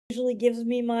usually gives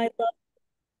me my love.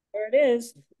 There it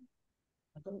is.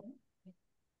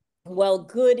 Well,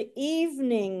 good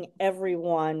evening,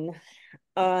 everyone,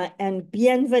 and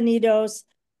bienvenidos.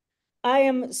 I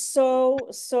am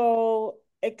so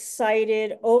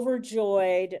excited,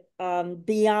 overjoyed,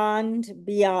 beyond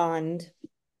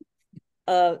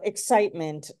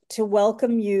excitement to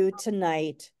welcome you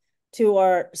tonight to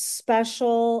our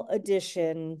special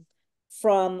edition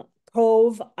from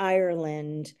Cove,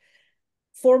 Ireland,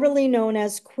 formerly known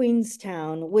as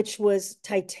Queenstown, which was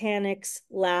Titanic's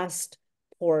last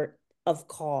port of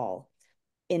call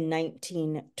in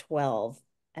 1912.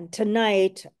 And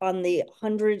tonight, on the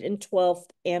 112th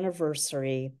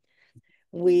anniversary,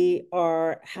 we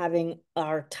are having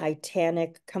our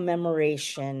Titanic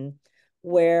commemoration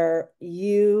where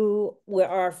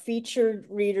our featured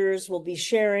readers will be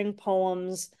sharing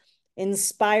poems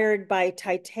inspired by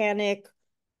Titanic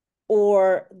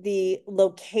or the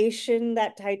location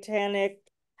that Titanic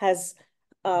has,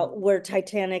 where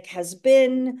Titanic has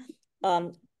been,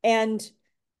 and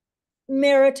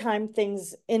maritime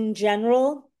things in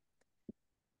general.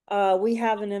 We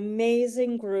have an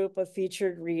amazing group of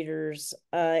featured readers,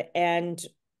 and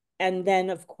then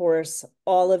of course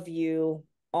all of you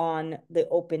on the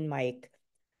open mic.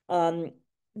 We're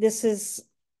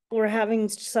having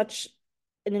such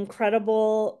an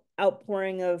incredible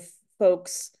outpouring of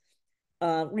folks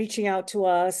reaching out to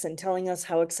us and telling us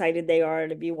how excited they are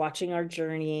to be watching our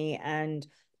journey. And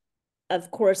of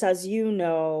course, as you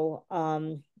know,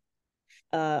 I'm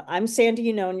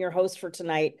Sandy Yannone, your host for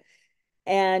tonight.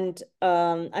 And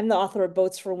I'm the author of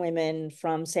Boats for Women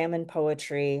from Salmon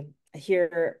Poetry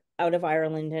here out of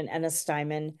Ireland and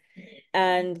Ennistimon.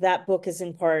 And that book is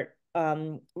in part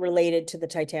related to the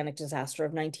Titanic disaster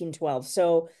of 1912.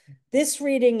 So this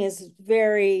reading is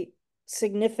very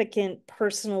significant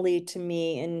personally to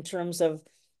me in terms of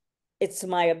it's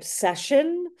my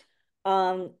obsession.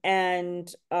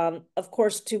 And of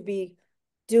course, to be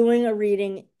doing a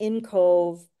reading in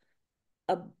Cove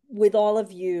with all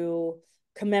of you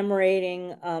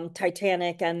commemorating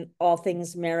Titanic and all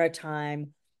things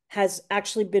maritime has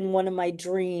actually been one of my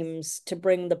dreams to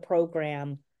bring the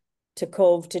program to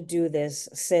Cove to do this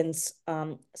since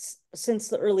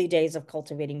the early days of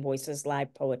Cultivating Voices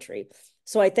live poetry.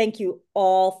 So I thank you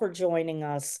all for joining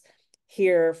us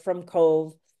here from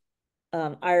Cove,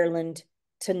 Ireland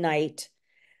tonight.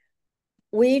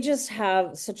 We just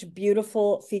have such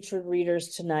beautiful featured readers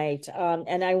tonight,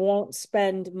 and I won't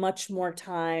spend much more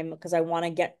time because I want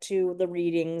to get to the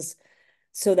readings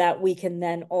so that we can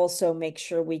then also make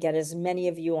sure we get as many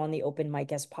of you on the open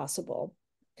mic as possible.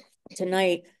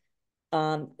 Tonight,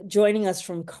 joining us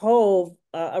from Cove,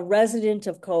 a resident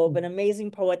of Cove, an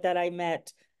amazing poet that I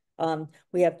met.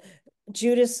 We have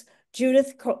Judith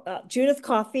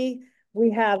Coffey.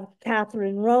 We have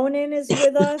Catherine Ronan is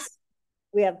with us.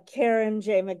 We have Karen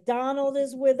J. McDonnell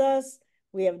is with us.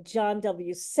 We have John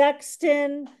W.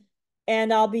 Sexton.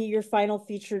 And I'll be your final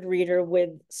featured reader with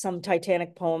some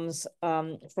Titanic poems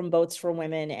from Boats for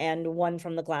Women and one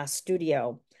from the Glass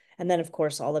Studio. And then, of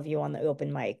course, all of you on the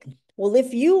open mic. Well,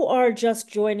 if you are just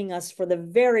joining us for the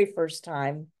very first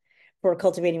time for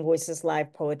Cultivating Voices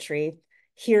live poetry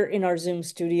here in our Zoom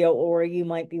studio, or you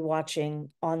might be watching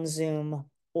on Zoom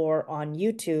or on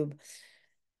YouTube,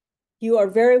 you are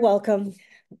very welcome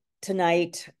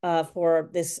tonight for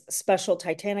this special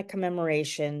Titanic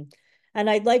commemoration. And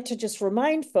I'd like to just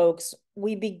remind folks,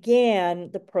 we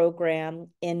began the program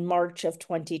in March of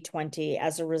 2020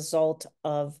 as a result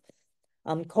of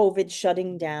COVID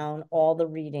shutting down all the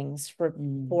readings for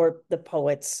the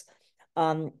poets.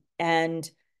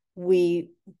 And we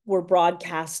were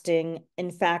broadcasting, in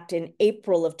fact, in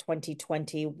April of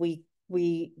 2020,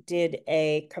 we did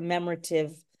a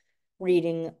commemorative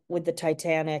reading with the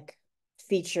Titanic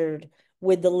featured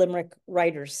with the Limerick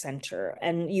Writers Center.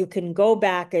 And you can go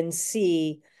back and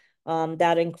see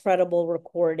that incredible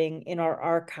recording in our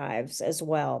archives as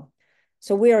well.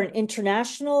 So we are an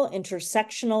international,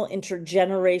 intersectional,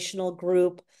 intergenerational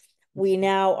group. We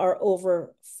now are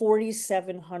over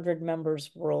 4,700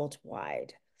 members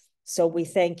worldwide. So we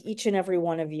thank each and every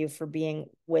one of you for being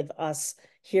with us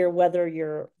here, whether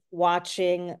you're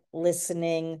watching,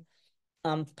 listening,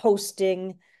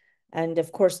 posting. And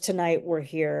of course, tonight we're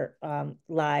here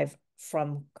live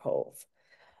from Cove.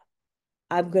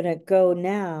 I'm going to go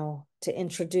now to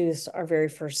introduce our very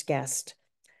first guest.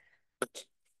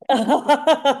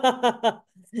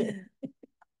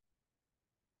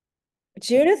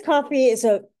 Judith Coffey is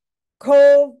a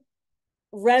Cove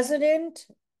resident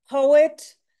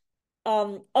poet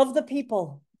of the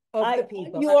people.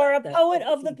 You are a poet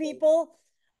of the people.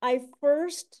 I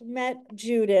first met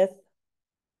Judith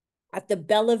at the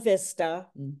Bella Vista,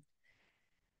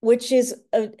 which is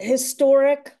a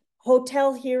historic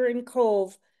hotel here in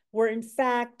Cove, where in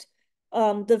fact,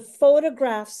 the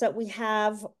photographs that we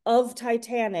have of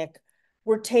Titanic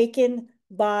were taken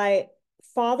by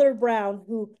Father Brown,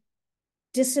 who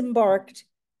disembarked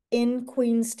in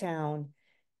Queenstown,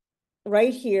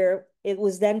 right here. It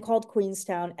was then called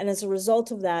Queenstown. And as a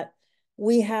result of that,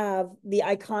 we have the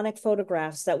iconic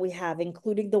photographs that we have,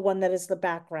 including the one that is the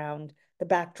background, the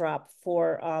backdrop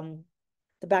for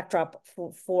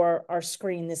our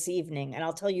screen this evening. And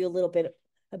I'll tell you a little bit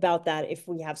about that if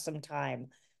we have some time.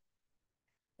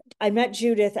 I met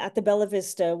Judith at the Bella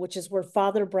Vista, which is where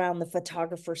Father Brown, the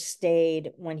photographer,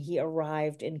 stayed when he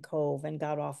arrived in Cove and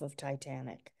got off of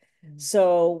Titanic.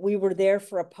 So we were there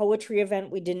for a poetry event.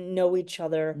 We didn't know each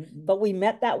other, but we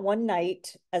met that one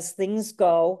night, as things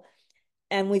go,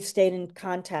 and we've stayed in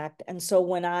contact. And so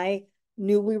when I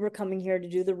knew we were coming here to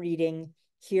do the reading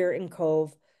here in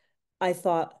Cove, I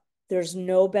thought there's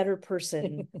no better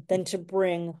person than to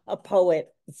bring a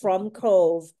poet from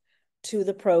Cove to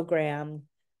the program,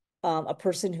 a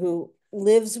person who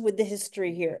lives with the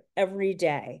history here every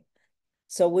day.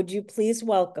 So would you please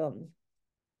welcome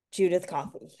Judith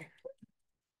Coffey.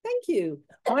 Thank you.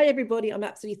 Hi, everybody. I'm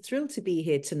absolutely thrilled to be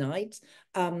here tonight.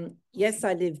 Yes,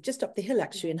 I live just up the hill,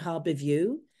 actually, in Harbour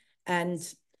View. And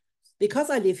because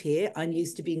I live here, I'm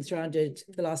used to being surrounded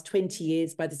for the last 20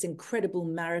 years by this incredible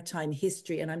maritime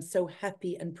history. And I'm so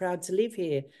happy and proud to live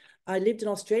here. I lived in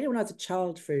Australia when I was a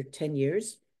child for 10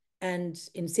 years and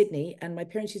in Sydney. And my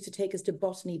parents used to take us to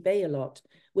Botany Bay a lot,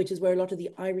 which is where a lot of the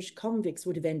Irish convicts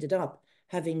would have ended up,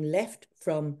 having left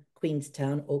from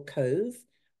Queenstown or Cove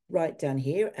right down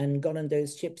here and gone on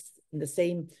those ships in the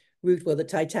same route. Well, the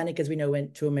Titanic, as we know,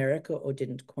 went to America, or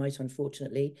didn't quite,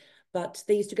 unfortunately. But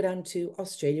they used to go down to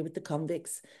Australia with the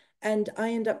convicts. And I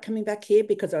ended up coming back here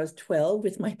because I was 12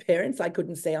 with my parents. I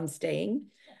couldn't say I'm staying.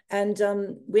 And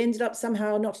we ended up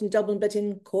somehow not in Dublin, but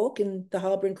in Cork, in the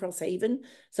harbour in Crosshaven.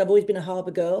 So I've always been a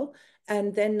harbour girl.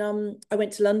 And then I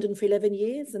went to London for 11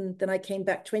 years. And then I came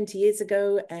back 20 years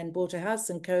ago and bought a house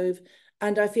in Cove.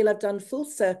 And I feel I've done full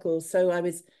circle. So I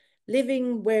was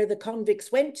living where the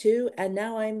convicts went to, and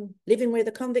now I'm living where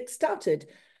the convicts started.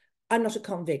 I'm not a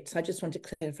convict. I just want to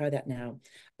clarify that now.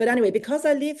 But anyway, because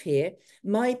I live here,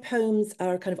 my poems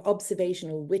are kind of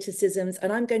observational witticisms,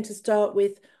 and I'm going to start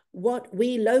with what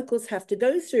we locals have to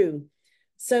go through.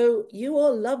 So you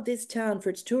all love this town for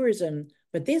its tourism,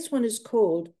 but this one is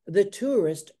called The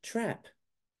Tourist Trap.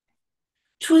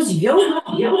 'Twas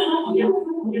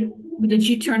Did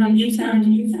you turn on your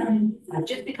sound? I've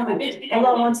just become a bit. Hold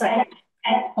on 1 second.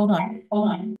 Hold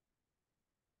on.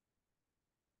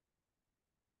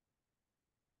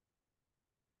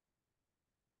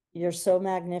 You're so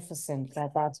magnificent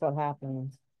that that's what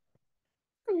happened.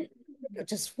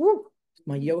 Just whoop.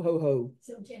 My yo-ho-ho.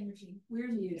 So, Jennifer,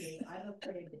 we're muted. I'm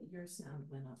afraid that your sound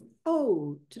went up.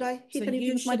 Oh, did I hit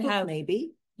anything with my book,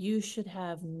 maybe? You should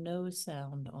have no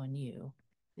sound on you.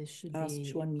 This should Ask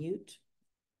be... to unmute.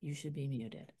 You should be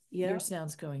muted. Yeah. Your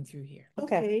sound's going through here.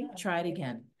 Okay. Try it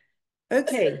again.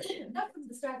 Okay. Not from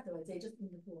the start, though, I'd say just from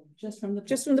the poem.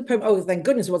 Just from the poem. Oh, thank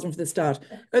goodness it wasn't for the start.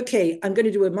 Okay, I'm going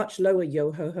to do a much lower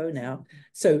yo-ho-ho now.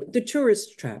 So, The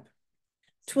Tourist Trap.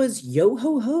 'Twas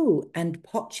yo-ho-ho and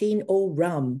pochine or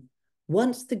rum,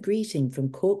 once the greeting from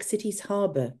Cork City's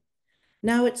harbour.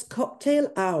 Now it's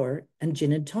cocktail hour and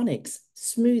gin and tonics,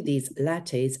 smoothies,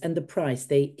 lattes, and the price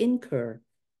they incur.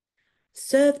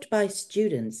 Served by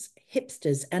students,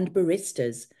 hipsters, and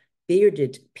baristas,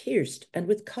 bearded, pierced, and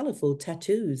with colourful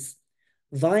tattoos.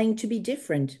 Vying to be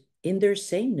different in their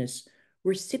sameness,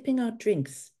 we're sipping our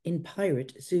drinks in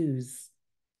pirate zoos.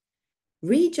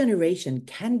 Regeneration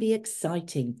can be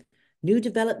exciting, new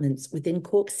developments within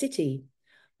Cork City,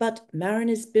 but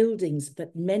Mariners' buildings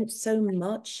that meant so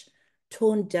much,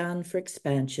 torn down for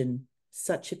expansion,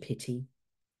 such a pity.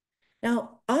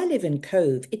 Now, I live in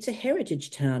Cove. It's a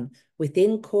heritage town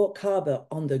within Cork Harbour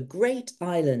on the Great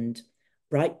Island.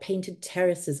 Bright painted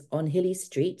terraces on hilly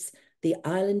streets, the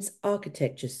island's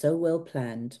architecture so well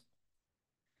planned.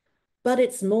 But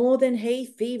it's more than hay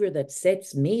fever that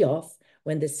sets me off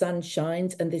when the sun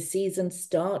shines and the season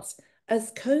starts.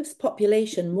 As Cove's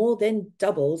population more than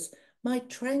doubles, my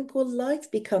tranquil life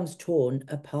becomes torn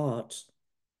apart.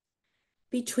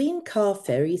 Between car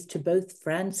ferries to both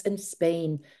France and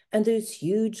Spain and those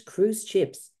huge cruise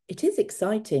ships, it is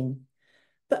exciting.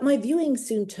 But my viewing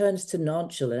soon turns to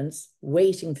nonchalance,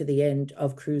 waiting for the end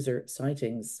of cruiser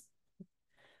sightings.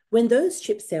 When those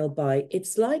ships sail by,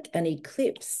 it's like an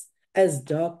eclipse as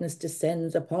darkness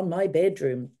descends upon my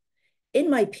bedroom. In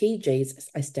my PJs,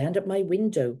 I stand at my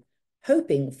window,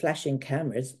 hoping flashing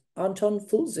cameras aren't on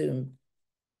full Zoom.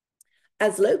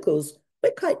 As locals,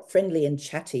 we're quite friendly and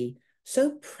chatty,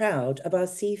 so proud of our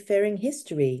seafaring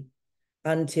history,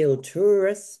 until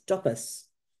tourists stop us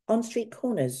on street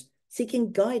corners,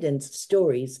 seeking guidance,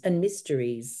 stories, and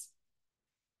mysteries.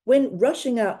 When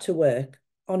rushing out to work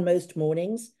on most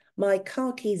mornings, my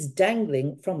car keys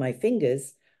dangling from my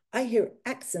fingers, I hear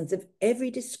accents of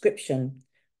every description,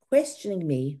 questioning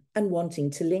me and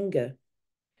wanting to linger.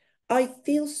 I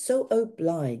feel so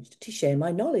obliged to share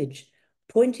my knowledge,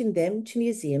 pointing them to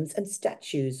museums and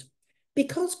statues.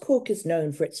 Because Cork is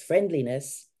known for its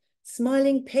friendliness,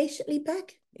 smiling patiently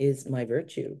back is my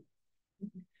virtue.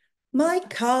 My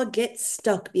car gets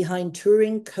stuck behind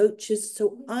touring coaches,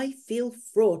 so I feel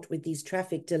fraught with these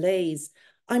traffic delays.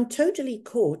 I'm totally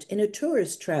caught in a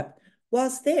tourist trap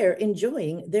whilst they're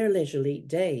enjoying their leisurely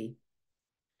day.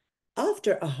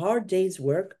 After a hard day's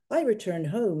work, I return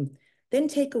home, then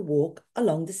take a walk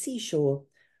along the seashore,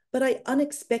 but I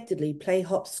unexpectedly play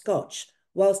hopscotch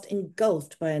whilst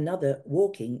engulfed by another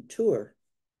walking tour.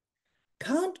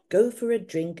 Can't go for a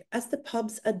drink as the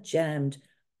pubs are jammed.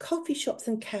 Coffee shops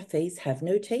and cafes have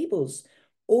no tables.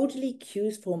 Orderly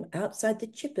queues form outside the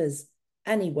chippers,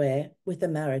 anywhere with a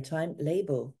maritime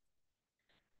label.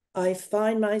 I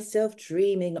find myself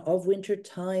dreaming of winter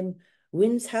time,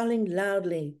 winds howling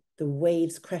loudly, the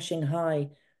waves crashing high.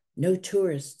 No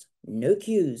tourists, no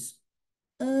queues.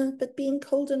 But being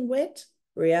cold and wet,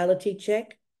 reality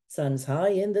check, sun's high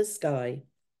in the sky.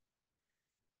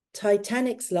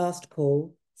 Titanic's last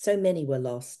call, so many were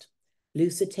lost.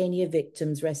 Lusitania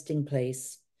victims' resting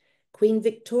place. Queen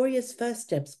Victoria's first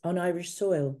steps on Irish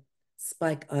soil.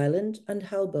 Spike Island and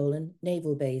Haulbowline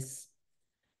Naval Base.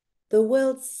 The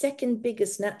world's second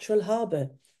biggest natural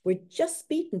harbour, we're just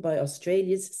beaten by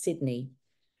Australia's Sydney.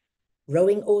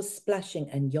 Rowing oars splashing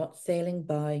and yacht sailing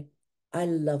by. I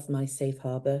love my safe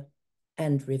harbour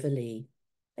and River Lee.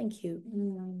 Thank you.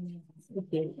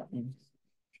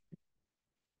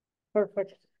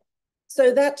 Perfect.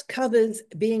 So that covers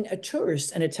being a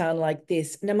tourist in a town like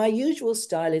this. Now, my usual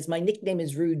style is, my nickname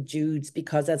is Rude Judes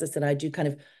because, as I said, I do kind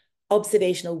of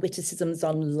observational witticisms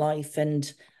on life,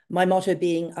 and my motto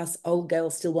being, us old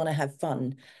girls still want to have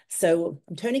fun. So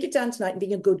I'm toning it down tonight and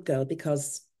being a good girl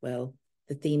because, well,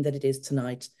 the theme that it is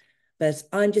tonight. But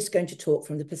I'm just going to talk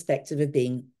from the perspective of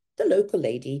being the local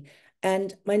lady.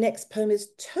 And my next poem is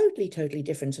totally, totally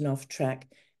different and off track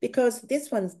because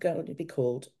this one's going to be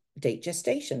called Date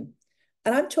Gestation.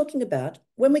 And I'm talking about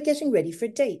when we're getting ready for a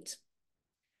date.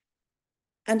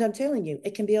 And I'm telling you,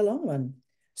 it can be a long one.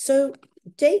 So,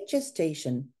 date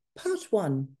gestation, part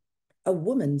 1, a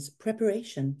woman's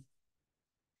preparation.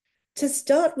 To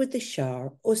start with the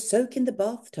shower or soak in the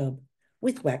bathtub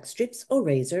with wax strips or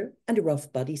razor and a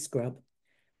rough body scrub.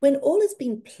 When all has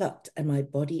been plucked and my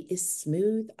body is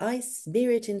smooth, I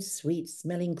smear it in sweet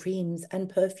smelling creams and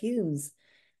perfumes.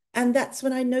 And that's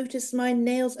when I notice my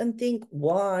nails and think,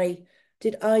 why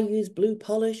did I use blue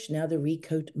polish? Now the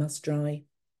recoat must dry.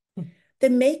 The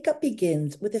makeup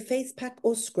begins with a face pack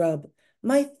or scrub.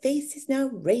 My face is now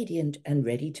radiant and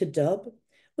ready to dub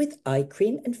with eye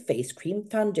cream and face cream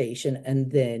foundation,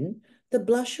 and then the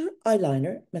blusher,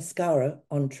 eyeliner, mascara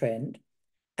on trend,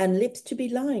 and lips to be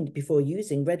lined before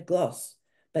using red gloss.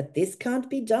 But this can't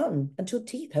be done until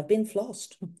teeth have been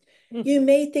flossed. You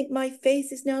may think my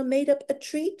face is now made up a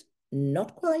treat.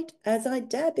 Not quite, as I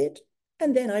dab it,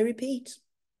 and then I repeat.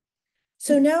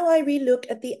 So now I relook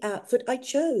at the outfit I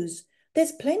chose.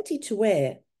 There's plenty to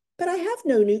wear, but I have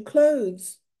no new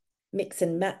clothes. Mix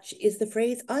and match is the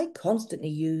phrase I constantly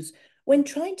use when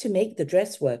trying to make the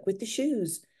dress work with the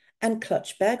shoes, and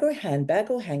clutch bag or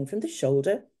handbag or hang from the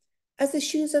shoulder. As the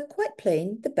shoes are quite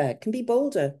plain, the bag can be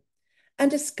bolder.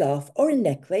 And a scarf or a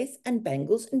necklace and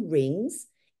bangles and rings,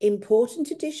 important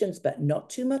additions, but not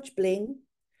too much bling.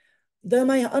 Though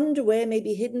my underwear may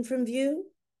be hidden from view,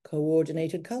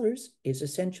 coordinated colours is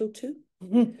essential too.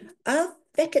 I'll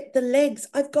feck at the legs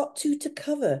I've got to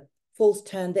cover, false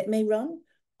tan that may run,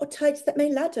 or tights that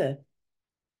may ladder.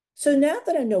 So now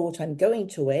that I know what I'm going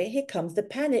to wear, here comes the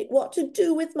panic. What to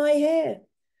do with my hair?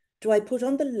 Do I put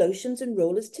on the lotions and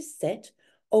rollers to set,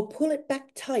 or pull it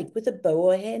back tight with a bow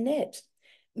or hair net?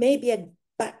 Maybe a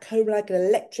backcomb like an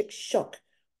electric shock,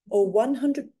 or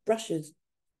 100 brushes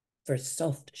for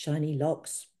soft, shiny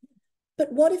locks.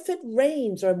 But what if it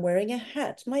rains or I'm wearing a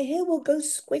hat? My hair will go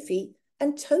squiffy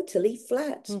and totally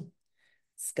flat.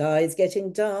 Sky's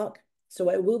getting dark, so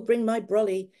I will bring my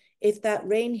brolly. If that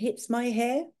rain hits my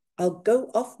hair, I'll go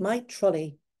off my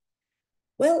trolley.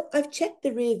 Well, I've checked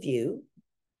the rear view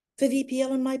for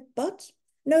VPL on my butt.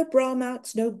 No bra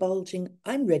marks, no bulging.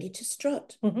 I'm ready to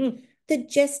strut. The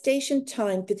gestation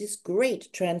time for this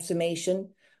great transformation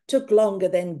took longer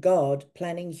than God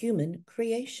planning human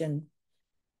creation.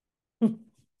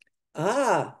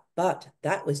 But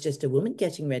that was just a woman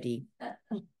getting ready.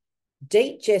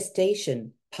 Date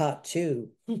gestation, part 2,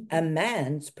 a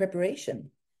man's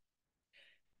preparation.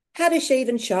 Had a shave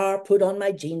and shower, put on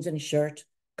my jeans and shirt,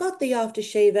 got the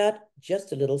aftershave out,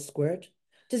 just a little squirt.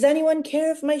 Does anyone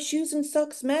care if my shoes and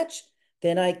socks match?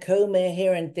 Then I comb my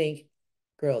hair and think,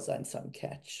 girls, I'm some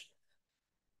catch.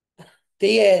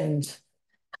 The end.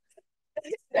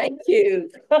 Thank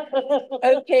you.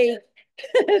 Okay,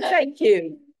 thank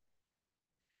you.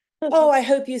 Oh, I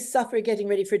hope you suffer getting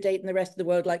ready for a date in the rest of the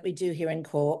world like we do here in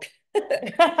Cork.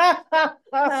 Well,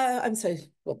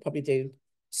 probably do.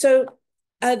 So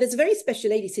there's a very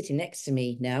special lady sitting next to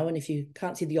me now, and if you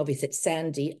can't see the obvious, it's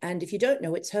Sandy. And if you don't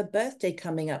know, it's her birthday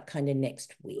coming up kind of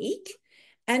next week,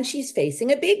 and she's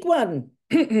facing a big one.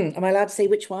 Am I allowed to say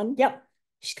which one? Yep.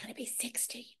 She's going to be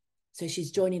 60. So she's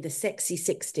joining the sexy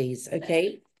 60s,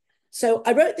 okay? So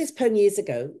I wrote this poem years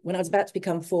ago when I was about to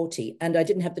become 40, and I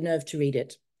didn't have the nerve to read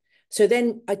it. So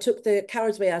then I took the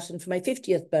coward's way out, and for my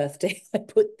 50th birthday, I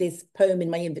put this poem in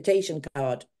my invitation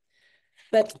card.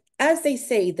 But as they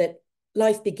say that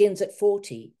life begins at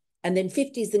 40, and then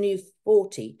 50 is the new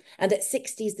 40, and at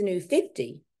 60 is the new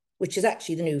 50, which is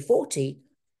actually the new 40,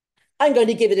 I'm going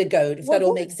to give it a go, if that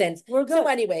all makes sense. So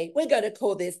anyway, we're going to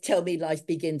call this Tell Me Life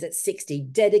Begins at 60,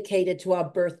 dedicated to our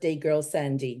birthday girl,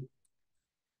 Sandy.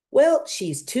 Well,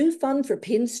 she's too fun for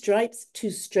pinstripes, too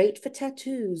straight for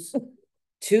tattoos,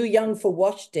 too young for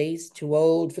wash days, too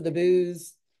old for the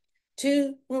booze,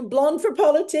 too blonde for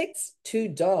politics, too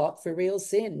dark for real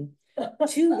sin,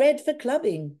 too red for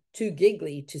clubbing, too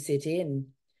giggly to sit in,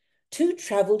 too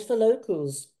travelled for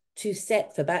locals, too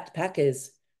set for backpackers,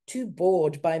 too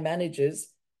bored by managers,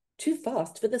 too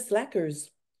fast for the slackers,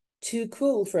 too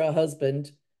cool for a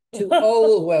husband, too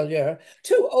old, well, yeah,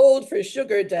 too old for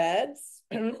sugar dads,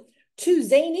 too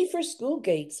zany for school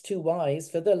gates, too wise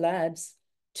for the lads,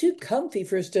 too comfy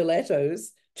for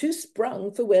stilettos, too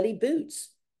sprung for welly boots,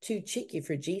 too cheeky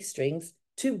for G-strings,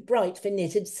 too bright for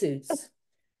knitted suits,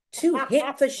 too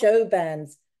hip for show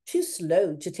bands, too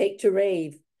slow to take to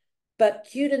rave, but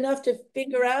cute enough to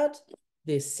figure out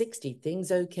this 60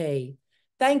 thing's okay.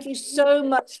 Thank you so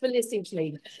much for listening to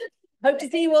me. Hope to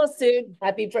see you all soon.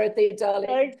 Happy birthday, darling.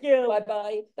 Thank you.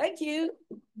 Bye-bye. Thank you.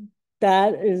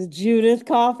 That is Judith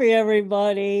Coffey,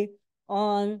 everybody,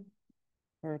 on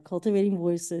her Cultivating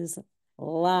Voices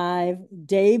live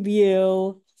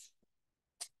debut.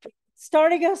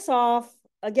 Starting us off,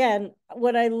 again,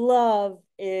 what I love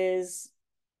is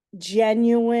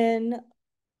genuine,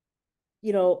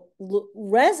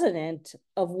 resonant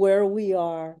of where we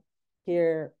are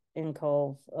here in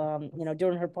Cove,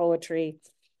 doing her poetry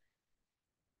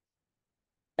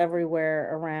everywhere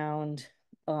around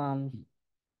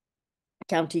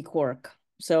County Cork.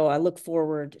 So I look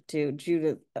forward to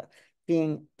Judith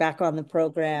being back on the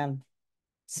program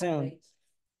soon. Right.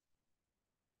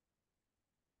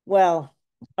 Well,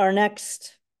 our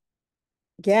next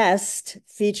guest,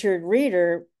 featured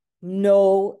reader,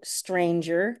 no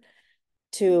stranger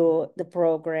to the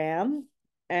program.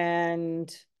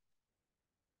 And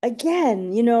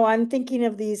again, I'm thinking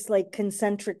of these like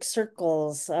concentric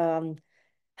circles.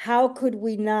 How could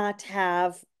we not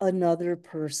have another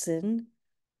person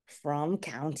from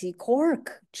County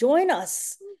Cork join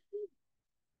us?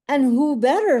 And who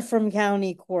better from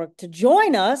County Cork to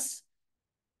join us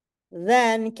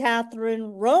than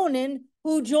Catherine Ronan,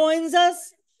 who joins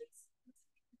us?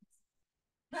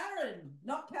 Karen,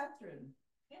 not Catherine.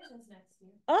 Karen's next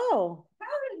year. Oh.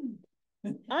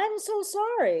 Karen. I'm so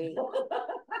sorry.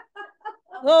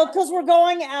 Well, because we're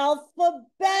going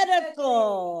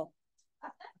alphabetical.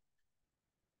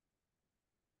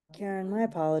 Karen, my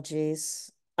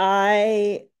apologies.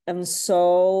 I am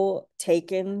so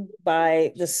taken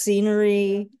by the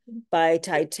scenery, by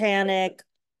Titanic,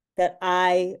 that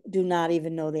I do not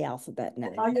even know the alphabet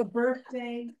now. By your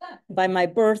birthday. By my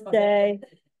birthday.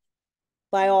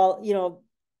 By all,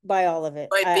 by all of it.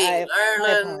 By being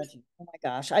Ireland. Oh my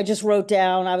gosh. I just wrote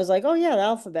down, I was like, oh yeah, the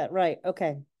alphabet. Right.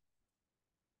 Okay.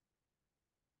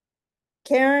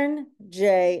 Karen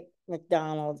J.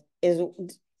 McDonald is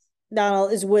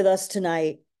with us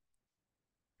tonight.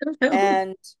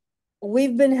 And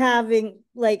we've been having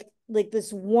like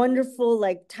this wonderful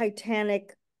like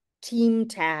Titanic team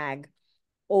tag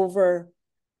over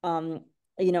over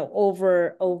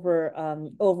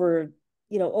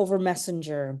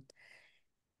Messenger.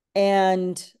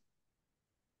 And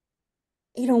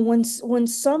when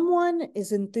someone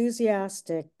is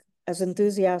enthusiastic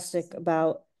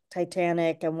about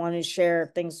Titanic and want to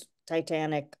share things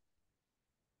Titanic,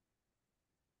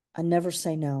 I never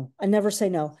say no. I never say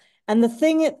no. And the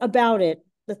thing about it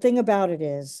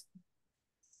is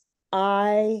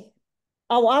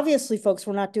obviously, folks,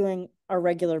 we're not doing our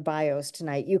regular bios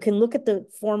tonight. You can look at the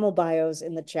formal bios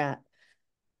in the chat.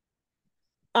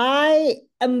 I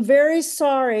am very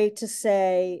sorry to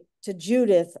say to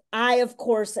Judith, I, of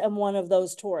course, am one of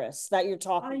those tourists that you're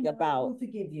talking about. We'll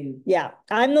forgive you. Yeah,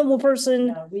 I'm the person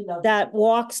No, that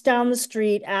walks down the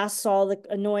street, asks all the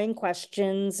annoying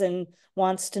questions, and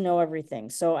wants to know everything.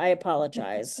 So I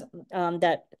apologize.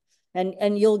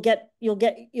 And you'll get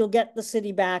the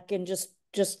city back in just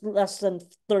less than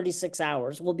 36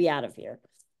 hours. We'll be out of here,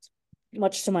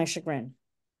 much to my chagrin.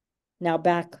 Now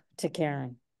back to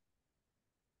Karen.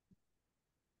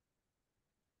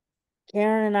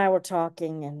 Karen and I were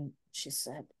talking, and she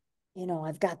said, you know,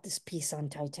 I've got this piece on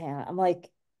Titanic. I'm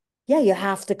like, yeah, you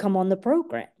have to come on the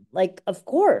program. Like, of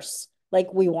course.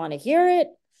 Like, we want to hear it.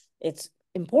 It's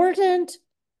important.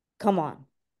 Come on.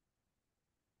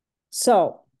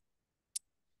 So,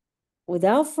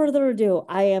 without further ado,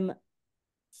 I am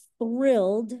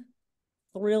thrilled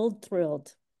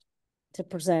to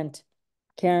present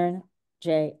Karen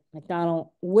J.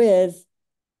 McDonnell with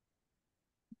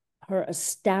her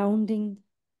astounding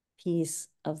piece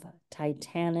of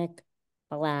Titanic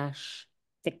flash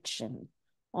fiction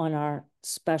on our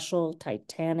special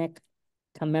Titanic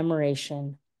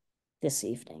commemoration this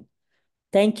evening.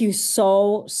 Thank you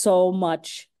so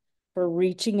much for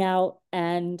reaching out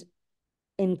and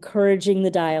encouraging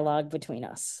the dialogue between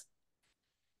us.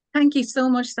 Thank you so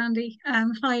much, Sandy.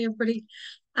 Hi, everybody.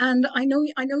 And I know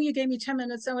you gave me 10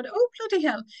 minutes. I went, oh, bloody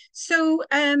hell. So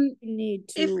you need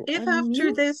to if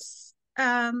after this,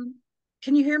 can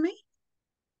you hear me?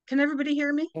 Can everybody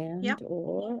hear me? Yep,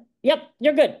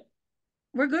 you're good.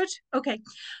 We're good? Okay.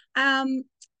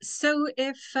 So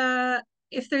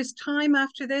if there's time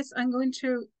after this, I'm going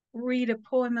to read a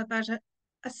poem about a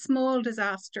small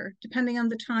disaster, depending on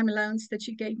the time allowance that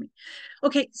you gave me.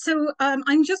 Okay, so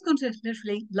I'm just going to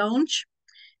literally launch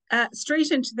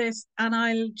straight into this, and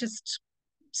I'll just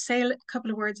say a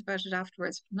couple of words about it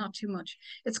afterwards, not too much.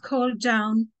 It's called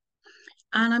Down,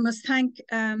 and I must thank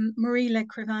Marie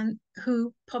Lecrivain,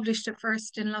 who published it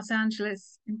first in Los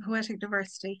Angeles in Poetic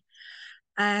Diversity.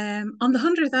 On the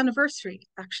 100th anniversary,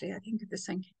 actually, I think, of the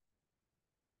sinking.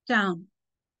 Down.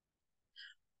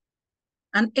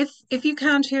 And if you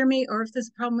can't hear me, or if there's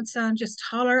a problem with sound, just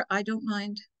holler, I don't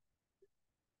mind.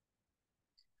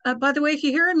 By the way, if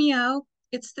you hear a meow,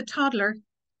 it's the toddler,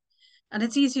 and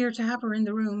it's easier to have her in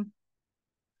the room.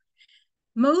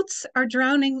 Motes are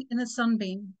drowning in a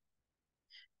sunbeam.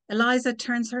 Eliza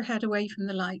turns her head away from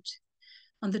the light.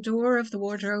 On the door of the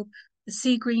wardrobe, the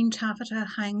sea green taffeta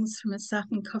hangs from a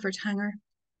satin-covered hanger.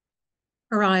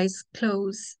 Her eyes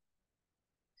close.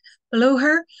 Below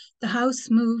her, the house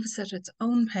moves at its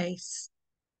own pace.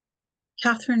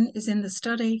 Catherine is in the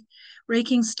study,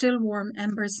 raking still warm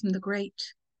embers from the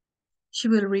grate. She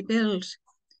will rebuild,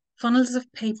 funnels of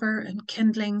paper and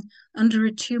kindling under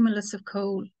a tumulus of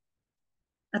coal.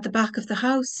 At the back of the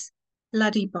house,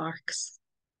 Laddie barks.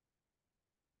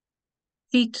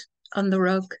 Feet on the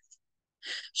rug.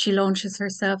 She launches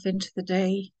herself into the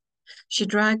day. She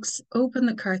drags open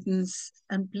the curtains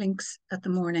and blinks at the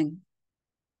morning.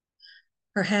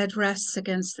 Her head rests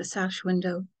against the sash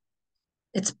window.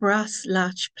 Its brass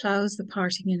latch ploughs the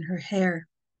parting in her hair.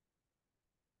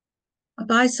 A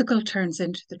bicycle turns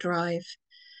into the drive,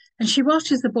 and she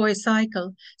watches the boy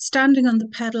cycle, standing on the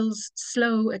pedals,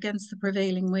 slow against the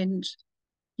prevailing wind.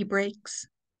 He brakes,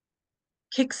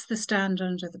 kicks the stand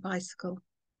under the bicycle.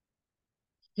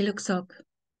 He looks up,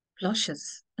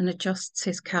 blushes, and adjusts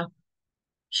his cap.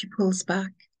 She pulls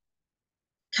back.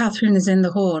 Catherine is in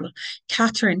the hall.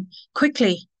 Catherine,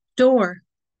 quickly, door.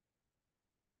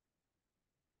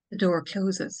 The door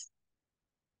closes.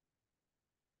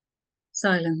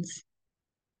 Silence.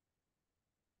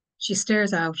 She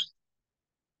stares out.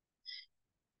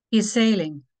 He is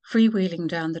sailing, freewheeling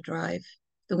down the drive.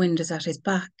 The wind is at his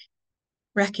back.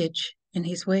 Wreckage in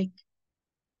his wake.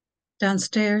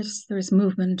 Downstairs, there is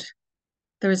movement.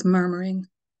 There is murmuring.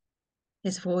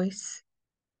 His voice.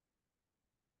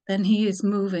 Then he is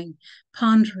moving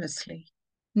ponderously,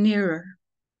 nearer.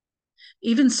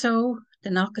 Even so, the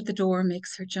knock at the door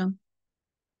makes her jump.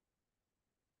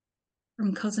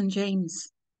 From Cousin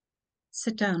James.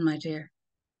 Sit down, my dear.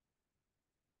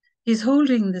 He's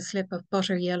holding the slip of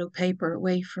butter yellow paper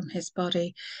away from his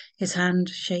body. His hand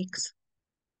shakes.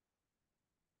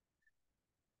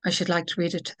 I should like to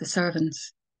read it to the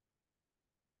servants.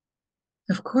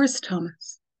 Of course,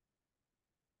 Thomas.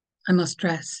 I must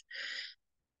dress.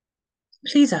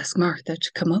 Please ask Martha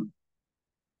to come up.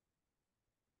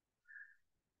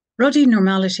 Ruddy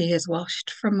normality is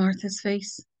washed from Martha's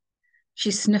face.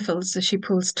 She sniffles as she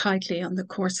pulls tightly on the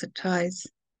corset ties.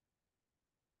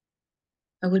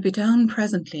 I will be down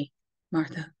presently,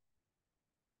 Martha.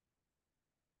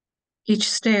 Each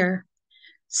stare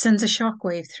sends a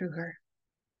shockwave through her.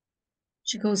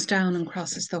 She goes down and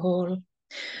crosses the hall.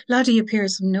 Laddie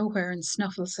appears from nowhere and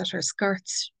snuffles at her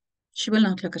skirts. She will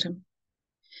not look at him.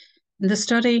 In the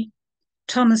study,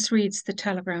 Thomas reads the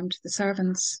telegram to the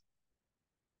servants.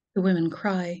 The women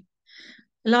cry.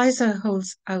 Eliza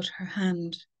holds out her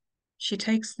hand. She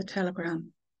takes the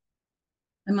telegram.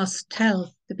 I must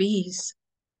tell the bees.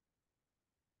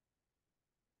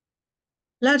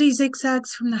 Laddie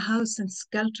zigzags from the house and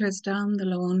skelters down the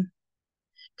lawn.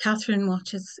 Catherine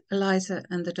watches Eliza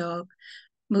and the dog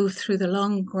move through the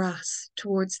long grass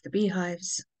towards the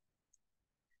beehives.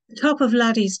 The top of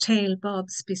Laddie's tail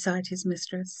bobs beside his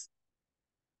mistress.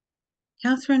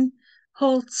 Catherine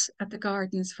halts at the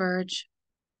garden's verge.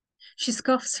 She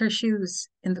scuffs her shoes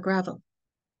in the gravel.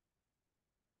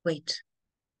 Wait.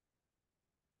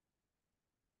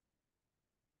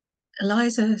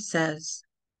 Eliza says,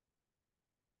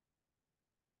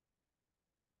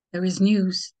 there is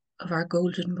news of our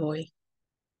golden boy.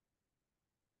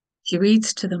 She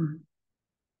reads to them.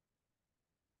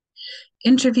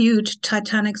 Interviewed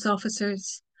Titanic's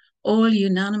officers, all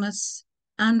unanimous,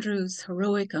 Andrews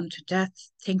heroic unto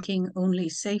death, thinking only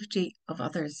safety of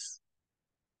others.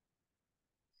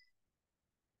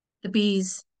 The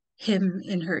bees hymn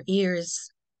in her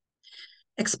ears.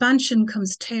 Expansion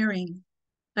comes tearing,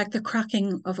 like the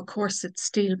cracking of a corset's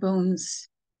steel bones.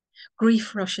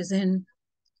 Grief rushes in.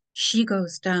 She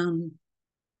goes down,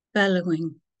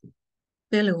 billowing,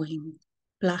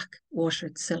 black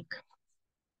watered silk.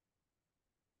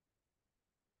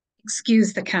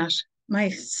 Excuse the cat, my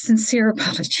sincere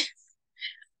apologies.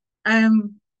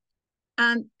 And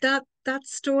that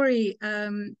story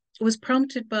was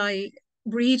prompted by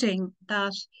reading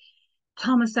that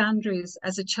Thomas Andrews,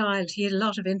 as a child, he had a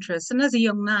lot of interest, and as a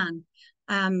young man,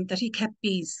 that he kept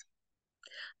bees.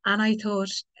 And I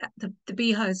thought the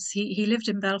beehives, he lived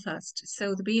in Belfast,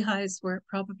 so the beehives were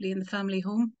probably in the family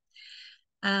home.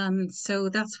 So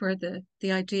that's where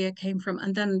the idea came from.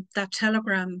 And then that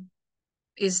telegram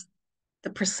is the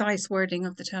precise wording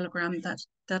of the telegram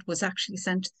that was actually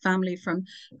sent to the family from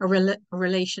a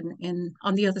relation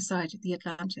on the other side of the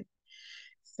Atlantic.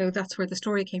 So that's where the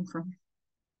story came from.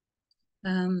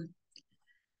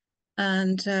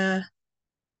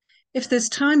 If there's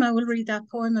time, I will read that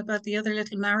poem about the other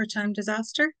little maritime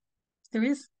disaster. There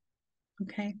is?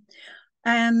 Okay.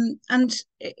 And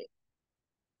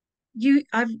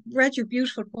I've read your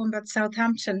beautiful poem about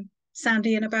Southampton,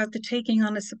 Sandy, and about the taking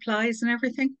on of supplies and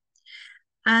everything.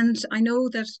 And I know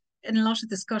that in a lot of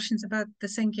discussions about the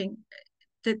sinking,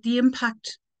 the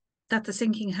impact that the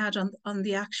sinking had on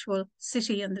the actual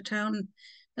city and the town,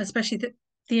 especially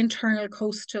the internal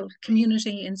coastal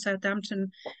community in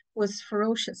Southampton, was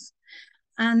ferocious.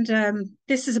 And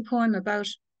this is a poem about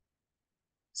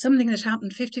something that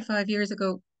happened 55 years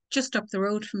ago, just up the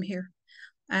road from here,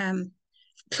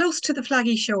 close to the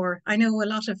Flaggy Shore. I know a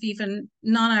lot of even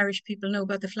non-Irish people know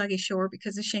about the Flaggy Shore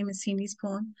because of Seamus Heaney's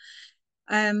poem.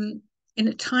 In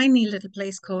a tiny little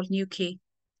place called New Quay.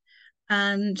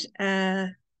 And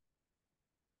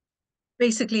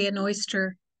basically an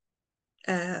oyster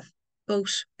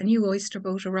boat, a new oyster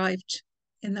boat arrived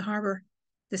in the harbour,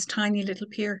 this tiny little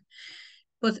pier.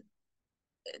 But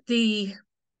the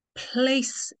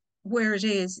place where it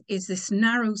is this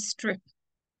narrow strip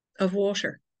of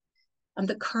water, and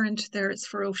the current there is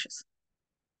ferocious.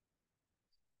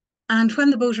 And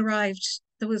when the boat arrived,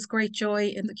 there was great joy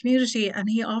in the community, and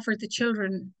he offered the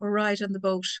children a ride on the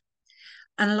boat.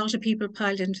 And a lot of people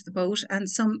piled into the boat, and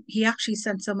he actually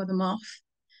sent some of them off,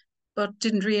 but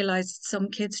didn't realise that some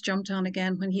kids jumped on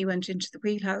again when he went into the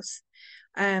wheelhouse.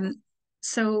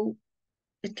 So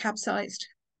it capsized.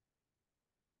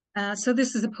 So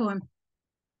this is a poem,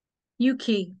 New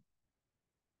Quay.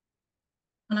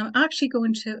 And I'm actually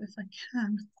going to, if I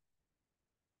can,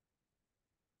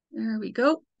 there we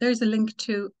go. There's a link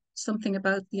to something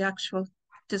about the actual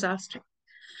disaster.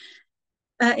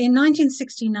 In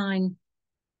 1969,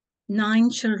 9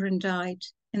 children died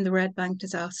in the Red Bank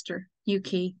disaster, New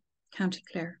Quay, County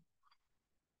Clare.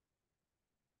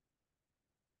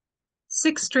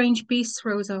 6 strange beasts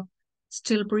rose up,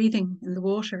 still breathing in the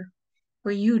water,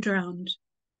 where you drowned.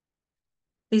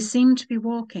 They seemed to be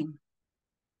walking,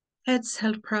 heads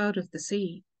held proud of the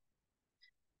sea.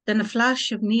 Then a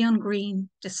flash of neon green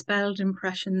dispelled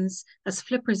impressions as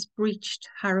flippers breached,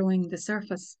 harrowing the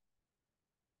surface.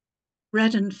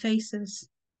 Reddened faces,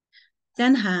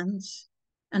 then hands,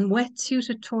 and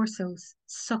wet-suited torsos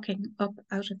sucking up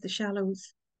out of the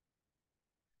shallows.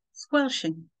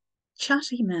 Squelching,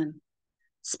 chatty men,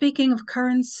 speaking of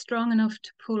currents strong enough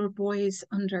to pull boys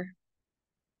under.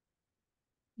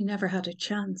 We never had a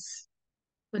chance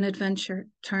when adventure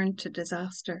turned to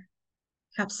disaster,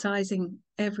 capsizing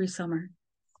every summer.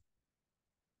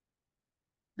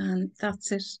 And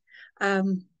that's it.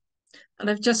 And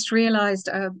I've just realized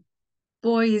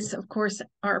boys, of course,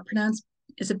 are pronounced,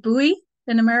 is it buoy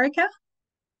in America?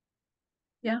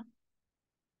 Yeah.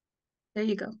 There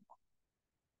you go.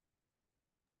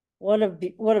 What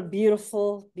a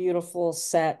beautiful, beautiful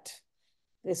set.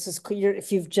 This is,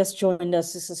 if you've just joined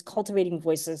us, this is Cultivating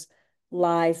Voices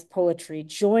live poetry,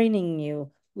 joining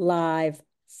you live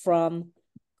from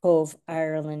Cobh,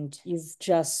 Ireland. You've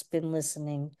just been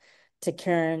listening to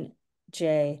Kiernan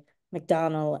J.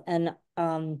 McDonnell. And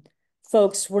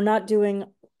folks, we're not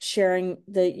sharing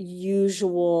the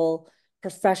usual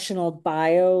professional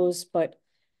bios, but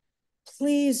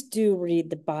please do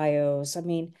read the bios. I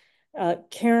mean,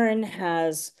 Kiernan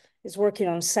is working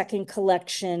on a second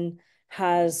collection,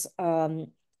 has a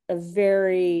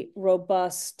very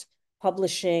robust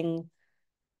publishing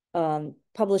and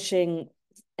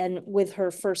with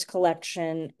her first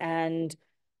collection, and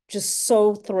just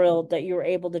so thrilled that you were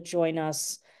able to join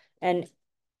us and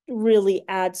really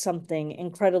add something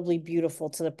incredibly beautiful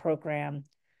to the program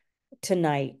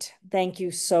tonight. Thank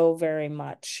you so very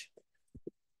much.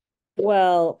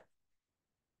 Well,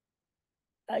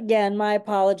 again, my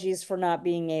apologies for not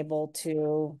being able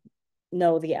to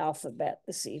know the alphabet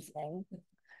this evening.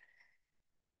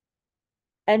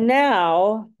 And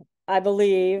now I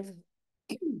believe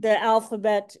the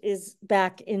alphabet is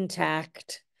back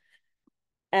intact,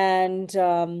 and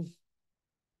I'm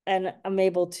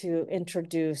able to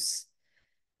introduce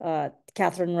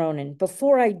Catherine Ronan.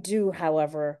 Before I do,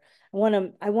 however, I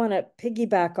want to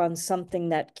piggyback on something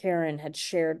that Kiernan had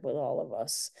shared with all of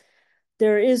us.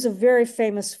 There is a very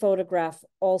famous photograph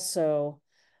also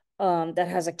that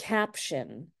has a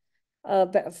caption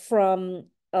from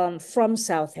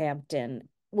Southampton,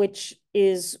 which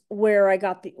is where I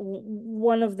got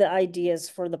one of the ideas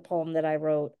for the poem that I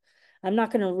wrote. I'm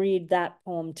not going to read that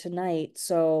poem tonight,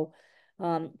 so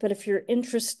but if you're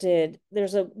interested,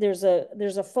 there's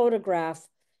a photograph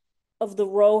of the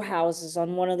row houses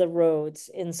on one of the roads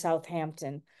in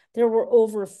Southampton. There were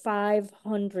over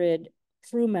 500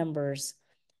 crew members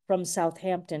from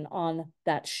Southampton on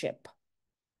that ship,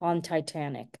 on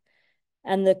Titanic.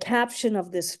 And the caption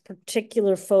of this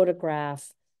particular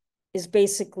photograph is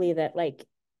basically that, like,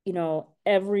 you know,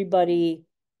 everybody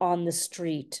on the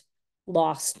street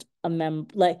lost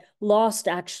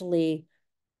actually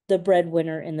the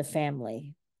breadwinner in the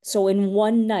family. So in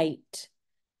one night,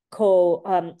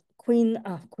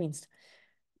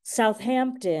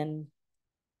 Southampton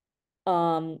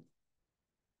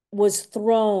was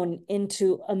thrown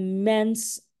into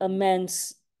immense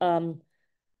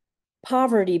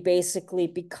poverty, basically,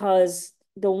 because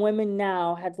the women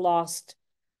now had lost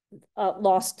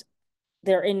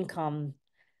their income.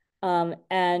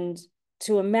 And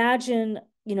to imagine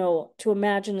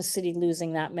a city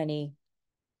losing that many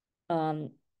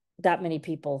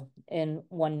people in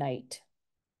one night,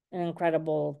 an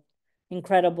incredible,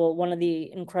 one of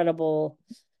the incredible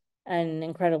and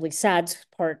incredibly sad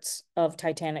parts of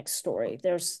Titanic's story.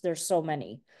 There's so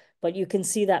many, but you can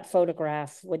see that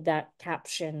photograph with that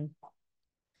caption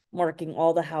marking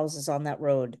all the houses on that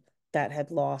road that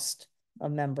had lost a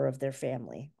member of their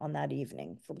family on that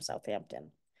evening from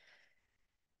Southampton.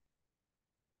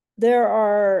 There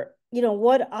are,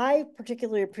 what I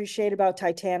particularly appreciate about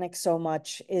Titanic so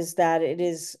much is that it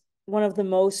is one of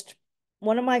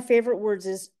my favorite words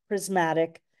is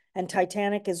prismatic, and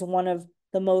Titanic is one of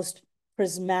the most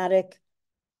prismatic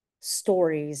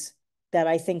stories that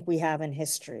I think we have in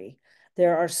history.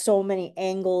 There are so many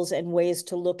angles and ways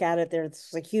to look at it. There's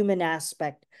the human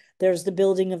aspect. There's the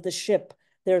building of the ship.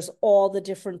 There's all the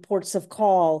different ports of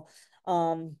call.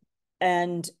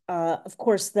 And of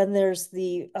course, then there's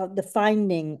the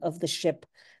finding of the ship.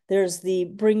 There's the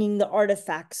bringing the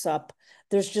artifacts up.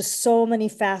 There's just so many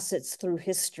facets through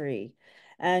history.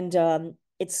 And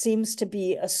it seems to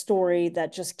be a story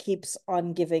that just keeps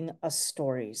on giving us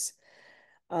stories.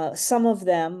 Some of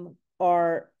them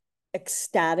are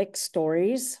ecstatic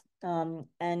stories,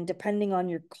 and depending on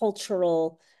your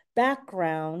cultural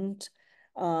background,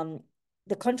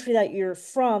 the country that you're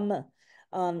from,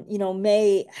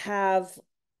 may have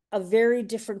a very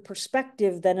different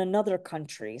perspective than another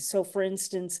country. So, for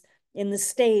instance, in the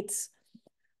States,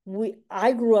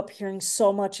 I grew up hearing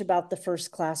so much about the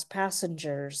first class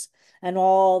passengers and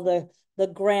all the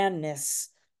grandness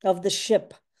of the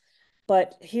ship.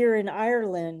 But here in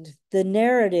Ireland, the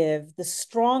narrative, the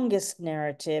strongest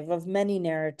narrative of many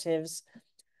narratives,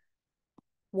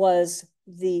 was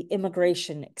the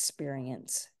immigration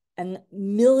experience. And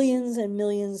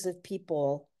millions of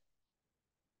people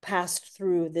passed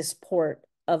through this port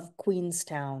of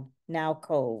Queenstown, now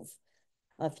Cove.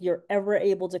 If you're ever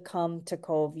able to come to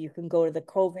Cove, you can go to the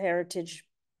Cove Heritage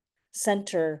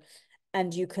Center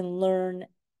and you can learn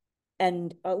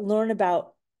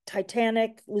about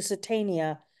Titanic,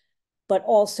 Lusitania, but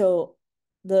also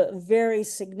the very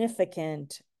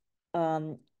significant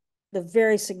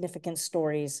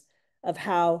stories of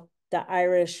how the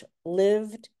Irish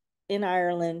lived in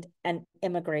Ireland and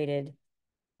immigrated,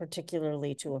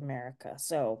 particularly to America.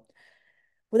 So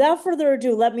without further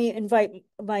ado, let me invite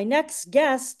my next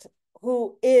guest,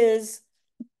 who is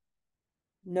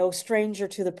no stranger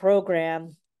to the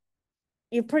program.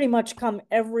 You pretty much come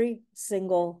every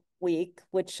single week,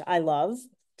 which I love.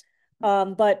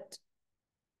 But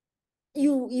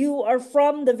you are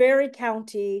from the very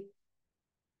county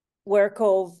where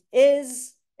Cove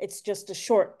is. It's just a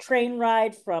short train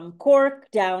ride from Cork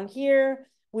down here.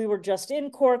 We were just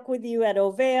in Cork with you at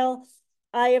Ovale.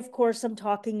 I, of course, am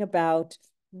talking about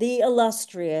the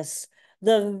illustrious,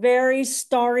 the very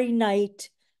starry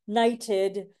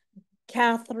knighted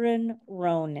Catherine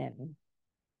Ronan.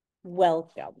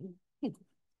 Welcome.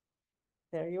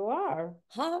 There you are.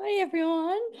 Hi,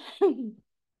 everyone.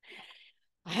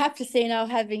 I have to say now,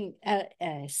 having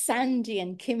Sandy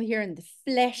and Kim here in the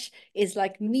flesh is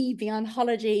like me being on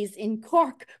holidays in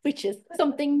Cork, which is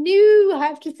something new, I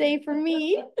have to say, for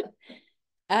me.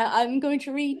 I'm going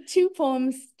to read 2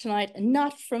 poems tonight,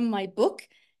 not from my book.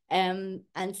 And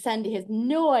Sandy has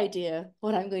no idea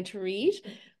what I'm going to read.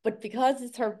 But because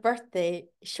it's her birthday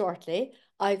shortly,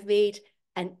 I've made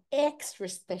an extra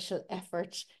special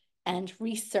effort and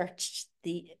researched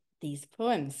these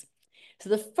poems. So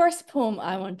the first poem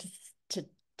I want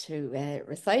to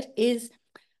recite is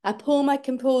a poem I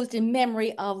composed in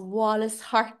memory of Wallace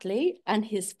Hartley and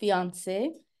his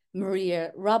fiancée,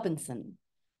 Maria Robinson.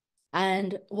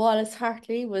 And Wallace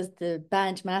Hartley was the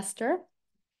bandmaster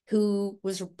who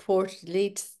was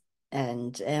reportedly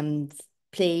and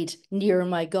played Nearer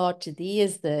My God to Thee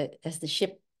as the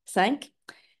ship sank.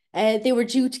 They were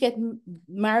due to get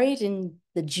married in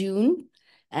the June,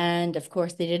 and of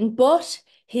course they didn't, but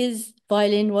his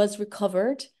violin was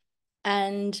recovered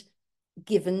and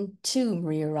given to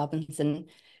Maria Robinson,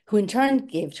 who in turn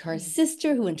gave to her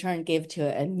sister, who in turn gave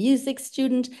to a music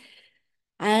student,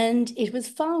 and it was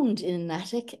found in an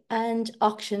attic and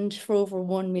auctioned for over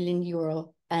 €1 million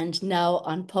and now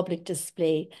on public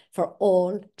display for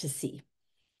all to see.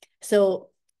 So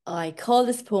I call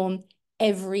this poem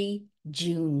Every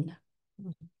June,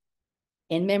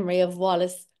 in memory of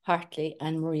Wallace Hartley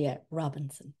and Maria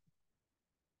Robinson.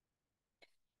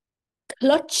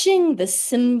 Clutching the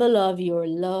symbol of your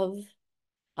love,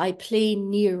 I play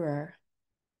nearer.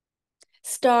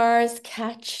 Stars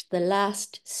catch the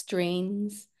last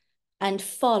strains and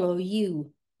follow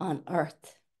you on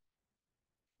earth.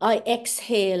 I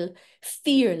exhale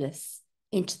fearless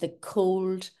into the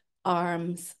cold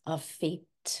arms of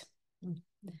fate.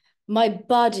 My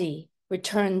body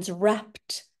returns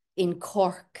wrapped in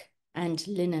cork and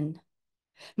linen.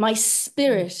 My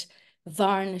spirit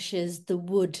varnishes the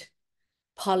wood,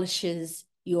 polishes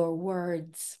your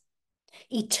words.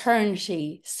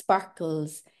 Eternity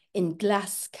sparkles in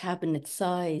glass cabinet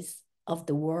size of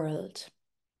the world.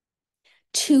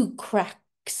 2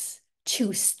 cracks,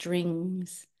 2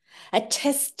 strings, a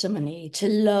testimony to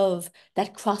love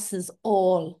that crosses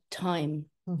all time.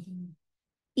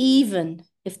 Even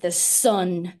if the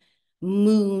sun,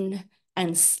 moon,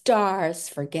 and stars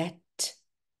forget,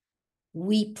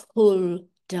 we pull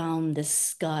down the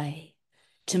sky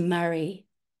to marry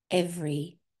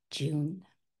every June.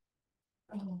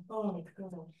 Oh my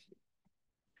gosh.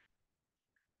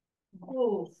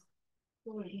 Oh,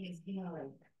 what is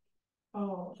behind?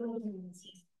 Oh,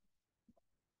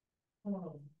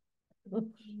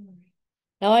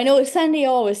 Now, I know Sandy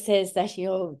always says that, you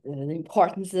know, the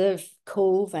importance of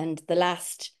Cove and the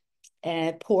last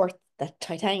port that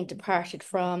Titanic departed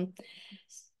from.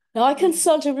 Now, I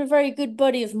consulted with a very good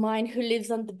buddy of mine who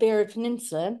lives on the Beara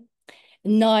Peninsula,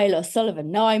 Niall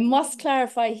O'Sullivan. Now, I must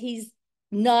clarify, he's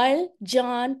Niall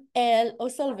John L.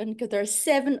 O'Sullivan, because there are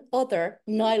 7 other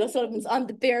Niall O'Sullivans on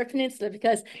the Beara Peninsula,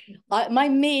 because my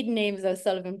maiden name is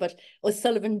O'Sullivan, but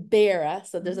O'Sullivan Beara,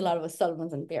 so there's a lot of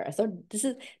O'Sullivans in Beara. So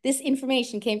this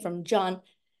information came from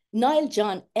Niall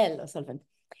John L. O'Sullivan.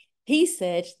 He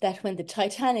said that when the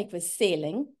Titanic was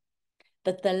sailing,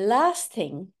 that the last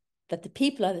thing that the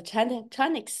people on the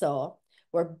Titanic saw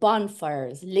were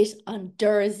bonfires lit on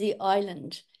Dursey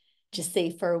Island to say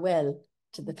farewell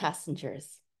to the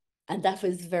passengers. And that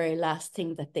was the very last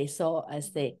thing that they saw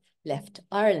as they left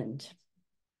Ireland.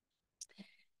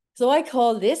 So I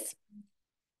call this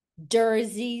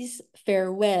Dursey's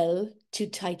Farewell to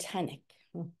Titanic.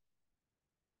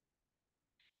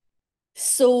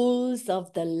 Souls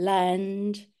of the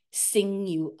land, sing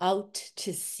you out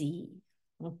to sea.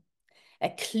 A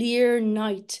clear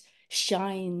night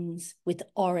shines with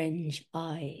orange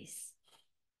eyes.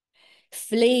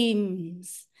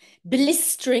 Flames,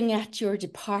 blistering at your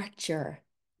departure,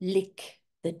 lick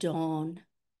the dawn.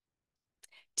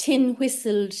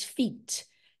 Tin-whistled feet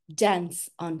dance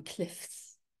on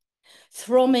cliffs,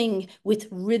 thrumming with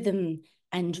rhythm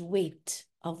and weight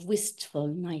of wistful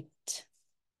night.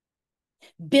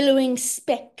 Billowing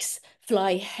specks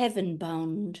fly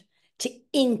heaven-bound to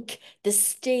ink the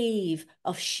stave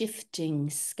of shifting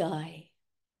sky.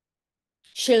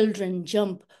 Children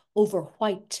jump over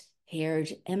white-haired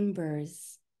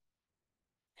embers.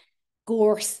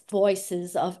 Gorse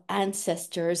voices of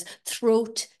ancestors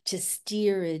throat to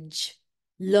steerage,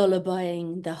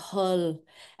 lullabying the hull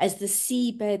as the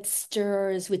seabed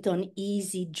stirs with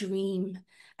uneasy dream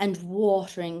and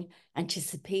watering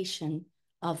anticipation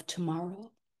of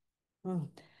tomorrow.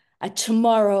 A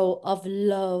tomorrow of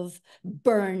love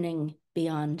burning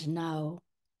beyond now.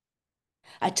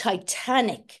 A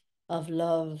Titanic of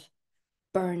love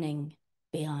burning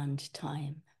beyond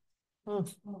time.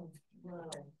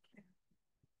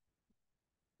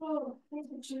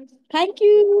 Thank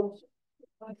you.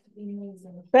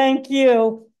 Thank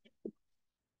you.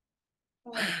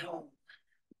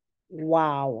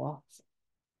 Wow.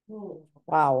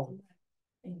 Wow.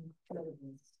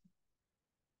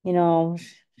 You know,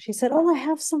 she said, "Oh, I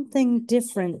have something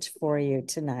different for you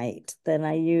tonight than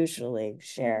I usually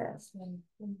share."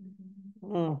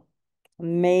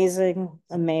 Amazing,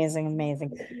 amazing,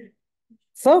 amazing.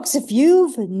 Folks, if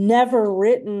you've never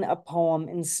written a poem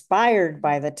inspired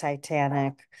by the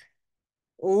Titanic,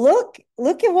 look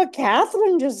at what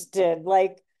Catherine just did.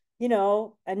 Like, you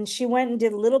know, and she went and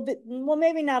did a little bit, well,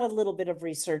 maybe not a little bit of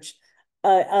research,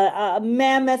 a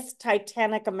mammoth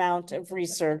Titanic amount of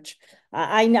research.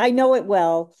 I know it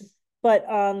well, but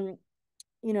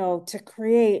you know, to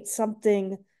create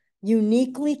something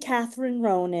uniquely Catherine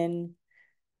Ronan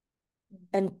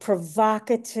and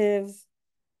provocative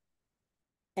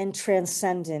and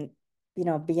transcendent, you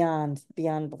know, beyond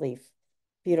belief.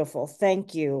 Beautiful.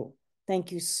 Thank you.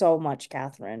 Thank you so much,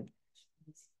 Catherine.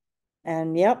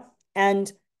 And yep.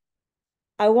 And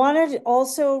I wanted to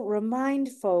also remind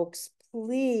folks,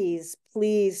 please,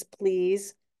 please,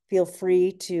 please feel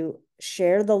free to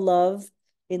share the love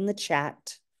in the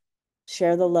chat.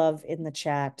 Share the love in the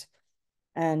chat.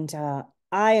 And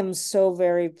I am so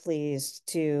very pleased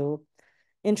to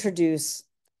introduce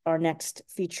our next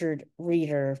featured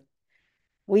reader.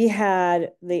 We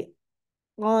had the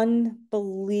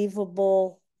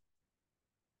unbelievable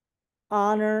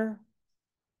honor,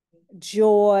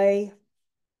 joy,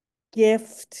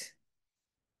 gift,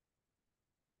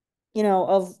 you know,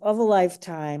 of a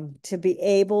lifetime to be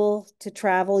able to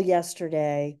travel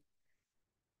yesterday,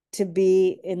 to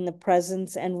be in the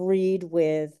presence and read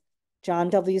with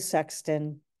John W.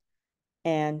 Sexton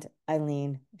and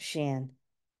Eileen Shan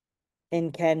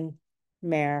in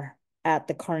Kenmare at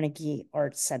the Carnegie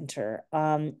Arts Center.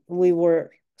 We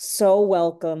were so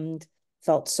welcomed,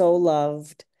 felt so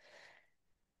loved.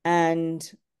 And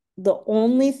the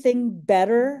only thing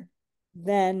better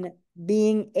than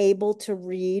being able to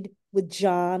read with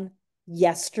John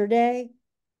yesterday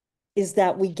is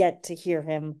that we get to hear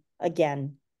him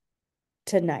again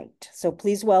tonight. So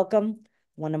please welcome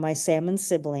one of my salmon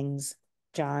siblings,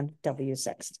 John W.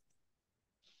 Sexton.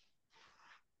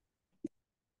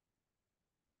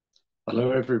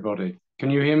 Hello, everybody. Can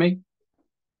you hear me?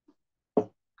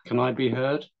 Can I be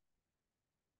heard?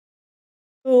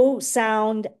 You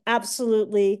sound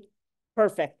absolutely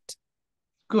perfect.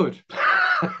 Good.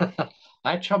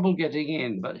 I had trouble getting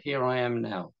in, but here I am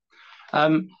now.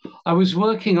 I was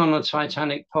working on a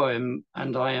Titanic poem,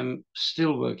 and I am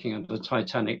still working on the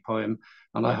Titanic poem,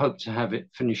 and I hope to have it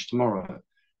finished tomorrow.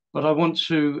 But I want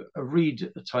to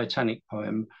read a Titanic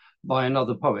poem by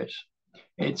another poet.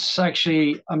 It's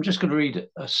actually, I'm just going to read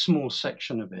a small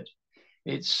section of it.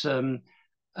 It's an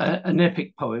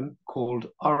epic poem called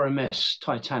RMS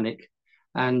Titanic,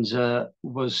 and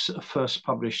was first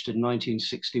published in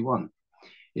 1961.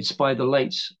 It's by the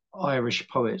late Irish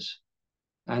poet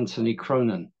Anthony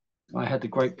Cronin. I had the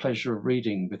great pleasure of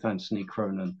reading with Anthony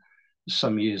Cronin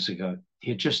some years ago.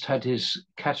 He had just had his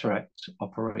cataract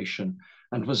operation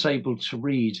and was able to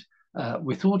read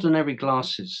with ordinary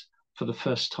glasses for the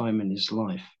first time in his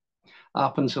life.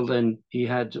 Up until then, he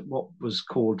had what was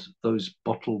called those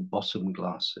bottle bottom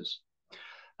glasses.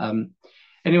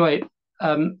 Anyway,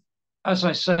 as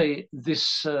I say,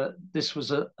 this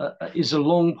is a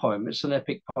long poem. It's an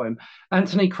epic poem.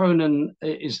 Anthony Cronin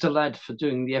is the lad for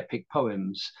doing the epic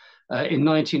poems. In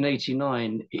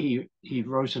 1989, he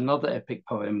wrote another epic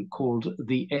poem called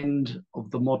The End of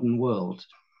the Modern World,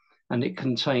 and it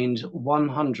contained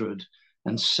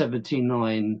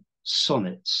 179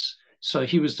 sonnets. So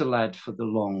he was the lad for the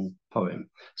long poem.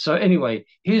 So anyway,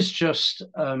 here's just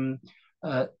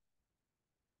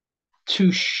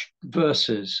two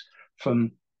verses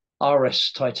from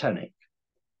R.S. Titanic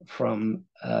from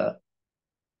the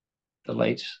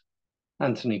late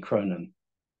Anthony Cronin,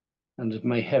 and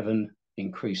may heaven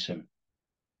increase him.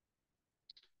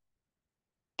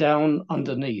 Down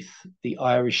underneath, the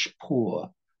Irish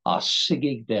poor are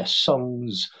singing their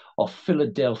songs of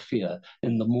Philadelphia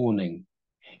in the morning,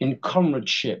 in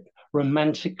comradeship,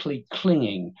 romantically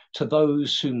clinging to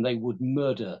those whom they would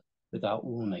murder without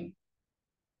warning.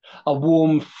 A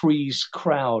warm freeze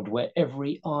crowd where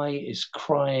every eye is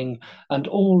crying and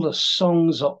all the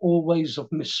songs are always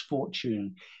of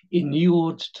misfortune,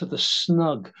 inured to the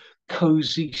snug,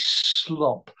 cozy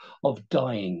slop of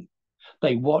dying.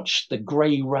 They watch the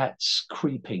grey rats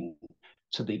creeping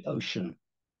to the ocean.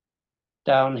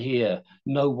 Down here,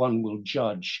 no one will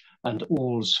judge and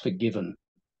all's forgiven.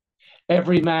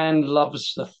 Every man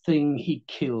loves the thing he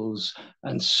kills,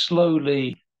 and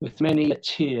slowly, with many a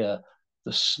tear,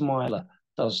 the smiler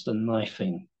does the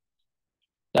knifing.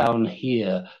 Down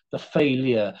here, the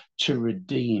failure to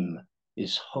redeem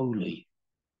is holy.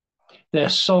 Their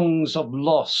songs of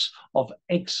loss, of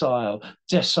exile,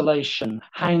 desolation,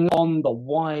 hang on the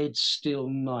wide, still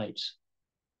night.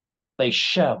 They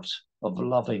shout of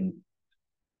loving.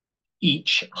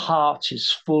 Each heart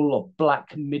is full of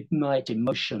black midnight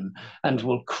emotion and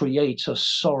will create a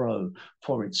sorrow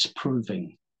for its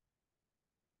proving.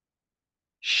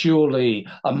 Surely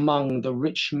among the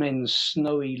rich men's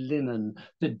snowy linen,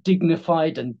 the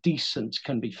dignified and decent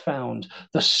can be found,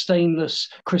 the stainless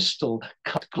crystal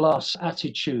cut glass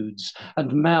attitudes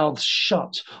and mouths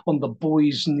shut on the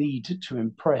boy's need to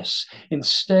impress,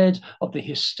 instead of the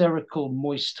hysterical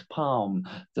moist palm,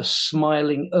 the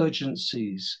smiling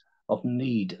urgencies of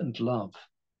need and love.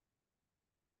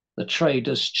 The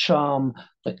traders charm,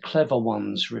 the clever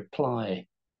ones reply.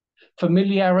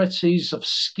 Familiarities of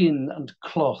skin and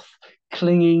cloth,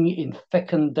 clinging in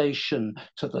fecundation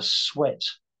to the sweat.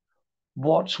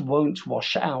 What won't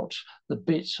wash out? The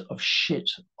bit of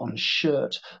shit on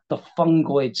shirt, the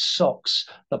fungoid socks,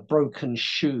 the broken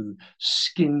shoe,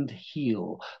 skinned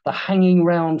heel, the hanging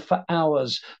round for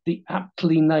hours, the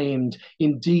aptly named,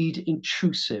 indeed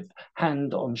intrusive,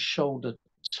 hand on shoulder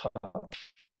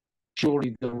touch.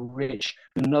 Surely the rich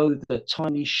who know the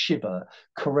tiny shiver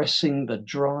caressing the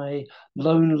dry,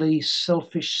 lonely,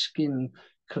 selfish skin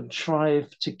contrive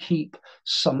to keep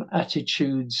some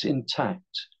attitudes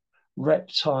intact.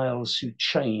 Reptiles who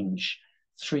change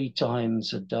 3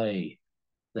 times a day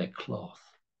their cloth.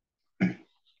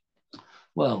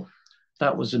 Well,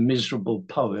 that was a miserable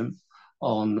poem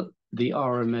on the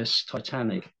RMS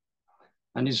Titanic,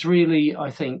 and is really,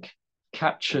 I think,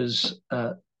 captures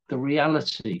the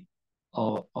reality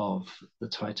of the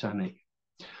Titanic.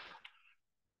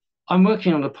 I'm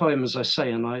working on a poem, as I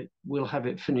say, and I will have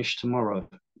it finished tomorrow,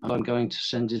 and I'm going to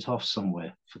send it off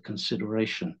somewhere for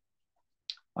consideration.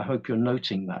 I hope you're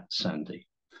noting that, Sandy.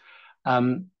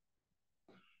 I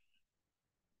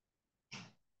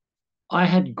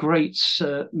had great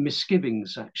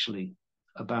misgivings, actually,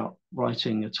 about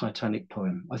writing a Titanic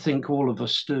poem. I think all of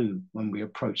us do when we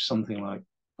approach something like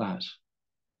that,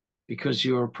 because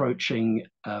you're approaching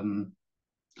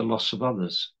the loss of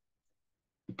others,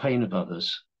 the pain of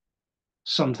others,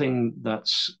 something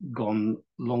that's gone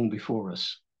long before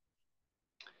us.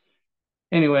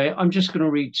 Anyway, I'm just going to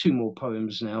read 2 more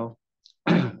poems now.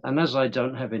 And as I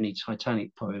don't have any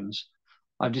Titanic poems,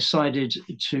 I've decided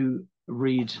to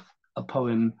read a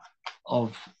poem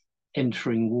of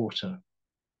entering water.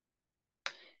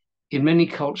 In many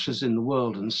cultures in the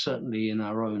world, and certainly in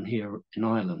our own here in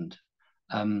Ireland,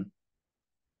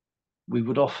 we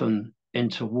would often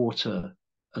enter water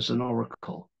as an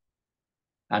oracle,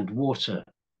 and water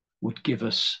would give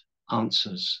us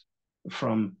answers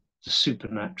from the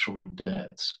supernatural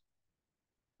depths.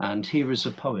 And here is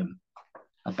a poem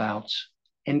about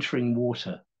entering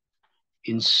water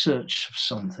in search of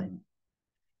something,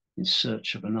 in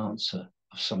search of an answer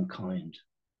of some kind.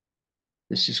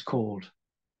 This is called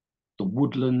The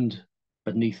Woodland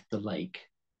Beneath the Lake.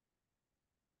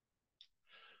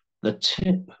 The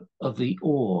tip of the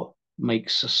oar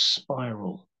makes a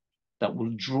spiral that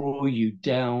will draw you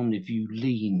down if you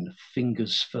lean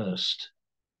fingers first.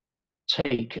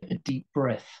 Take a deep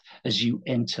breath as you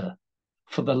enter,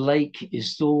 for the lake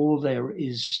is all there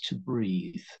is to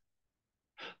breathe.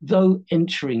 Though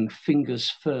entering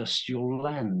fingers first, you'll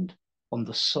land on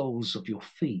the soles of your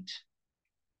feet.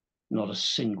 Not a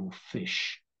single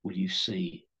fish will you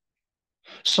see.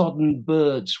 Sodden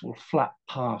birds will flap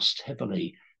past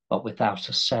heavily, but without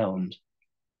a sound,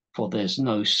 for there's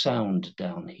no sound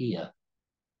down here.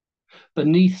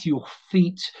 Beneath your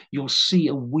feet, you'll see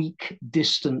a weak,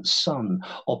 distant sun,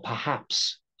 or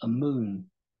perhaps a moon,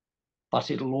 but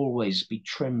it'll always be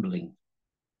trembling.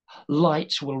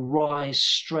 Light will rise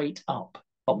straight up,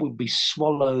 but will be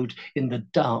swallowed in the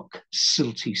dark,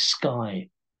 silty sky.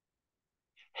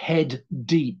 Head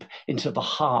deep into the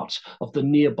heart of the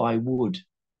nearby wood,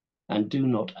 and do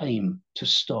not aim to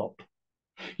stop.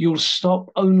 You'll stop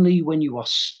only when you are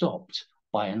stopped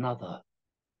by another.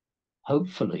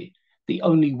 Hopefully, the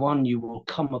only one you will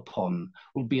come upon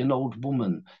will be an old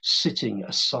woman sitting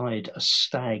aside a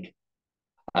stag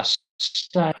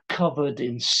covered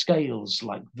in scales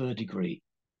like verdigris.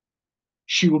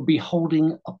 She will be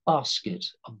holding a basket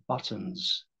of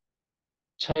buttons.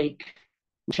 Take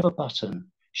whichever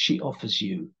button she offers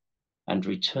you and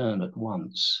return at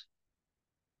once.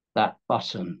 That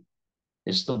button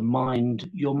is the mind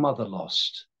your mother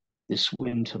lost this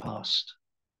winter past.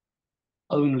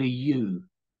 Only you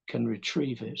can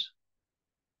retrieve it.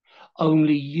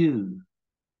 Only you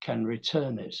can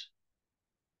return it.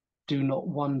 Do not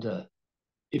wonder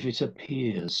if it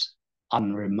appears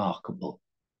unremarkable.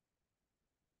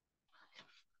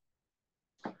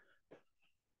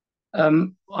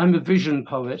 I'm a vision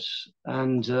poet,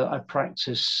 and I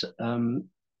practice an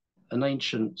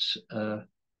ancient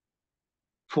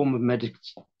form of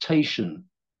meditation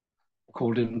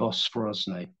called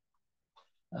imbosphorosne.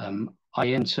 I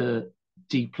enter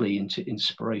deeply into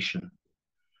inspiration.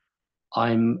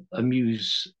 I'm a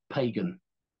muse pagan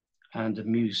and a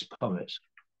muse poet,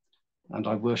 and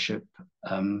I worship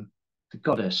the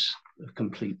goddess of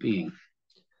complete being.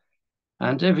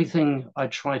 And everything I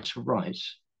try to write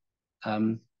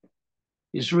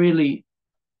is really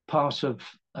part of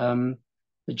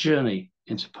the journey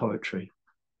into poetry,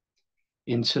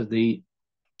 into the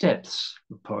depths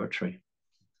of poetry.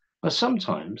 But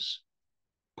sometimes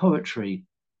poetry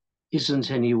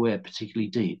isn't anywhere particularly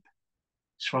deep.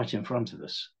 It's right in front of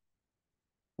us.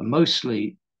 And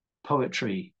mostly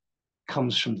poetry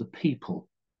comes from the people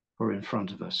who are in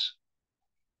front of us.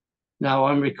 Now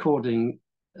I'm recording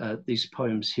these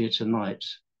poems here tonight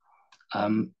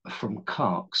from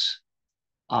Carks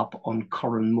up on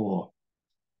Corran Moor.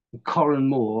 Corran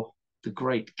Moor, the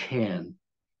great cairn,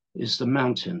 is the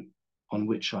mountain on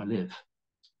which I live.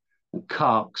 And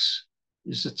Carks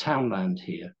is the townland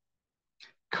here.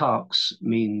 Carks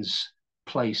means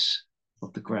place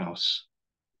of the grouse.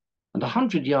 And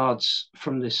 100 yards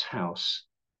from this house,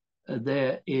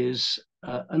 there is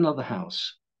another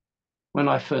house. When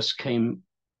I first came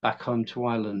back home to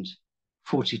Ireland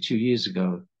 42 years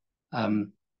ago,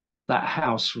 that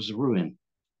house was a ruin,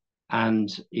 and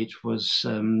it was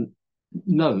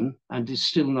known and is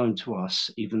still known to us,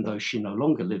 even though she no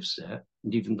longer lives there,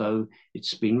 and even though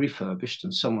it's been refurbished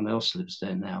and someone else lives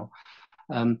there now.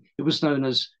 It was known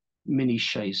as Minnie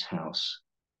Shea's house.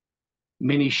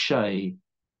 Minnie Shea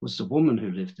was the woman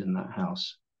who lived in that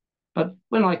house. But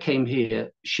when I came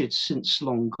here, she had since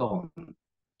long gone,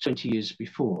 20 years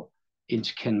before,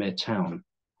 into Kenmare town.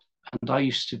 And I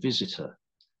used to visit her.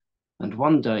 And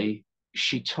one day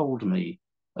she told me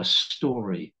a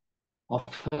story of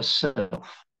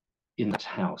herself in that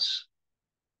house.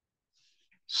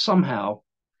 Somehow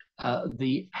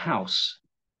the house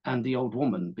and the old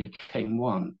woman became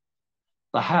one.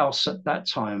 The house at that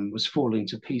time was falling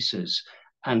to pieces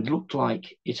and looked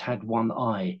like it had one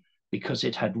eye because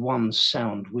it had one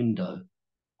sound window.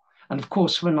 And of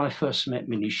course, when I first met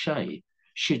Minnie Shea,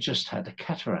 she just had a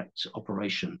cataract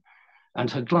operation and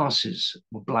her glasses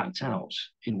were blacked out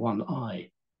in one eye.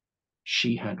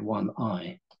 She had one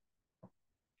eye.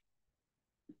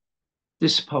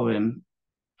 This poem,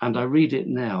 and I read it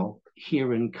now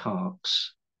here in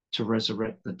Carks, to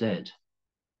resurrect the dead,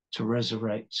 to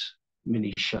resurrect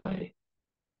Minnie Shea,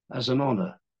 as an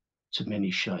honor to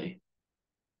Minnie Shea,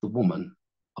 the woman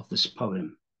of this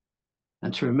poem,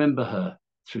 and to remember her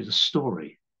through the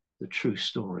story, the true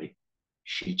story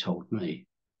she told me.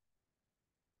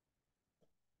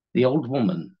 The old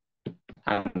woman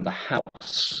and the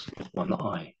house with one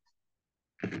eye.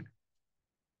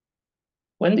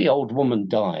 When the old woman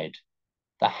died,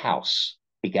 the house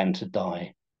began to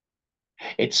die.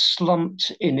 It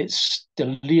slumped in its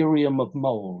delirium of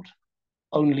mould,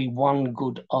 only one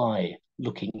good eye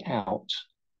looking out.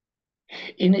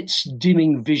 In its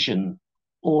dimming vision,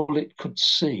 all it could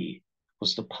see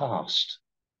was the past.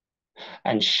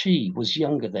 And she was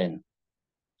younger then,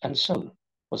 and so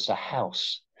was the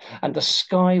house, and the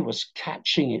sky was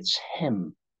catching its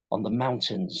hem on the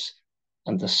mountains,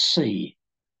 and the sea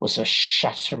was a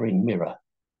shattering mirror.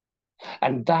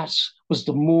 And that was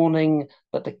the morning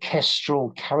that the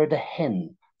kestrel carried a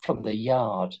hen from the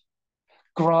yard,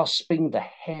 grasping the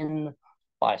hen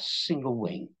by a single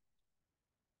wing.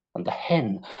 And the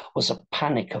hen was a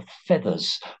panic of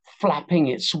feathers flapping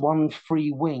its one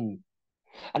free wing.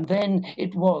 And then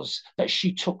it was that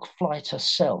she took flight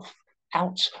herself,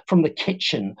 out from the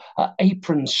kitchen, her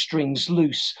apron strings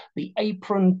loose, the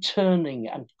apron turning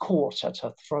and caught at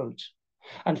her throat.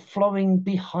 And flowing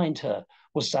behind her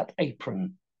was that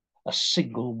apron, a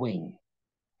single wing.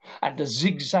 And a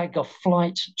zigzag of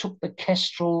flight took the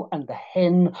kestrel and the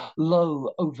hen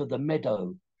low over the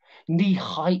meadow, knee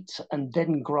height and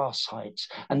then grass height,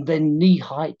 and then knee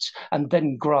height and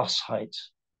then grass height.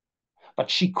 But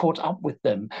she caught up with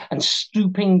them, and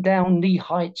stooping down knee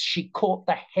height, she caught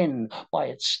the hen by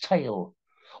its tail.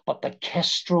 But the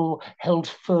kestrel held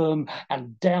firm,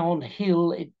 and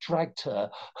downhill it dragged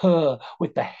her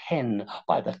with the hen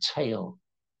by the tail.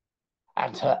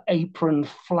 And her apron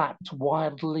flapped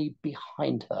wildly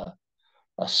behind her,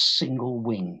 a single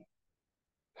wing.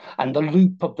 And the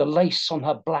loop of the lace on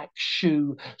her black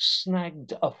shoe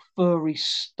snagged a furry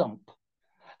stump.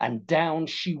 And down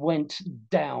she went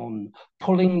down,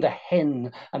 pulling the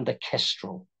hen and the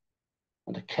kestrel.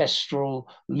 And the kestrel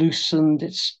loosened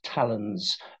its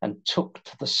talons and took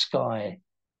to the sky.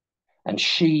 And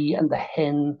she and the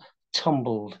hen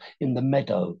tumbled in the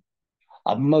meadow,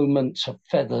 a moment of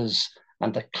feathers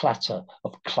and a clatter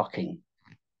of clucking.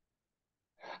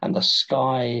 And the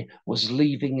sky was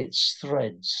leaving its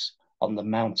threads on the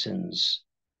mountains,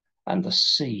 and the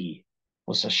sea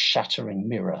was a shattering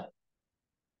mirror.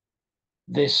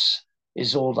 This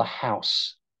is all the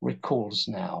house recalls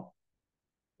now,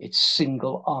 its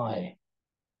single eye,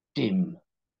 dim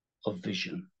of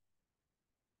vision.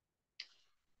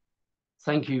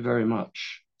 Thank you very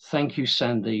much. Thank you,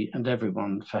 Sandy, and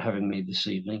everyone for having me this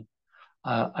evening.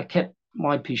 I kept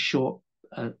my piece short,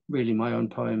 really my own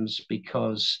poems,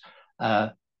 because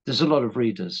there's a lot of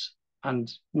readers, and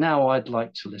now I'd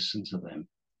like to listen to them.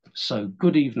 So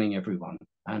good evening, everyone,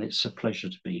 and it's a pleasure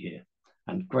to be here.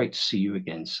 And great to see you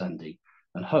again, Sandy,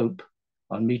 and hope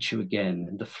I'll meet you again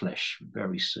in the flesh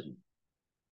very soon.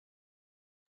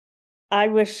 I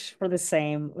wish for the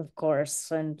same, of course,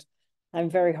 and I'm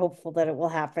very hopeful that it will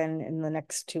happen in the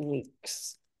next 2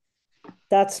 weeks.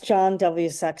 That's John W.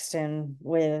 Sexton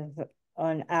with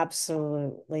an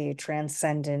absolutely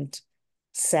transcendent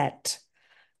set.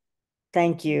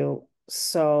 Thank you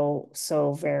so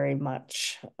very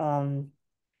much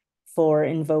for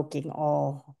invoking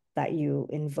all that you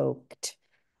invoked,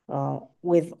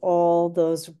 with all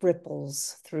those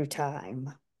ripples through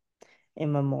time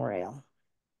immemorial.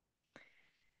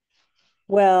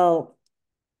 Well,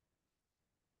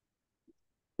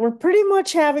 we're pretty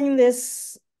much having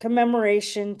this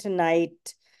commemoration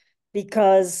tonight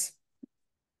because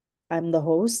I'm the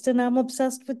host and I'm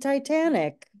obsessed with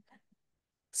Titanic.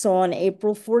 So on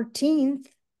April 14th,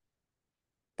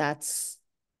 that's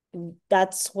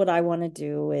what I want to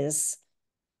do, is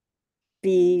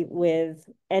be with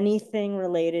anything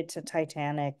related to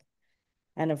Titanic.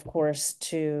 And of course,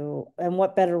 and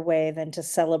what better way than to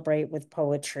celebrate with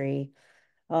poetry.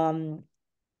 I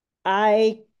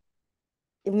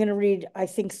am going to read, I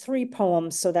think, 3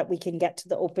 poems so that we can get to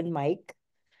the open mic.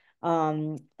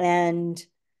 And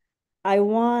I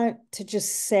want to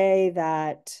just say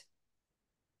that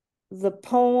the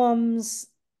poems,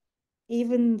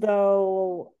 even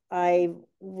though I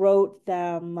wrote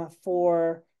them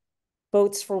for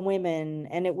Boats for Women,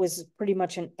 and it was pretty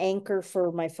much an anchor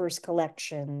for my first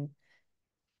collection,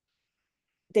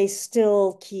 they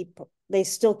still keep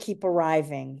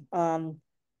arriving.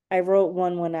 I wrote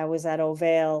one when I was at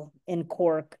Ovale in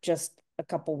Cork just a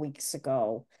couple weeks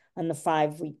ago on the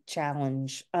 5-week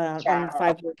challenge, on the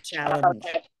 5-word challenge.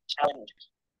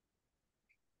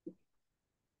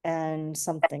 And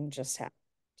something just happened.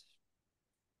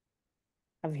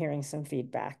 I'm hearing some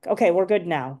feedback. Okay, we're good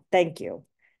now. Thank you.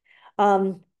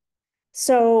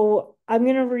 So I'm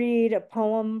going to read 2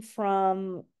 poems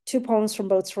from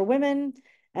Boats for Women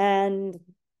and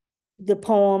a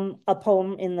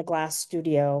poem in the Glass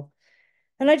Studio.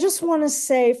 And I just want to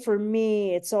say, for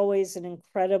me, it's always an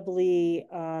incredibly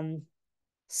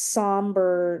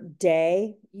somber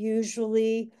day,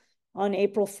 usually, on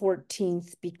April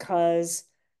 14th because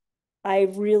I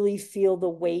really feel the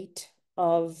weight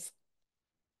of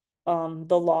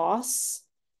the loss.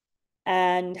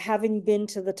 And having been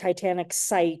to the Titanic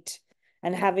site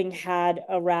and having had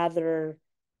a rather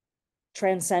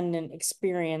transcendent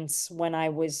experience when I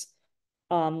was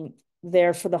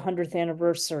there for the 100th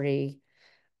anniversary,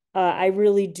 I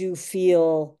really do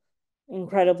feel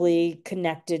incredibly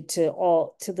connected to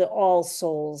all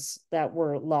souls that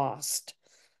were lost.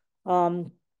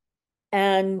 And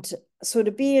so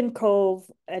to be in Cove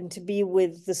and to be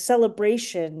with the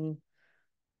celebration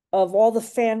of all the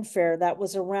fanfare that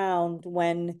was around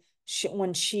when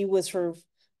she was her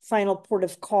final port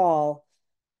of call,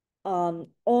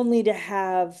 only to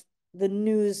have the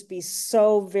news be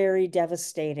so very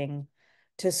devastating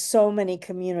to so many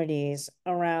communities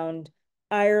around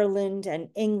Ireland and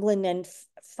England and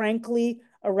frankly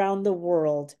around the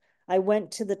world. I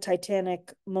went to the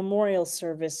Titanic memorial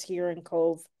service here in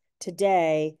Cove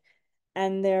today,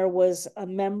 and there was a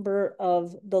member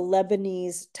of the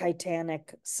Lebanese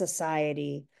Titanic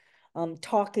Society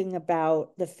talking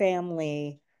about the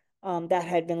family that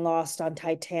had been lost on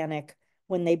Titanic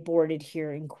when they boarded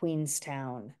here in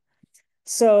Queenstown.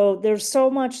 So there's so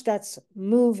much that's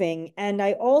moving. And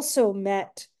I also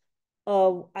met a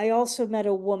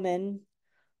woman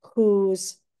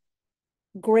whose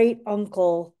great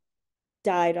uncle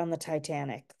died on the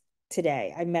Titanic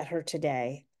today. I met her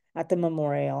today at the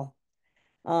memorial.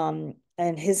 And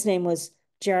his name was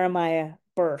Jeremiah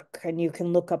Burke, and you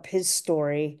can look up his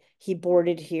story. He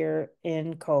boarded here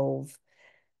in Cove.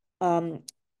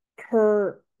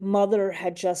 Her mother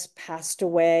had just passed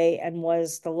away and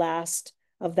was the last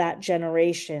of that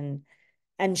generation.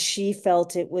 And she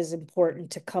felt it was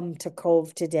important to come to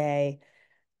Cove today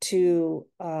to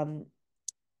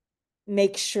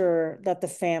make sure that the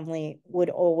family would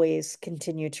always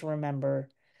continue to remember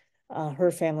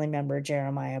her family member,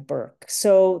 Jeremiah Burke.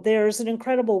 So there's an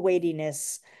incredible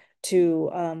weightiness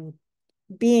to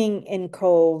being in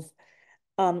Cove.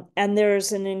 And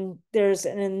there's an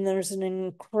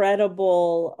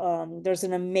incredible, there's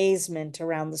an amazement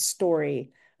around the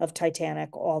story of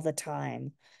Titanic all the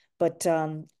time. But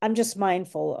I'm just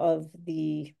mindful of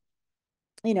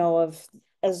of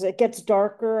as it gets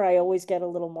darker, I always get a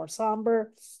little more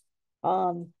somber.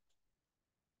 But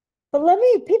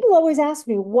people always ask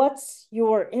me, what's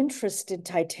your interest in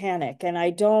Titanic? And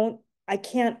I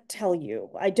can't tell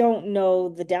you. I don't know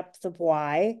the depth of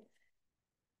why,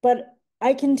 but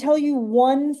I can tell you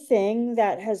one thing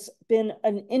that has been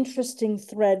an interesting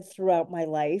thread throughout my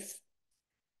life.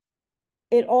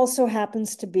 It also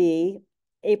happens to be,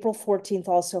 April 14th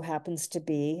also happens to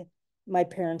be my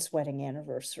parents' wedding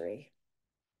anniversary.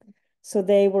 So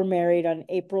they were married on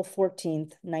April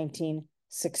 14th,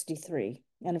 1963.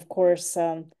 And of course,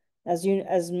 as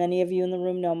many of you in the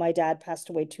room know, my dad passed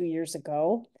away 2 years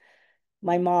ago.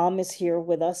 My mom is here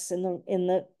with us in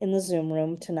the Zoom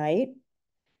room tonight.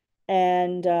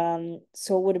 And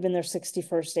so it would have been their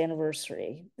 61st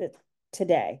anniversary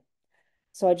today.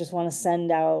 So I just want to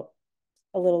send out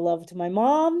a little love to my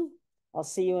mom. I'll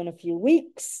see you in a few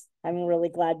weeks. I'm really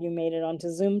glad you made it onto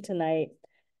Zoom tonight.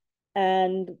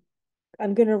 And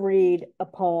I'm going to read a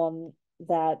poem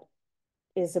that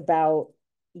is about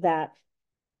that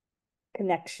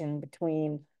connection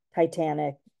between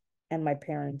Titanic and my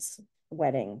parents'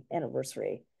 wedding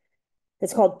anniversary.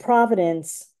 It's called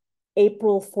Providence,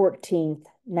 April 14th,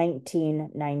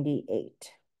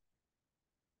 1998.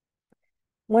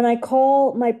 When I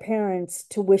call my parents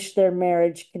to wish their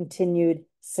marriage continued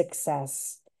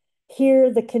success,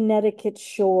 hear the Connecticut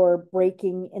shore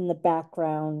breaking in the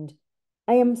background,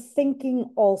 I am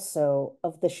thinking also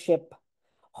of the ship,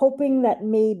 hoping that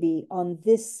maybe on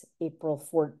this April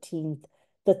 14th,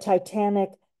 the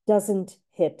Titanic doesn't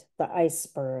hit the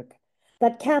iceberg,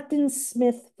 that Captain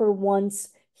Smith for once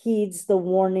heeds the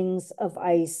warnings of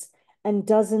ice and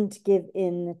doesn't give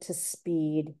in to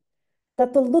speed,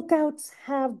 that the lookouts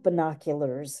have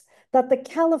binoculars, that the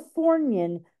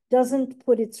Californian doesn't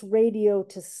put its radio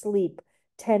to sleep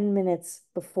 10 minutes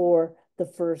before the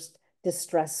first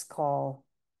distress call.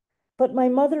 But my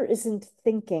mother isn't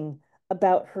thinking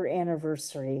about her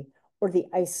anniversary or the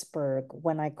iceberg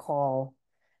when I call.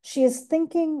 She is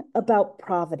thinking about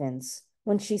Providence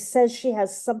when she says she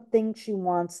has something she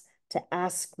wants to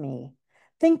ask me.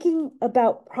 Thinking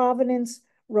about Providence,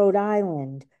 Rhode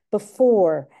Island,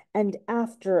 before and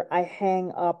after I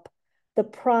hang up, the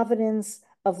Providence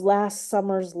of last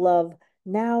summer's love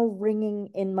now ringing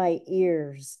in my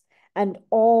ears, and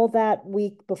all that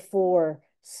week before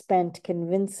spent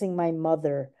convincing my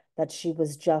mother that she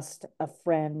was just a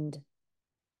friend.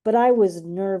 But I was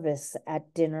nervous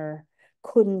at dinner,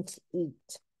 couldn't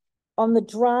eat. On the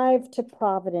drive to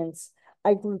Providence,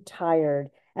 I grew tired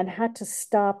and had to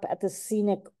stop at the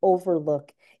scenic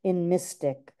overlook in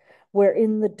Mystic, where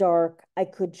in the dark I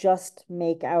could just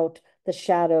make out the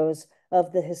shadows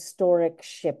of the historic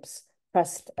ships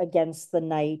pressed against the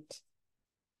night.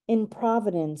 In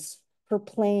Providence, her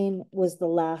plane was the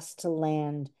last to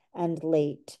land and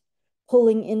late,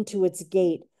 pulling into its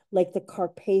gate like the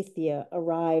Carpathia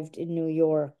arrived in New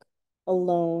York,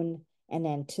 alone and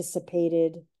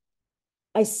anticipated.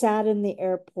 I sat in the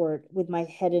airport with my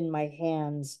head in my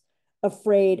hands,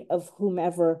 afraid of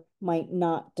whomever might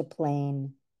not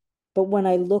deplane. But when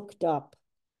I looked up,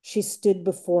 she stood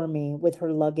before me with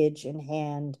her luggage in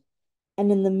hand,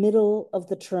 and in the middle of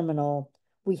the terminal,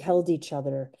 we held each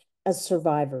other as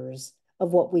survivors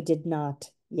of what we did not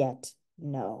yet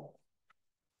know.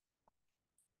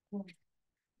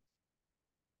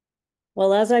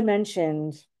 Well, as I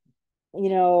mentioned, you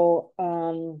know,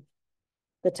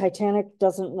 the Titanic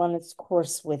doesn't run its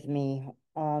course with me.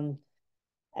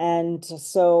 And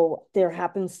so there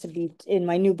happens to be, in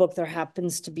my new book, there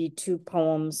happens to be 2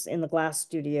 poems in the Glass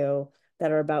Studio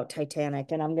that are about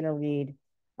Titanic, and I'm going to read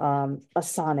a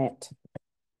sonnet.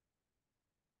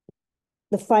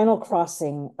 The Final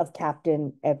Crossing of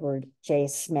Captain Edward J.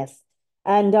 Smith.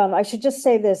 And I should just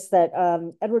say this, that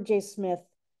Edward J. Smith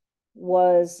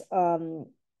was,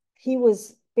 he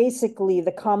was basically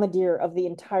the commandeer of the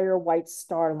entire White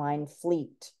Star Line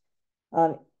fleet.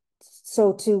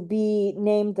 So to be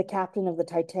named the captain of the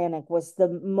Titanic was the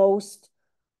most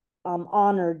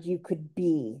honored you could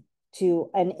be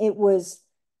to, and it was,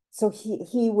 so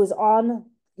he was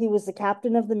the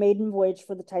captain of the maiden voyage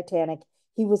for the Titanic.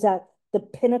 He was at the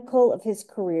pinnacle of his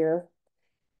career,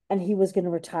 and he was going to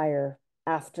retire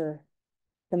after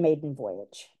the maiden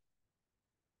voyage.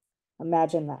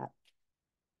 Imagine that.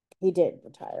 He did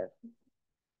retire.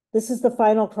 This is the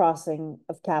final crossing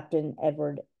of Captain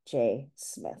Edward J.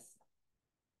 Smith.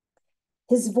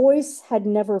 His voice had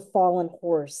never fallen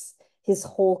hoarse his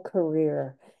whole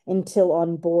career until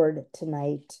on board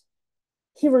tonight.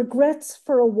 He regrets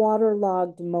for a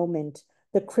waterlogged moment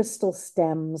the crystal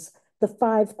stems, the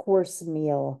 5-course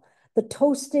meal, the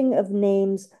toasting of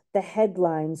names the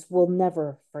headlines will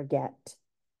never forget.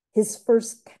 His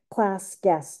first-class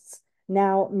guests,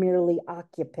 now merely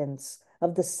occupants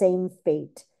of the same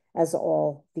fate as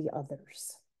all the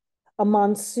others. A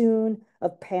monsoon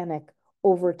of panic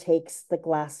overtakes the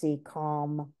glassy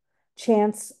calm.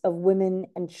 Chants of women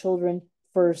and children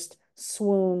first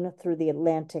swoon through the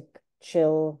Atlantic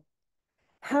chill.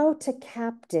 How to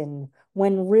captain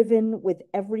when riven with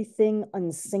everything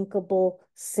unsinkable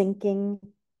sinking,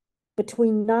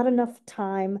 between not enough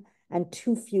time and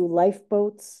too few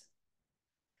lifeboats?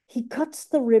 He cuts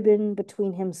the ribbon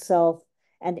between himself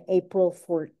and April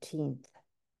 14th.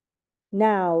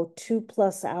 Now,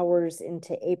 2+ hours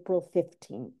into April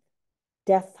 15th,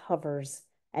 death hovers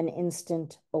an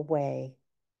instant away.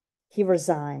 He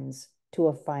resigns to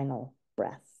a final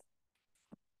breath.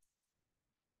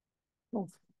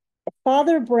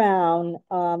 Father Brown,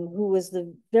 who was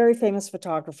the very famous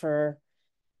photographer,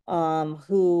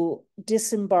 who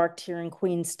disembarked here in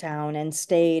Queenstown and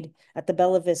stayed at the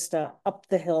Bella Vista up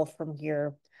the hill from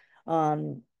here,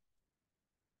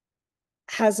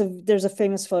 there's a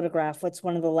famous photograph. It's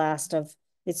one of the last of,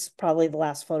 it's probably the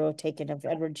last photo taken of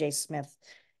Edward J. Smith.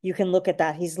 You can look at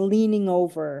that. He's leaning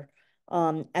over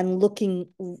and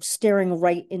staring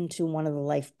right into one of the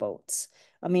lifeboats.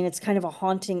 I mean, it's kind of a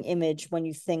haunting image when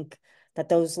you think that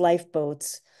those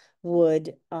lifeboats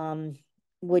would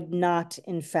not,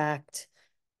 in fact,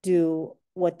 do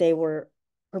what they were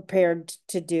prepared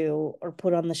to do or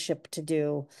put on the ship to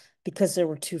do, because there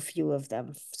were too few of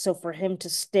them. So for him to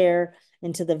stare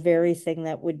into the very thing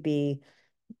that would be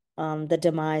the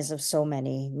demise of so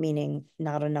many, meaning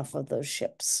not enough of those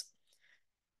ships.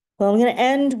 Well, I'm going to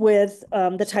end with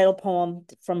the title poem,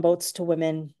 From Boats to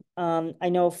Women. I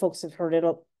know folks have heard it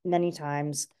many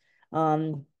times,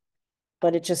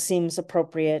 but it just seems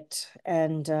appropriate.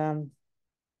 And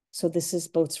so this is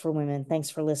Boats for Women. Thanks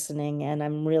for listening, and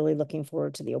I'm really looking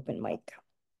forward to the open mic.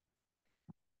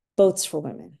 Boats for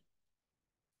Women.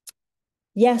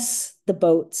 Yes, the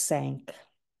boat sank.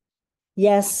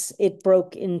 Yes, it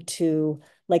broke in two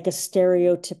like a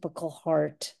stereotypical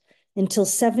heart, until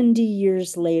 70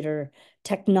 years later,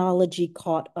 technology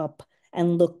caught up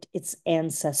and looked its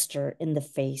ancestor in the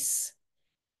face.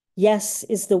 Yes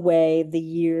is the way the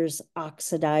years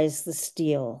oxidize the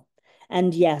steel,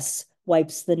 and yes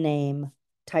wipes the name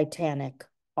Titanic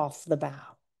off the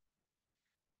bow.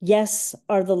 Yes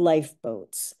are the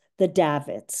lifeboats, the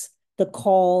davits, the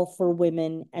call for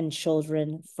women and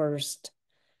children first.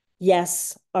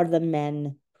 Yes are the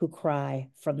men who cry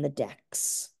from the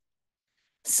decks.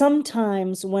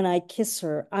 Sometimes when I kiss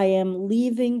her, I am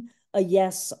leaving a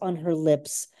yes on her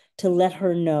lips to let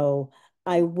her know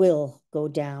I will go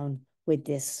down with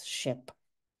this ship.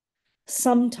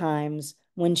 Sometimes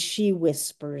when she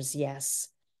whispers yes,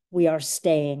 we are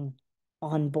staying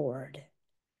on board.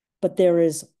 But there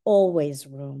is always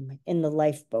room in the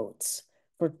lifeboats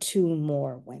for 2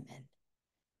 more women.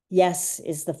 Yes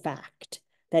is the fact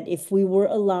that if we were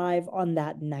alive on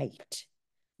that night,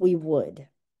 we would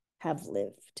have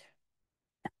lived.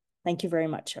 Thank you very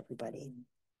much, everybody.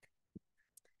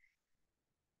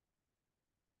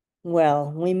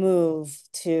 Well, we move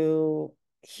to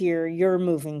hear your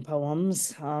moving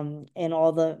poems in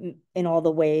all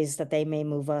the ways that they may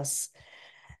move us.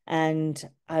 And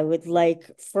I would like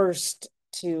first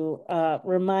to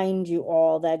remind you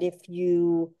all that if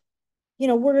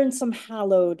we're in some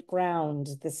hallowed ground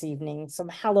this evening, some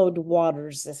hallowed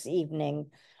waters this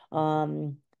evening.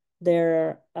 But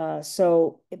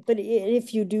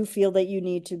if you do feel that you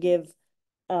need to give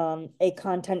a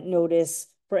content notice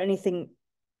for anything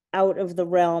out of the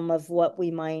realm of what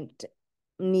we might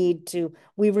need to,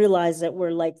 we realize that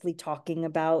we're likely talking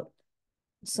about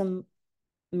some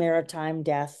maritime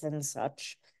death and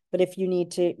such. But if you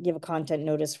need to give a content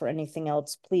notice for anything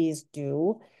else, please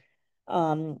do.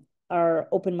 Our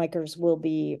open micers will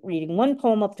be reading 1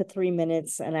 poem up to 3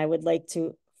 minutes, and I would like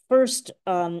to first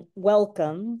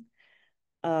welcome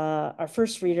our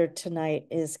first reader tonight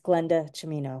is Glenda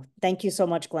Cimino. Thank you so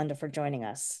much, Glenda, for joining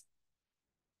us.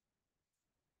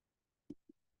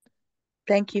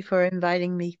 Thank you for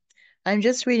inviting me. I'm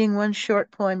just reading 1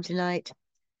 short poem tonight.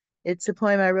 It's a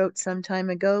poem I wrote some time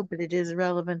ago, but it is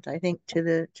relevant, I think, to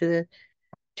the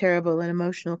terrible and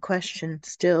emotional question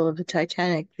still of the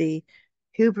Titanic, the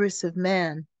hubris of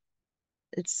man.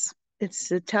 It's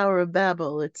the Tower of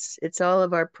Babel. It's all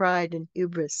of our pride and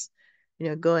hubris,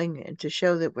 going to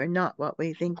show that we're not what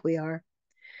we think we are.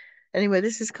 Anyway,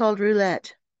 this is called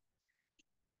Roulette.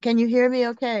 Can you hear me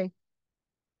okay?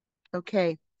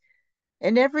 Okay.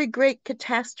 In every great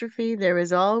catastrophe, there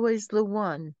is always the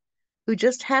one who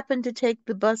just happened to take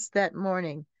the bus that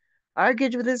morning,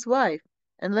 argued with his wife,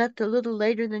 and left a little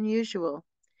later than usual,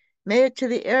 made it to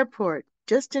the airport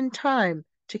just in time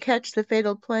to catch the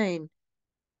fatal plane,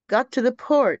 got to the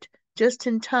port just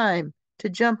in time to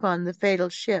jump on the fatal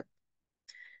ship.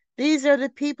 These are the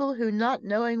people who, not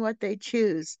knowing what they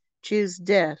choose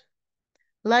death.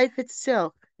 Life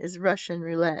itself is Russian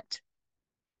roulette.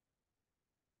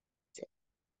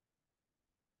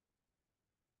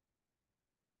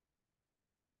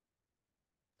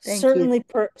 Thank you.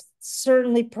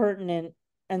 Certainly pertinent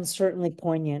and certainly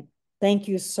poignant. Thank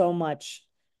you so much.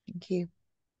 Thank you.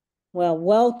 Well,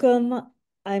 welcome.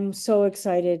 I'm so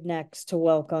excited next to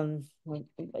welcome,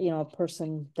 a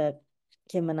person that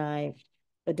Kim and I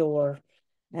adore.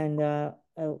 And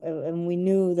we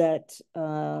knew that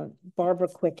Barbara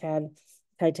Quick had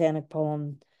Titanic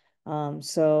poem.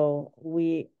 So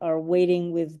we are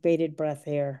waiting with bated breath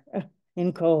here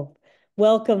in Cove.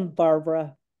 Welcome,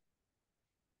 Barbara.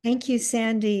 Thank you,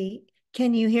 Sandy.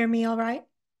 Can you hear me all right?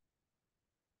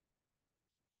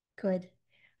 Good.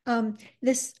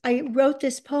 I wrote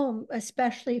this poem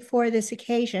especially for this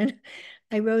occasion.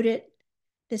 I wrote it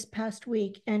this past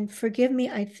week, and forgive me,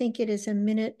 I think it is a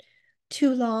minute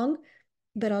too long,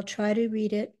 but I'll try to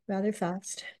read it rather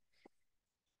fast.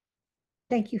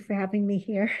 Thank you for having me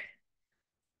here.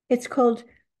 It's called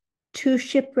 2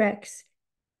 Shipwrecks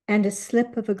and a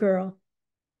Slip of a Girl.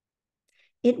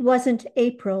 It wasn't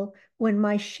April when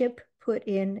my ship put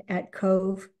in at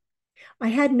Cove. I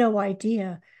had no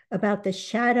idea about the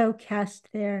shadow cast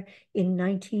there in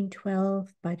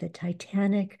 1912 by the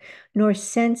Titanic, nor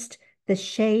sensed the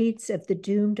shades of the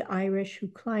doomed Irish who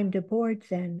climbed aboard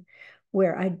then,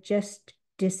 where I'd just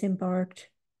disembarked.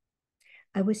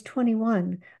 I was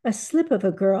 21, a slip of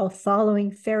a girl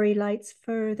following ferry lights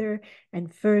further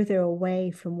and further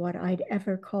away from what I'd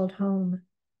ever called home.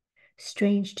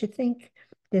 Strange to think,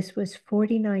 this was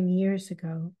 49 years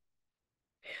ago.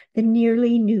 The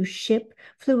nearly new ship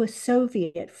flew a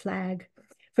Soviet flag.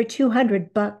 For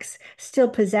 $200, still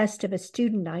possessed of a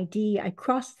student ID, I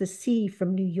crossed the sea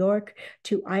from New York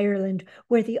to Ireland,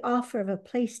 where the offer of a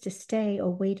place to stay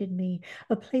awaited me,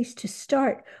 a place to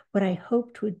start what I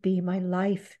hoped would be my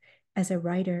life as a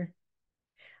writer.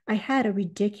 I had a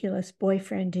ridiculous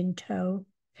boyfriend in tow.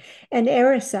 An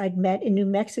heiress I'd met in New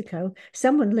Mexico,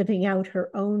 someone living out her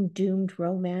own doomed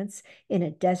romance in a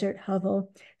desert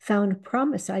hovel, found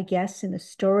promise, I guess, in the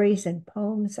stories and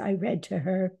poems I read to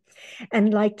her,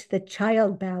 and liked the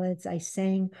child ballads I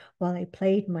sang while I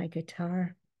played my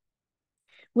guitar.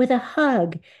 with a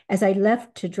hug as I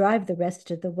left to drive the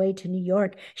rest of the way to New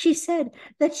York. She said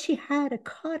that she had a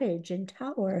cottage and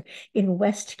tower in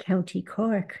West County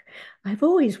Cork. I've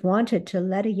always wanted to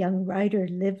let a young writer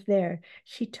live there,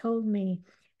 she told me,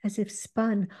 as if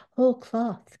spun whole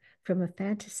cloth from a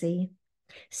fantasy.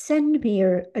 Send me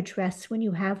your address when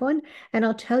you have one, and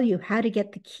I'll tell you how to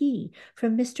get the key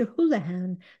from Mr.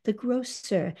 Houlihan, the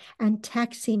grocer and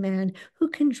taxi man who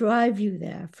can drive you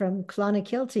there from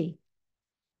Clonakilty.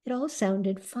 It all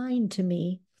sounded fine to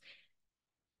me.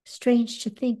 Strange to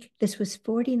think this was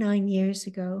 49 years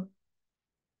ago.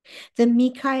 The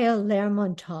Mikhail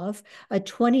Lermontov, a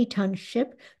 20-ton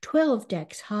ship, 12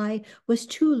 decks high, was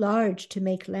too large to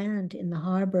make land in the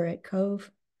harbor at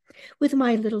Cove. With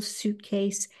my little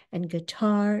suitcase and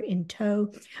guitar in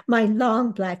tow, my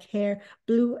long black hair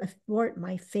blew athwart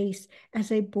my face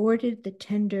as I boarded the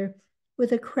tender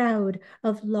with a crowd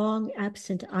of long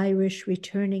absent Irish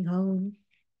returning home.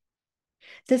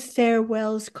 The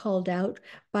farewells called out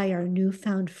by our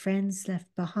newfound friends left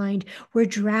behind were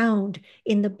drowned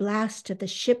in the blast of the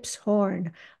ship's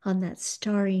horn on that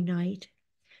starry night.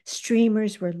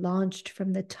 Streamers were launched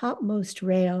from the topmost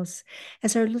rails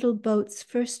as our little boat's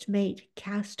first mate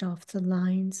cast off the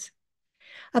lines.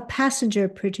 A passenger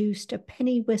produced a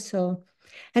penny whistle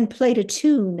and played a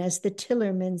tune as the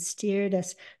tillerman steered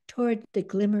us toward the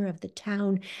glimmer of the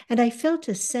town, and I felt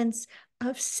a sense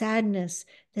of sadness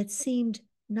that seemed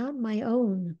not my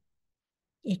own.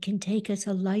 It can take us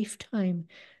a lifetime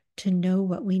to know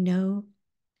what we know.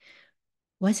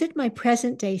 Was it my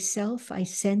present-day self I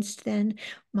sensed then?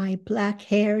 My black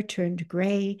hair turned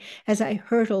gray as I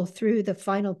hurtle through the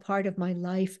final part of my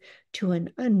life to an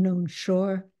unknown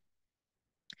shore?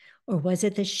 Or was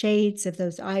it the shades of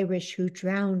those Irish who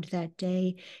drowned that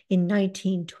day in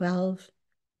 1912,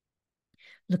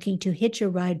 looking to hitch a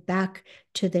ride back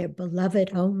to their beloved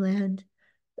homeland?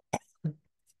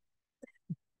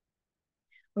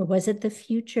 Or was it the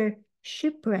future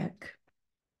shipwreck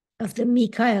of the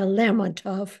Mikhail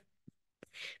Lermontov,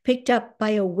 picked up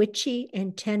by a witchy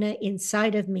antenna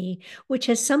inside of me, which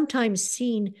has sometimes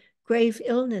seen grave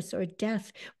illness or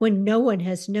death when no one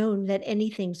has known that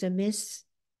anything's amiss?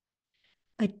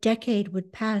 A decade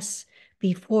would pass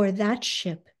before that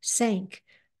ship sank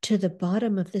to the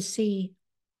bottom of the sea.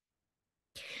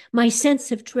 My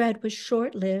sense of dread was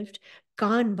short-lived,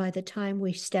 gone by the time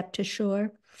we stepped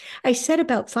ashore. I set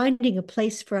about finding a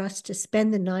place for us to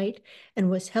spend the night and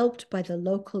was helped by the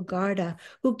local Garda,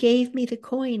 who gave me the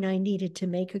coin I needed to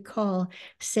make a call,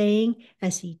 saying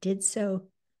as he did so,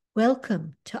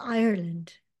 "Welcome to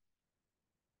Ireland."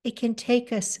 It can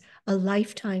take us a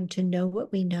lifetime to know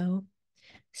what we know.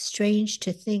 Strange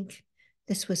to think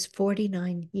this was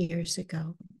 49 years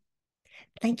ago.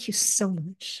 Thank you so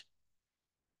much.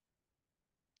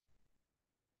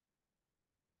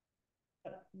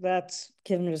 That's,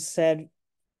 Kim just said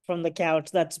from the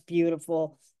couch. That's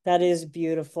beautiful. That is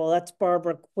beautiful. That's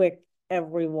Barbara Quick,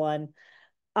 everyone.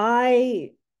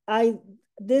 I,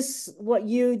 what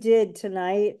you did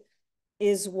tonight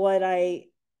is what I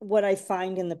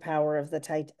find in the power of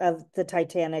the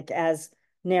Titanic as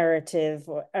narrative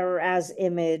or as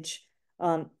image,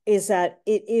 is that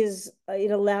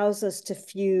it allows us to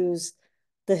fuse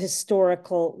the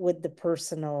historical with the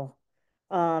personal.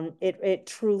 It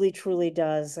truly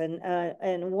does,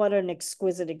 and what an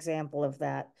exquisite example of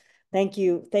that. Thank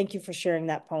you for sharing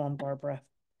that poem, Barbara.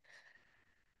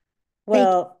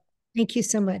 Well, thank you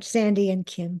so much, Sandy and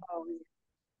Kim.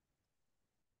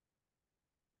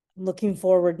 I'm looking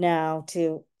forward now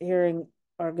to hearing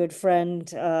our good friend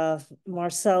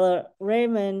Marcella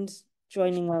Remund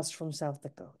joining us from South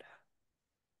Dakota.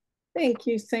 Thank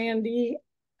you, Sandy.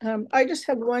 I just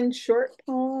have one short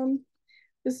poem.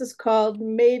 This is called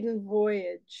Maiden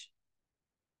Voyage.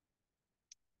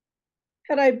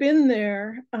 Had I been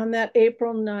there on that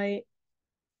April night,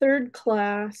 third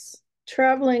class,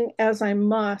 traveling as I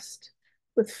must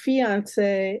with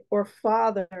fiancé or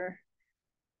father,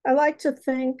 I like to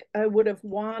think I would have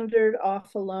wandered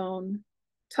off alone,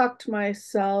 tucked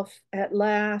myself at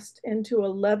last into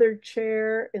a leather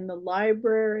chair in the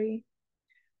library,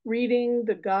 reading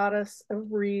The Goddess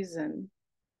of Reason.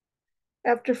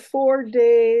 After 4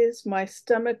 days, my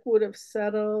stomach would have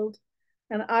settled,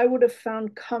 and I would have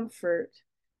found comfort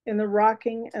in the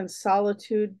rocking and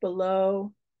solitude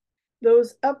below.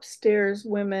 Those upstairs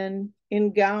women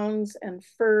in gowns and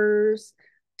furs,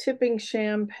 tipping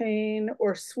champagne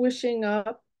or swishing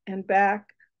up and back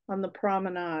on the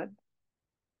promenade.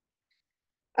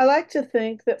 I like to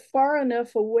think that far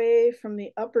enough away from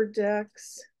the upper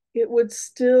decks, it would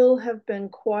still have been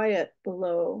quiet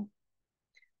below.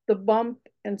 The bump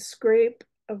and scrape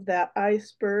of that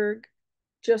iceberg,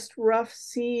 just rough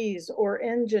seas or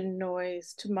engine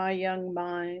noise to my young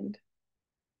mind.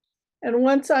 And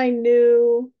once I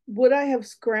knew, would I have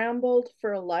scrambled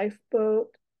for a lifeboat,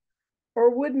 or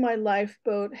would my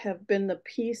lifeboat have been the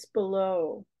piece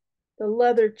below, the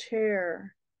leather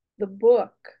chair, the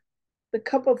book, the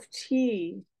cup of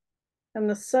tea, and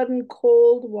the sudden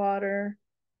cold water,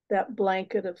 that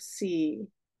blanket of sea?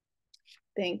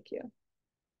 Thank you.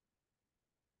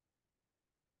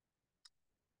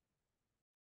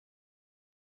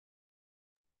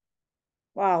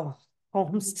 Wow,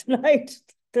 poems tonight.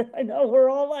 I know we're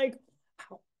all like,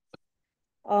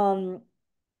 wow.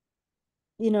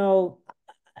 You know,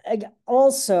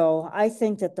 I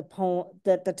think that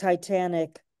the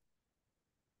Titanic,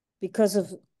 because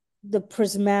of the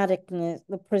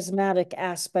prismatic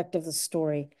aspect of the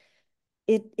story,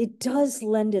 it does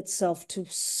lend itself to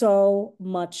so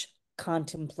much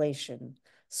contemplation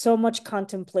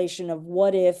of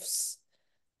what ifs,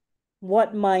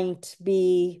 what might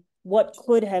be, what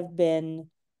could have been,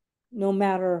 no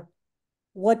matter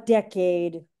what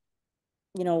decade,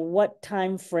 what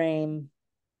time frame,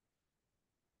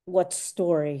 what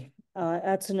story.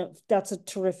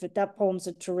 That poem's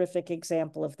a terrific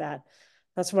example of that.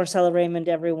 That's Marcella Remund,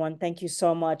 everyone. Thank you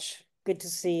so much. Good to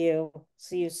see you.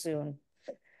 See you soon.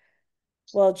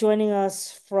 Well, joining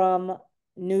us from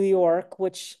New York,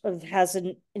 which has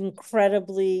an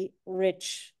incredibly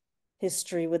rich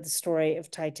history with the story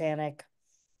of Titanic,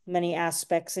 many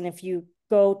aspects. And if you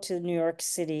go to New York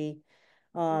City,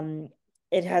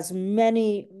 it has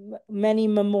many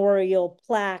memorial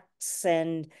plaques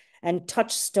and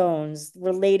touchstones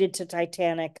related to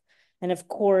Titanic. And of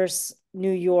course,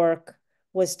 New York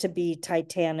was to be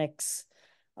Titanic's,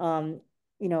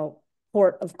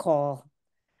 port of call.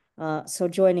 So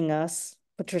joining us,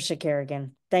 Patricia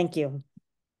Carragon. Thank you.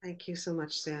 Thank you so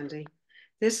much, Sandy.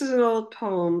 This is an old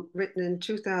poem written in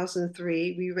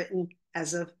 2003, rewritten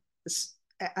as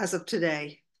of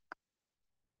today.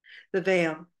 The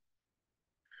Veil.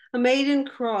 A maiden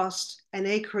crossed an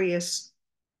aqueous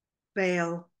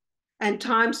veil, and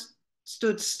time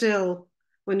stood still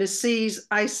when the sea's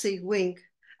icy wink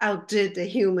outdid the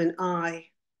human eye.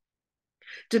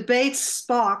 Debates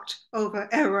sparked over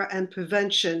error and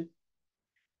prevention.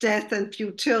 Death and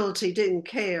futility didn't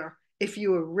care if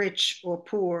you were rich or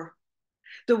poor.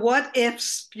 The what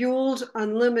ifs fueled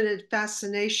unlimited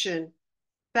fascination.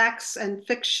 Facts and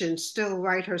fiction still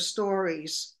write her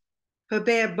stories. Her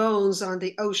bare bones on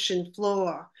the ocean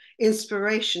floor,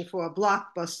 inspiration for a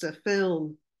blockbuster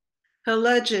film. Her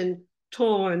legend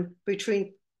torn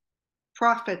between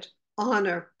profit,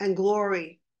 honor, and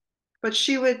glory. But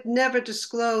she would never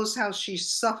disclose how she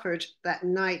suffered that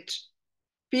night,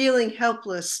 feeling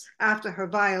helpless after her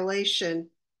violation,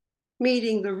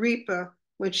 meeting the Reaper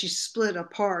when she split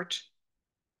apart.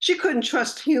 She couldn't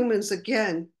trust humans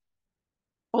again.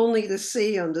 Only the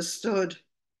sea understood.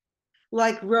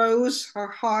 Like Rose, her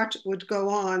heart would go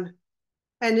on,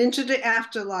 and into the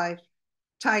afterlife,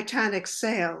 Titanic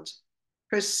sailed,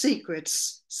 her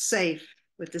secrets safe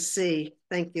with the sea.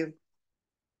 Thank you.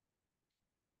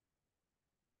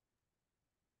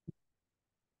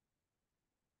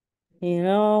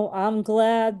 I'm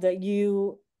glad that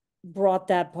you brought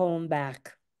that poem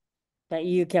back, that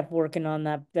you kept working on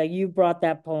that you brought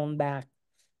that poem back.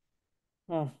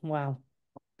 Oh, wow.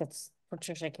 That's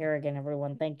Patricia Carragon,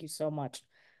 everyone. Thank you so much.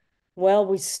 Well,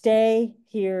 we stay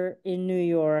here in New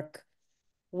York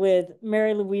with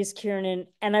Mary Louise Kiernan,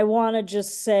 and I want to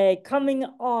just say, coming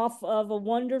off of a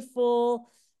wonderful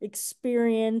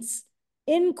experience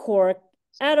in Cork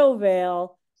at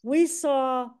Ovale, we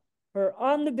saw her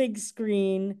on the big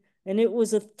screen, and it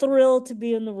was a thrill to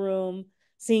be in the room,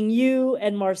 seeing you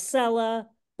and Marcella,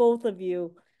 both of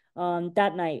you,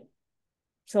 that night.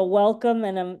 So welcome,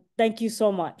 and thank you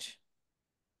so much.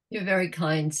 You're very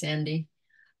kind, Sandy.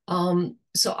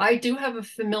 So I do have a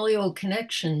familial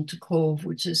connection to Cove,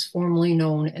 which is formerly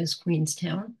known as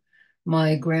Queenstown.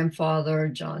 My grandfather,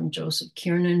 John Joseph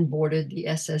Kiernan, boarded the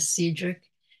SS Cedric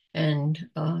and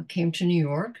came to New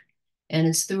York. And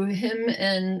it's through him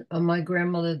and my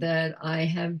grandmother that I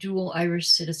have dual Irish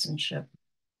citizenship.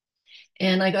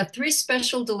 And I got 3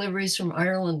 special deliveries from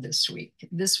Ireland this week.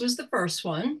 This was the first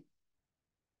one.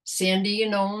 Sandy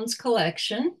Yannone's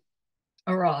collection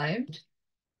arrived.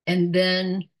 And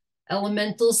then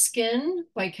Elemental Skin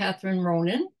by Catherine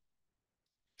Ronan.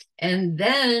 And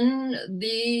then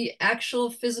the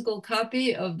actual physical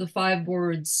copy of the 5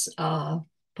 Words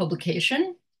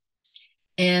publication.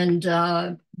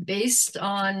 And based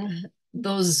on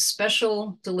those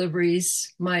special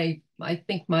deliveries, I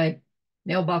think my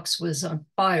mailbox was on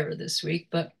fire this week,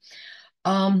 but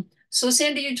So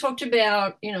Sandy, you talked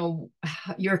about,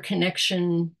 your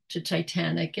connection to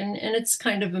Titanic, and it's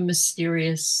kind of a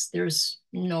mysterious, there's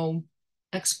no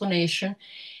explanation.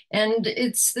 And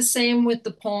it's the same with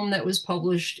the poem that was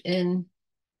published in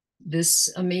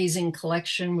this amazing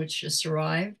collection, which just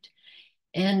arrived.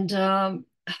 And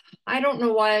I don't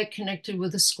know why I connected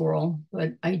with a squirrel,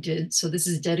 but I did. So this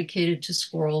is dedicated to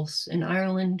squirrels in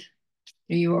Ireland,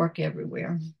 New York,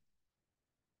 everywhere.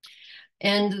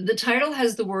 And the title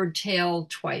has the word tail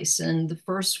twice. And the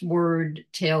first word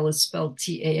tail is spelled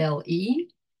T-A-L-E,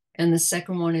 and the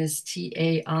second one is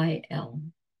T-A-I-L.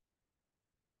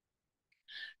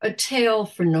 A tail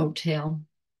for no tail.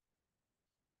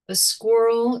 A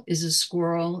squirrel is a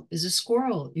squirrel is a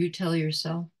squirrel, you tell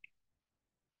yourself,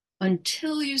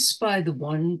 until you spy the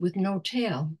one with no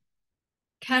tail,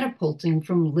 catapulting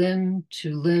from limb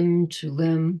to limb to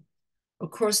limb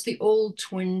across the old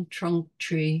twin trunk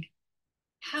tree.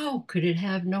 How could it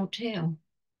have no tail?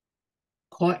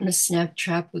 Caught in a snap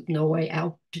trap with no way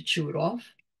out to chew it off,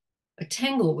 a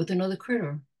tangle with another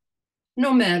critter.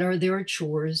 No matter, there are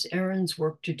chores, errands,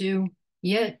 work to do,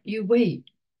 yet you wait.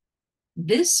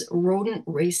 This rodent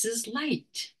race is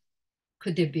light.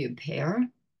 Could there be a pair?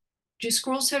 Do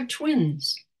squirrels have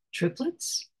twins,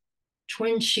 triplets?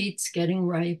 Twin sheets getting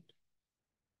ripe.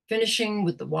 Finishing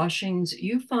with the washings,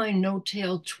 you find no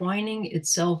tail twining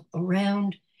itself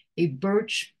around a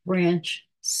birch branch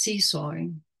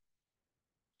seesawing.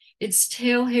 Its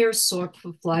tail hair sought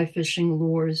for fly fishing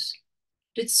lures.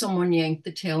 Did someone yank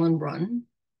the tail and run?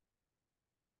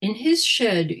 In his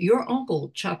shed, your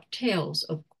uncle chopped tails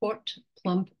of caught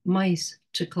plump mice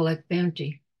to collect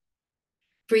bounty.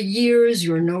 For years,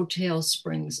 your no-tail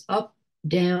springs up,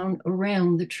 down,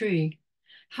 around the tree.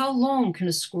 How long can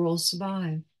a squirrel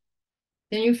survive?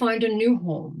 Then you find a new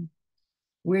home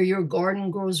where your garden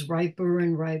grows riper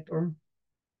and riper.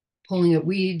 Pulling at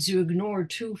weeds, you ignore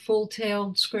two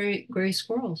full-tailed gray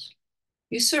squirrels.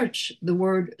 You search the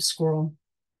word squirrel.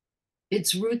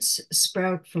 Its roots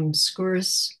sprout from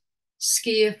skurus,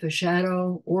 skia for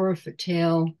shadow, or for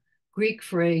tail, Greek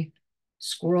for a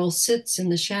squirrel sits in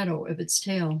the shadow of its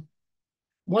tail.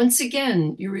 Once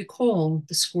again, you recall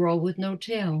the squirrel with no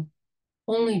tail,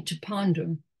 only to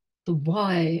ponder the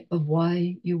why of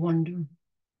why you wonder.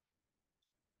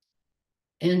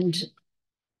 And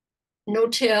no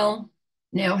tail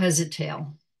now has a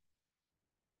tail.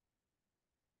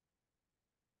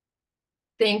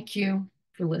 Thank you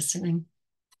for listening.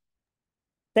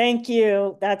 Thank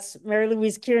you. That's Mary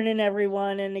Louise Kiernan,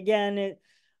 everyone. And again,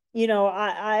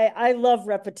 I love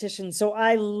repetition. So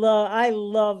I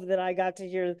love that I got to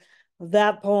hear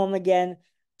that poem again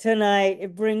tonight.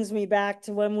 It brings me back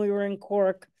to when we were in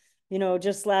Cork,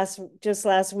 just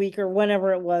last week or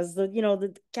whenever it was.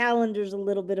 The calendar's a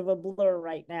little bit of a blur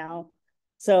right now.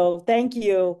 So thank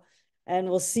you, and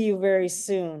we'll see you very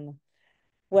soon.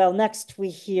 Well, next we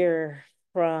hear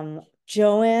from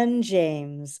Joanne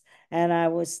James, and I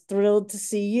was thrilled to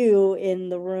see you in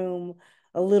the room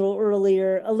a little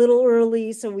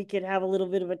early, so we could have a little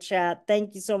bit of a chat.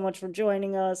 Thank you so much for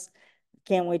joining us.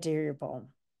 Can't wait to hear your poem.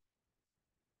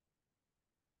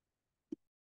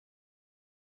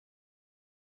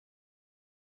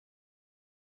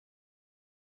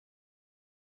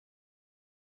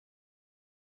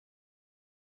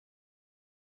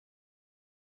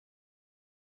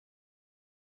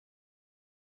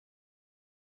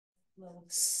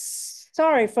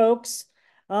 Sorry, folks.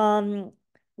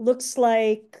 Looks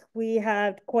like we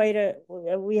had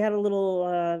a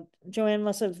little, Joanne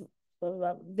must have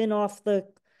been off the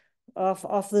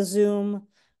Zoom.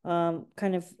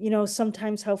 Kind of,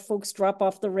 sometimes how folks drop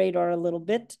off the radar a little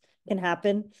bit can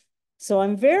happen. So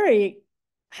I'm very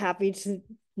happy to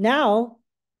now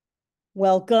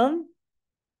welcome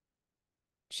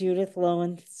Judith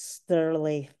Lowans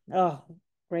Thurley. Oh,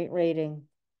 great rating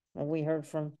that we heard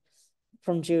from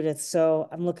Judith. So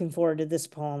I'm looking forward to this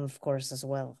poem, of course, as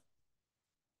well.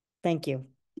 Thank you.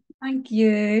 Thank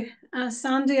you.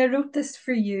 Sandy, I wrote this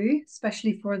for you,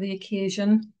 especially for the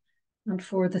occasion and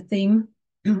for the theme.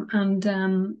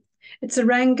 And it's a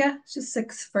ranga, just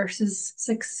 6 verses,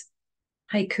 6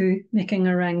 haiku, making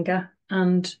a ranga.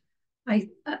 And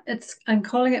I'm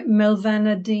calling it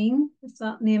Milvanadine, if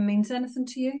that name means anything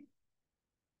to you.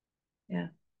 Yeah,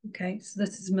 okay, so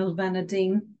this is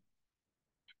Milvanadine.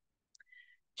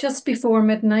 Just before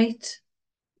midnight,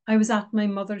 I was at my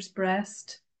mother's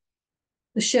breast.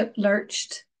 The ship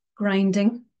lurched,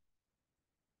 grinding.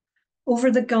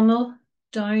 Over the gunwale,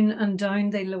 down and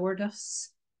down they lowered us.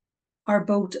 Our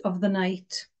boat of the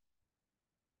night.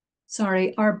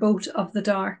 Sorry, our boat of the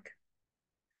dark.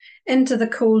 Into the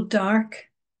cold dark,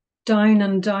 down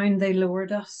and down they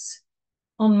lowered us.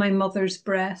 on my mother's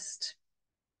breast.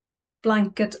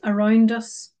 Blanket around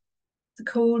us, the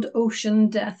cold ocean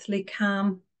deathly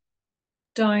calm.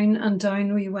 Down and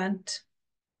down we went.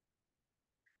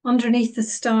 Underneath the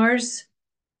stars,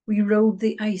 we rode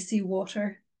the icy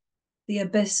water, the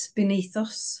abyss beneath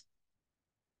us.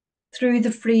 Through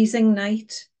the freezing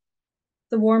night,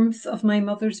 the warmth of my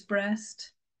mother's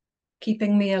breast,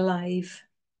 keeping me alive.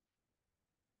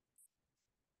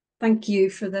 Thank you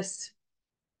for this.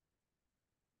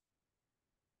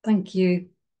 Thank you.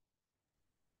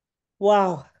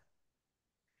 Wow.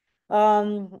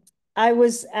 I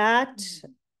was at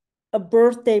a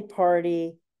birthday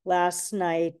party last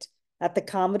night at the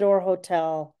Commodore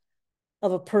Hotel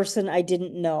of a person I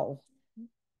didn't know.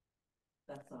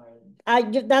 That's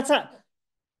Ireland. That's not,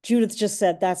 Judith just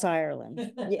said that's Ireland.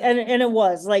 And it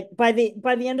was like by the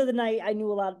end of the night, I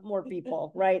knew a lot more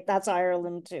people, right? That's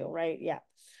Ireland too, right? Yeah.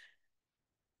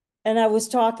 And I was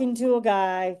talking to a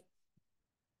guy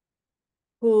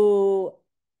who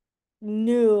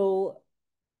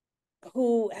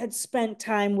had spent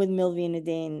time with Milvina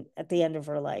Dane at the end of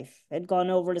her life, had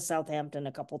gone over to Southampton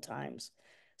a couple times.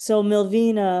 So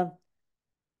Milvina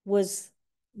was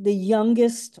the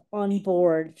youngest on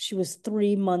board. She was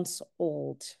 3 months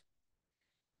old.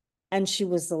 And she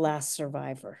was the last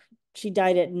survivor. She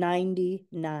died at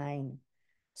 99.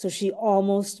 So she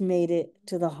almost made it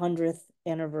to the 100th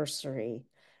anniversary.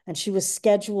 And she was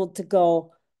scheduled to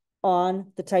go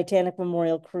on the Titanic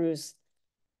Memorial Cruise.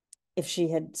 If she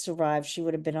had survived, she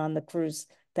would have been on the cruise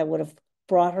that would have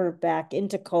brought her back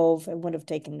into Cove and would have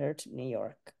taken her to New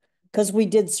York. Because we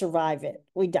did survive it.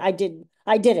 I did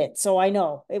it, so I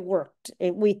know it worked.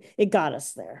 It got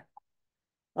us there.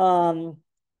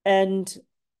 And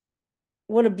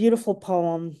what a beautiful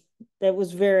poem. That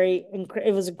was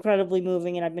it was incredibly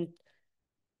moving. And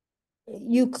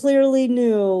you clearly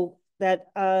knew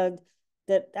that I've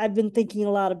been thinking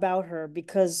a lot about her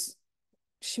because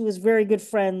she was very good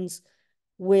friends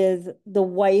with the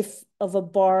wife of a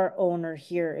bar owner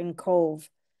here in Cove.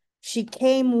 She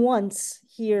came once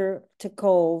here to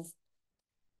Cove.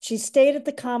 She stayed at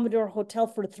the Commodore Hotel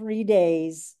for 3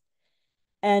 days.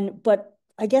 But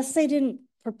I guess they didn't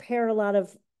prepare a lot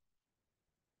of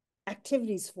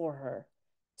activities for her.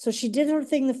 So she did her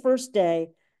thing the first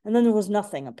day, and then there was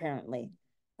nothing apparently.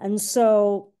 And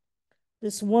so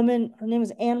this woman, her name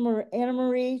is Anna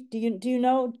Marie. Do you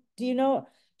know?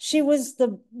 She was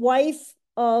the wife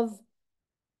of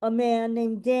a man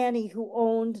named Danny who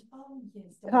owned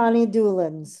Connie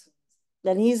Doolan's.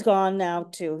 And he's gone now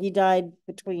too. He died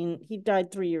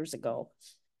 3 years ago.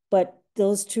 But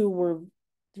those two were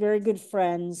very good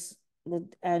friends.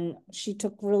 And she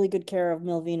took really good care of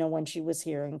Milvina when she was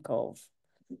here in Cove.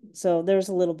 So there's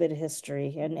a little bit of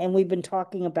history, and we've been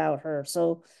talking about her.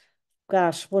 So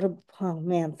gosh, oh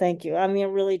man, thank you. I mean,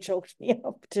 it really choked me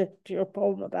up to your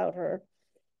poem about her.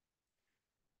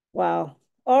 Wow.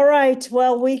 All right,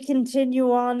 well, we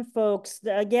continue on, folks.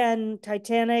 Again,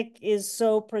 Titanic is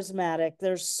so prismatic.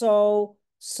 There's so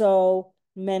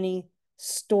many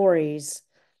stories.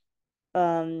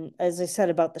 As I said,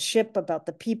 about the ship, about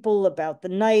the people, about the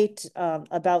night,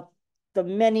 about the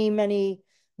many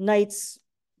nights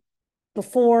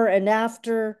before and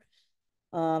after.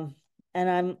 And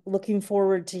I'm looking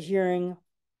forward to hearing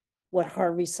what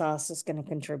Harvey Soss is going to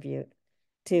contribute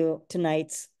to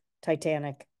tonight's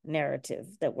Titanic narrative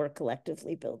that we're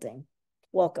collectively building.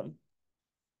 Welcome.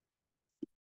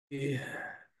 Yeah.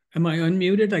 Am I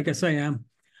unmuted? I guess I am.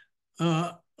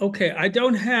 Okay, I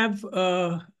don't have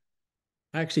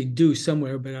I actually do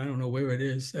somewhere, but I don't know where it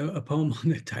is, a poem on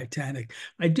the Titanic.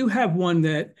 I do have one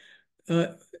that,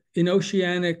 an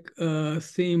oceanic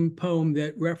theme poem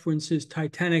that references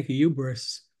Titanic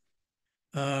hubris.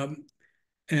 And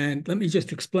let me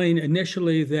just explain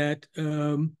initially that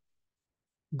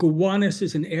Gowanus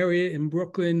is an area in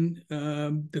Brooklyn.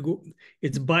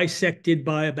 It's bisected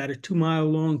by about a 2-mile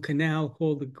long canal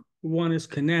called the Gowanus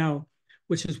Canal,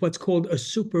 which is what's called a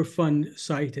Superfund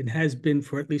site and has been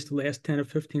for at least the last 10 or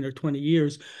 15 or 20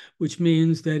 years, which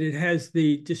means that it has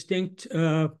the distinct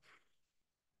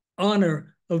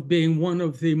honor of being one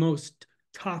of the most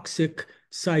toxic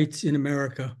sites in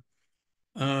America.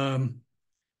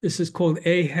 This is called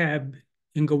Ahab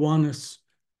in Gowanus,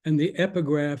 and the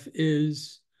epigraph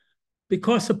is,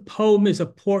 because a poem is a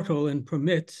portal and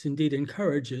permits, indeed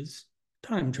encourages,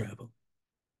 time travel.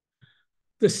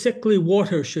 The sickly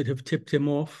water should have tipped him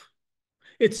off.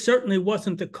 It certainly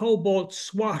wasn't the cobalt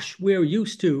swash we're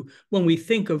used to when we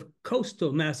think of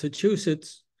coastal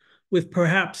Massachusetts, with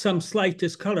perhaps some slight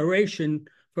discoloration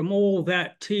from all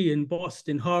that tea in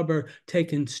Boston Harbor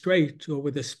taken straight or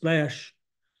with a splash,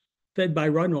 fed by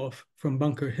runoff from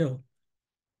Bunker Hill.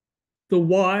 The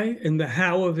why and the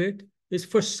how of it is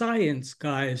for science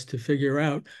guys to figure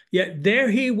out. Yet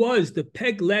there he was, the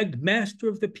peg-legged master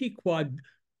of the Pequod,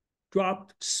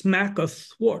 dropped smack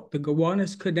athwart the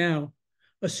Gowanus Canal,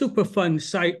 a Superfund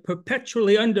site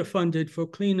perpetually underfunded for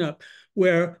cleanup,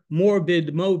 where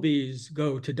morbid Mobies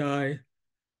go to die,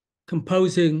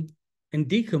 composing and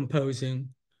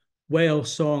decomposing whale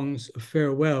songs of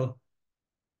farewell,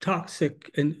 toxic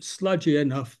and sludgy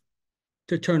enough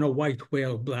to turn a white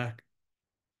whale black.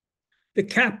 The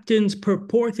captain's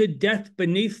purported death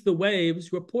beneath the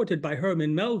waves, reported by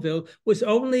Herman Melville, was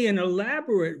only an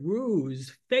elaborate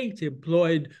ruse fate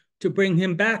employed to bring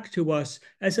him back to us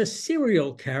as a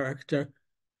serial character.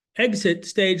 Exit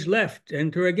stage left,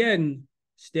 enter again,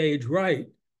 stage right.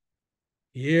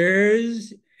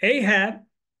 Here's Ahab,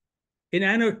 an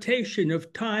annotation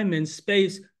of time and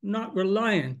space not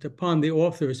reliant upon the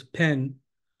author's pen.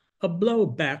 A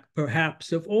blowback,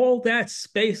 perhaps, of all that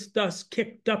space dust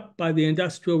kicked up by the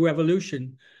Industrial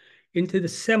Revolution into the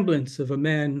semblance of a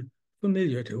man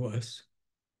familiar to us.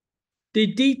 The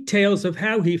details of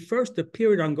how he first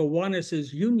appeared on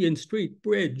Gowanus's Union Street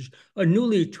Bridge, a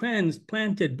newly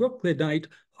transplanted Brooklynite,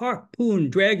 harpoon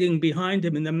dragging behind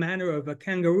him in the manner of a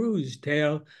kangaroo's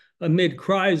tail, amid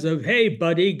cries of, "Hey,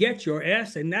 buddy, get your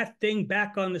ass and that thing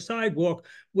back on the sidewalk,"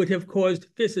 would have caused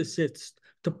physicists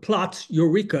to plot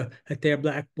Eureka at their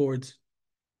blackboards,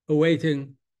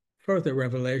 awaiting further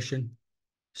revelation,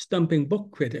 stumping book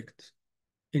critics,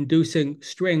 inducing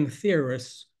string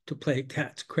theorists to play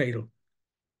cat's cradle.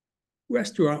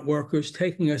 Restaurant workers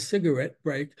taking a cigarette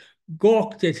break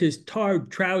gawked at his tarred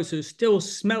trousers still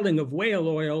smelling of whale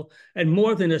oil and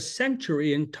more than a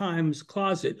century in time's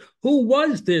closet. Who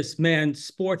was this man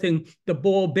sporting the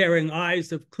ball-bearing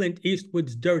eyes of Clint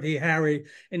Eastwood's Dirty Harry,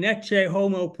 an Ecce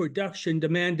Homo production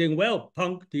demanding, "Well,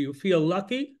 punk, do you feel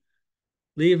lucky?"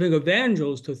 Leaving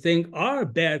evangels to think our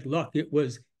bad luck it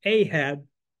was Ahab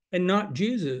and not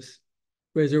Jesus,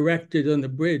 resurrected on the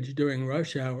bridge during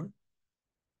rush hour.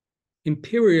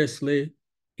 Imperiously,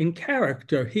 in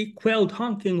character, he quelled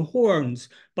honking horns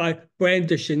by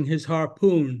brandishing his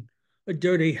harpoon, a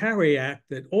Dirty Harry act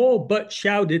that all but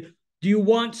shouted, "Do you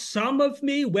want some of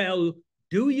me? Well,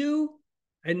 do you?"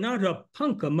 And not a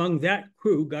punk among that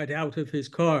crew got out of his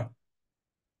car.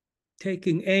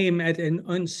 Taking aim at an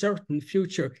uncertain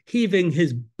future, heaving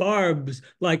his barbs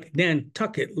like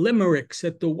Nantucket limericks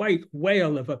at the white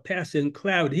whale of a passing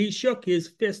cloud, he shook his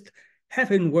fist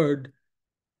heavenward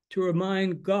to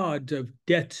remind God of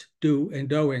debts due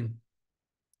and owing,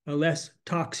 a less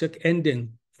toxic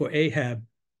ending for Ahab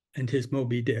and his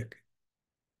Moby Dick.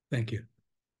 Thank you.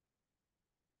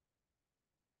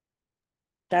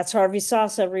 That's Harvey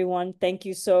Soss, everyone. Thank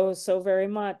you so very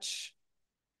much.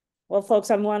 Well,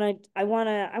 folks, I want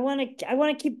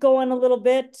to keep going a little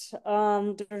bit.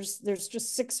 There's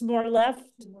just 6 more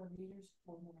left.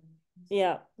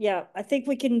 Yeah. I think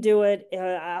we can do it.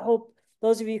 I hope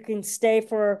those of you can stay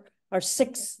for our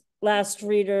 6 last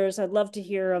readers. I'd love to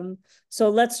hear them.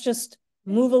 So let's just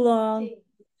move along.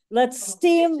 Let's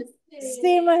steam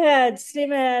ahead.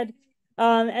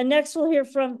 And next we'll hear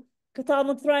from Cathal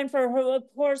MacThréinhfhir, who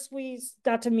of course we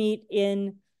got to meet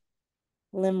in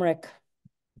Limerick.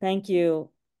 Thank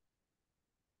you.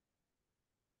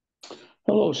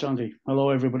 Hello, Sandy.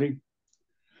 Hello, everybody.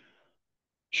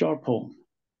 Short poem.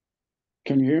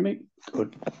 Can you hear me?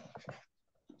 Good.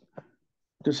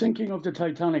 The sinking of the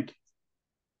Titanic,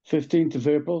 15th of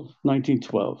April,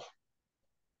 1912.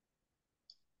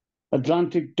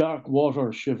 Atlantic dark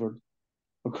water shivered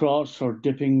across her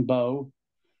dipping bow,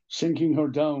 sinking her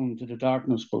down to the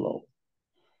darkness below.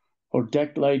 Her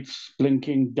deck lights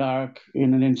blinking dark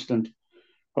in an instant,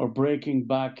 her breaking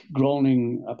back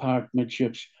groaning apart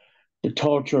midships, the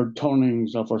tortured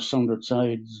turnings of her sundered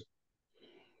sides,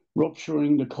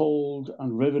 rupturing the cold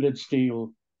and riveted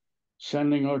steel,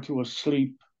 sending her to a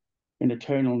sleep in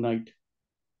eternal night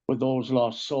with those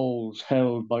lost souls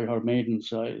held by her maiden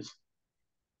sighs,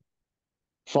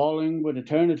 falling with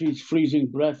eternity's freezing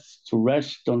breath to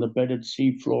rest on the bedded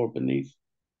sea floor beneath,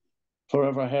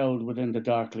 forever held within the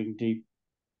darkling deep.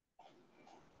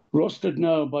 Rusted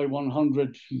now by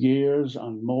 100 years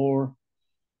and more,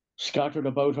 scattered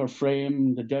about her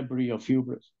frame the debris of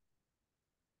hubris,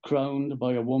 crowned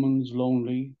by a woman's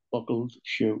lonely buckled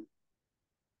shoe.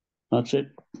 That's it.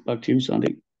 Back to you,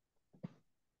 Sandy.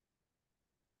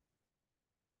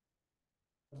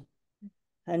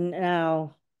 And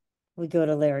now we go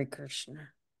to Larry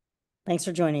Kerschner. Thanks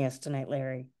for joining us tonight,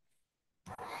 Larry.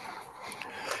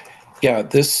 Yeah,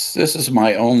 this is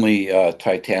my only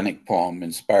Titanic poem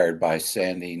inspired by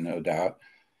Sandy, no doubt.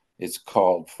 It's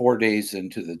called 4 Days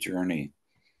into the Journey.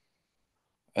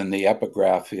 And the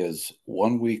epigraph is,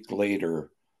 1 week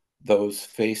later, those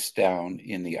face down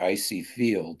in the icy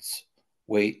fields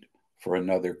wait for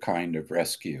another kind of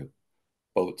rescue.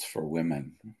 Boats for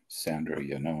Women, Sandra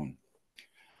Yannone.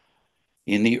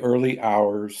 In the early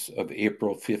hours of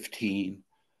April 15,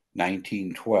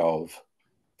 1912,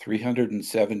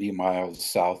 370 miles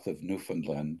south of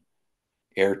Newfoundland,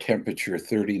 air temperature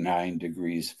 39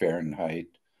 degrees Fahrenheit,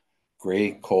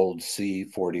 gray cold sea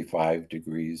 45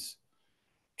 degrees.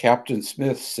 Captain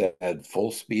Smith said,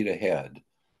 full speed ahead.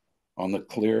 On the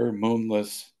clear,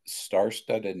 moonless,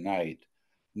 star-studded night,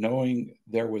 knowing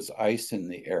there was ice in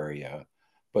the area,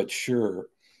 but sure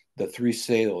the 3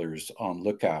 sailors on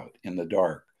lookout in the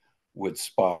dark would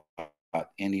spot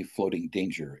any floating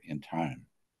danger in time.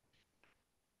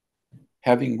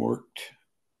 Having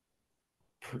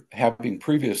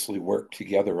previously worked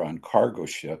together on cargo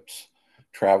ships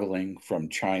traveling from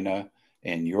China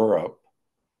and Europe,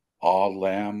 Ah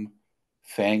Lam,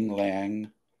 Fang Lang,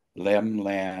 Lem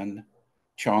Lan,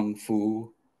 Chong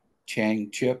Fu, Chang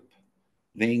Chip,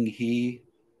 Ling He,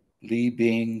 Li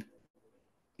Bing,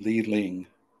 Li Ling,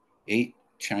 8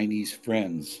 Chinese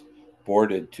friends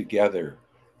boarded together,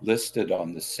 listed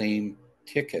on the same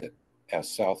ticket as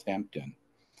Southampton,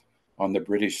 on the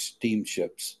British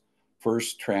steamship's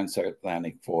first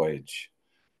transatlantic voyage,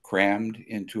 crammed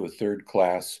into a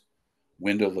third-class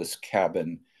windowless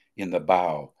cabin in the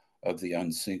bow of the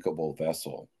unsinkable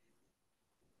vessel.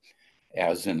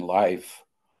 As in life,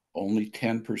 only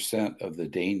 10% of the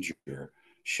danger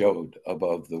showed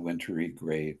above the wintry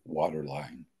gray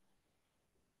waterline.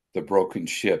 The broken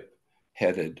ship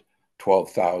headed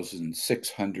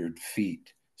 12,600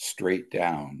 feet straight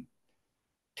down,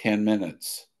 10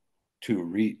 minutes to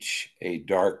reach a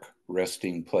dark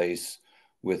resting place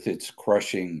with its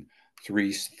crushing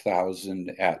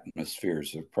 3,000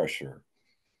 atmospheres of pressure.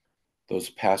 Those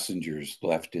passengers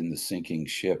left in the sinking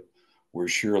ship were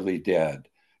surely dead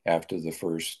after the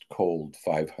first cold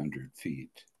 500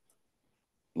 feet.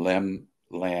 Lem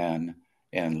Lan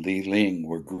and Li Ling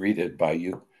were greeted by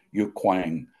Yu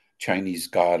Quang, Chinese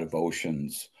god of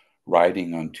oceans,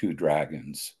 riding on 2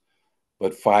 dragons.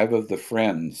 But 5 of the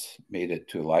friends made it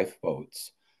to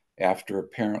lifeboats after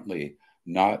apparently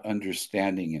not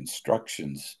understanding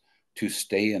instructions to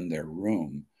stay in their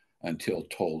room until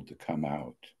told to come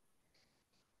out.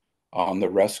 On the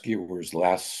rescuers'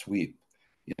 last sweep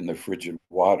in the frigid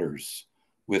waters,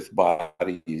 with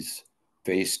bodies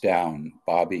face down,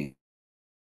 bobbing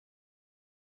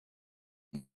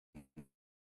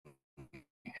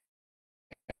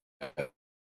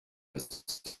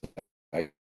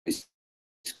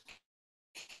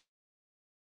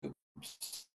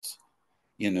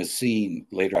in a scene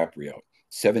later DiCaprio,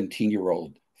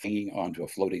 17-year-old hanging onto a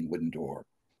floating wooden door.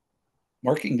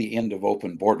 Marking the end of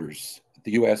open borders,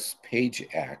 the U.S. Page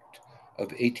Act of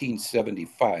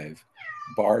 1875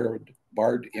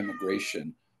 barred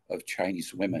immigration of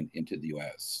Chinese women into the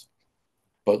U.S.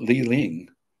 But Li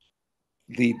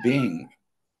Bing,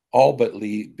 all but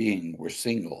Li Bing were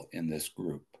single in this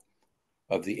group.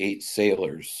 Of the 8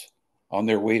 sailors on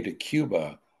their way to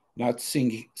Cuba, not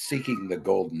seeking the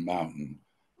Golden Mountain,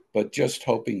 but just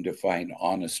hoping to find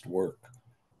honest work,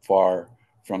 far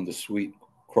from the sweet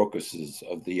crocuses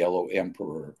of the Yellow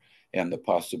Emperor and the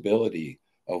possibility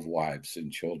of wives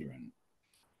and children.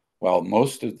 While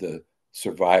most of the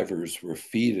survivors were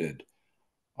feted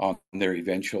on their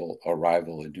eventual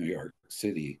arrival in New York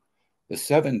City, the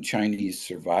 7 Chinese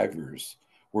survivors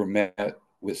were met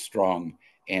with strong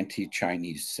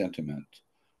anti-Chinese sentiment,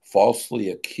 falsely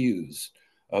accused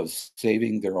of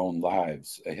saving their own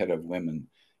lives ahead of women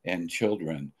and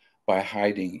children by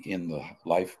hiding in the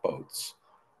lifeboats.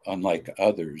 Unlike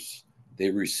others, they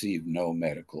received no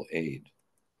medical aid.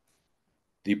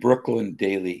 The Brooklyn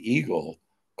Daily Eagle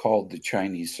called the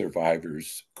Chinese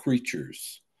survivors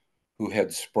creatures who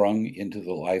had sprung into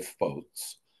the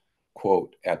lifeboats,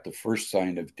 quote, at the first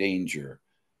sign of danger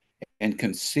and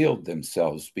concealed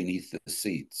themselves beneath the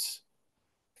seats.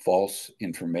 False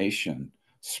information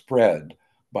spread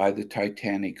by the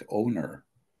Titanic owner,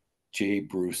 J.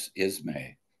 Bruce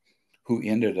Ismay, who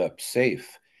ended up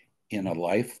safe in a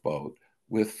lifeboat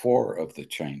with 4 of the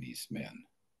Chinese men.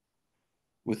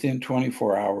 Within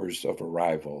 24 hours of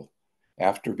arrival,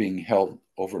 after being held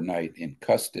overnight in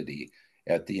custody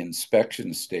at the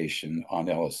inspection station on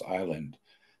Ellis Island,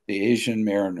 the Asian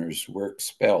mariners were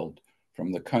expelled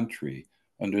from the country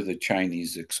under the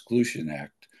Chinese Exclusion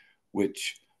Act,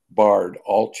 which barred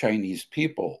all Chinese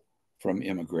people from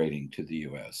immigrating to the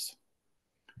U.S.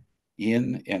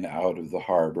 In and out of the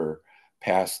harbor,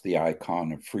 past the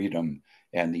icon of freedom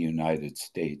and the United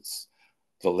States,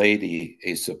 the lady,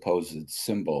 a supposed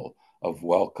symbol of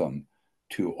welcome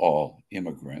to all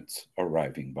immigrants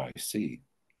arriving by sea.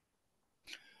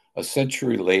 A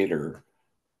century later,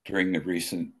 during the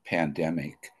recent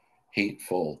pandemic,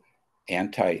 hateful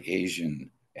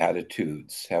anti-Asian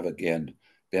attitudes have again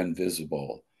been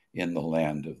visible in the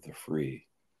land of the free.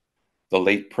 The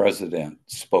late president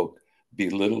spoke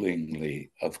belittlingly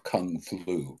of Kung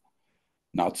flu.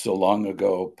 Not so long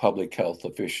ago, public health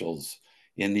officials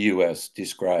in the US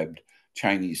described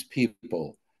Chinese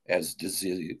people as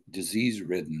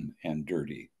disease-ridden and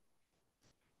dirty.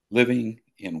 Living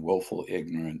in willful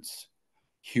ignorance,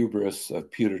 hubris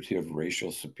of putative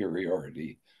racial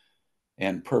superiority,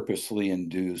 and purposely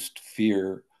induced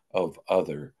fear of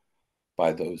other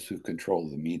by those who control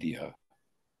the media,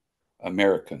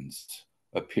 Americans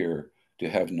appear to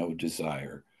have no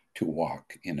desire to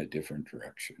walk in a different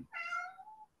direction.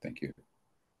 Thank you.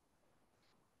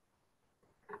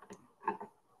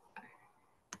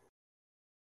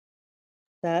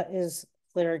 That is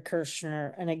Larry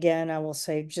Kerschner. And again, I will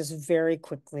say just very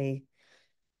quickly,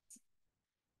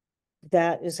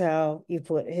 that is how you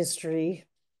put history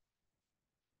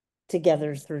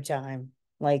together through time.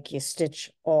 Like you stitch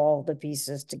all the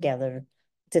pieces together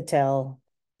to tell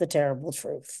the terrible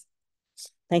truth.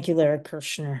 Thank you, Larry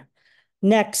Kerschner.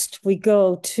 Next, we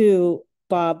go to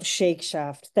Bob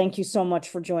Shakeshaft. Thank you so much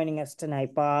for joining us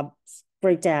tonight, Bob. It's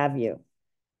great to have you.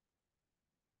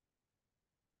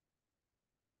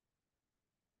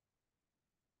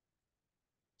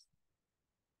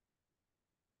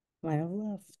 Might have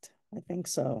left. I think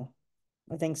so.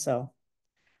 I think so.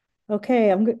 Okay,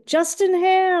 I'm good. Justin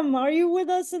Hamm, are you with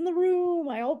us in the room?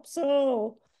 I hope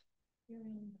so.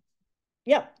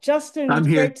 Yep, Justin, I'm it's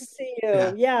here. great to see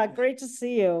you. Yeah, great to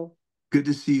see you. Good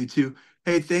to see you too.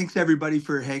 Hey, thanks everybody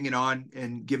for hanging on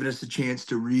and giving us a chance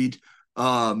to read.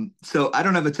 So I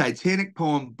don't have a Titanic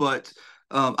poem, but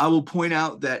I will point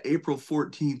out that April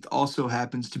 14th also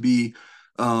happens to be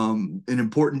an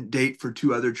important date for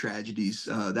two other tragedies.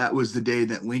 That was the day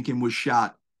that Lincoln was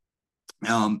shot.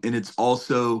 And it's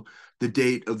also the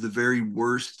date of the very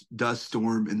worst dust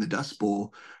storm in the Dust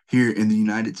Bowl here in the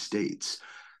United States.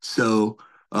 So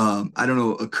I don't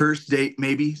know, a cursed date,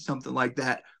 maybe something like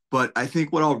that. But I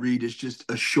think what I'll read is just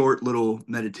a short little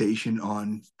meditation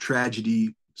on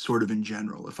tragedy, sort of in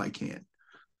general, if I can.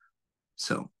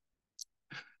 So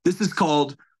this is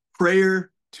called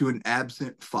Prayer to an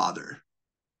Absent Father.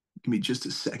 Give me just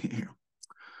a second here.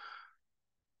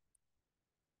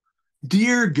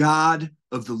 Dear God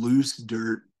of the loose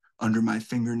dirt under my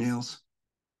fingernails,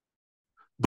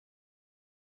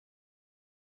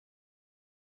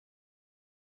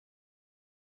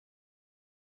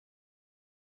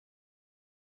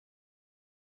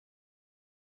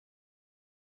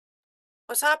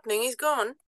 What's happening? He's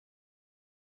gone.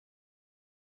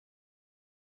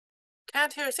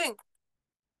 Can't hear a thing.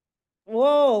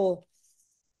 Whoa.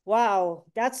 Wow.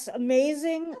 That's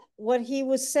amazing what he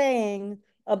was saying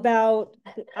about,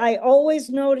 I always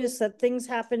notice that things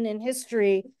happen in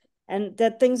history and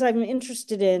that things I'm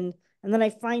interested in. And then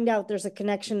I find out there's a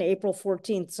connection to April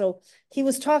 14th. So he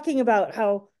was talking about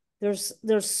how there's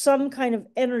some kind of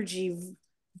energy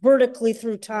vertically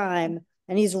through time.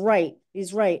 And he's right.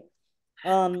 He's right.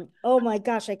 Oh my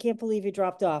gosh, I can't believe he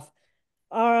dropped off.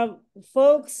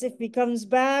 Folks, if he comes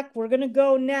back, we're gonna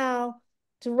go now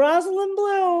to Rosalin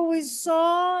Blue. We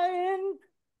saw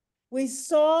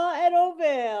at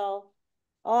Ovale.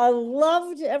 I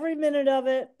loved every minute of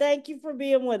it. Thank you for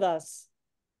being with us.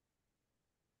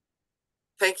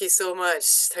 Thank you so much.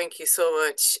 Thank you so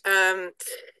much.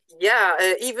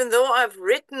 Yeah, even though I've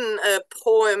written a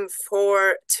poem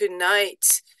for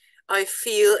tonight, I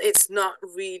feel it's not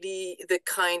really the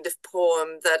kind of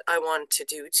poem that I want to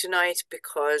do tonight,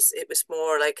 because it was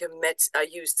more like I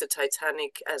used the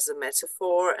Titanic as a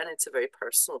metaphor, and it's a very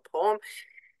personal poem.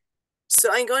 So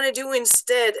I'm going to do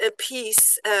instead a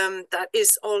piece that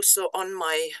is also on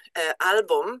my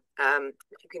album.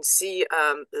 You can see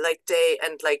Like Day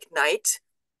and Like Night.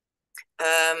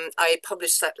 I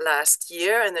published that last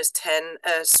year, and there's 10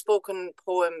 spoken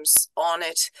poems on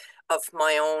it of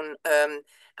my own,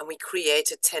 and we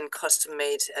created 10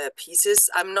 custom-made pieces.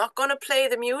 I'm not going to play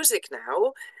the music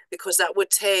now, because that would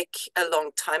take a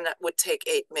long time. That would take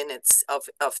 8 minutes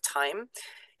of time.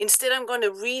 Instead, I'm going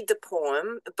to read the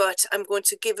poem, but I'm going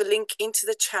to give a link into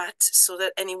the chat so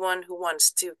that anyone who wants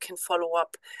to can follow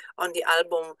up on the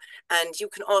album. And you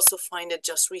can also find it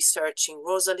just researching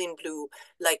Rosalin Blue,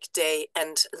 Like Day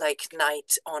and Like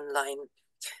Night online.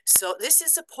 So this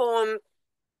is a poem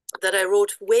that I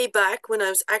wrote way back when I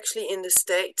was actually in the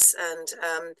States,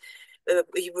 and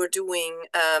we were doing,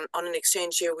 on an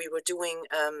exchange year, we were doing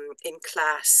in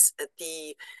class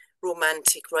the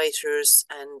romantic writers,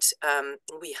 and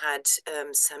we had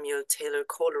Samuel Taylor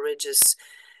Coleridge's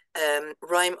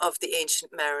Rime of the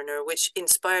Ancient Mariner, which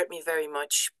inspired me very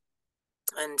much.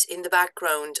 And in the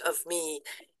background of me,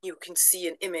 you can see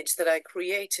an image that I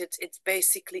created. It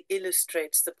basically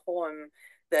illustrates the poem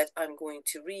that I'm going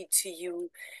to read to you.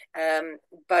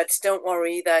 But don't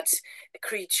worry, that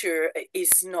creature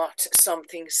is not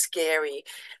something scary.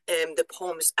 The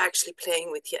poem is actually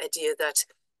playing with the idea that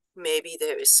maybe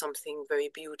there is something very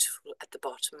beautiful at the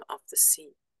bottom of the sea.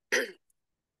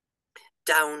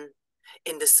 Down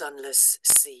in the sunless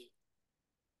sea.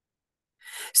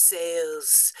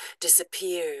 Sails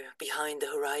disappear behind the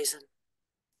horizon,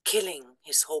 killing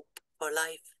his hope for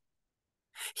life.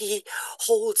 He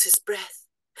holds his breath.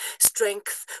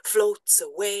 Strength floats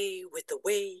away with the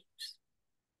waves.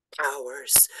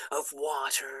 Powers of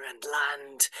water and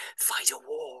land fight a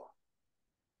war.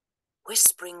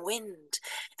 Whispering wind,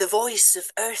 the voice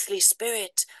of earthly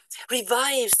spirit,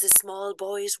 revives the small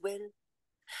boy's will.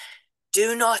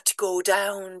 Do not go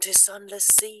down to sunless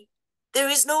sea. There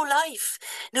is no life,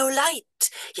 no light,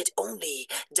 yet only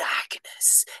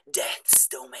darkness, death's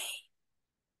domain.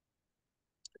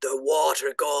 The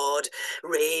water god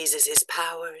raises his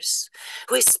powers,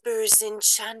 whispers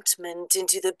enchantment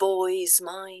into the boy's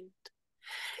mind.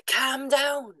 Calm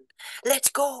down,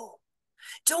 let go,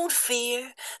 don't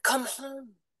fear, come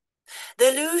home.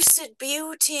 The lucid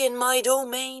beauty in my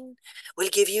domain will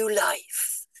give you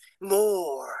life,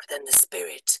 more than the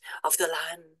spirit of the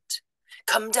land.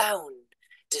 Come down,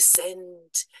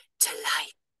 descend to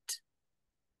light.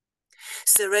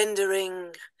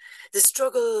 Surrendering, the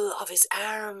struggle of his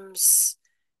arms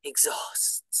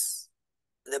exhausts.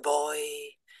 The boy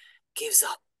gives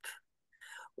up.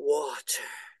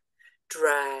 Water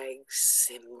drags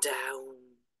him down.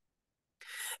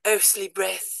 Earthly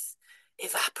breath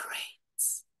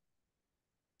evaporates.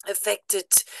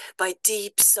 Affected by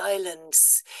deep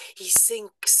silence, he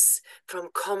sinks from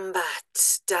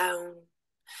combat down.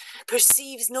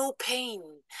 Perceives no pain,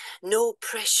 no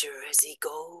pressure as he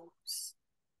goes.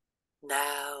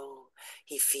 Now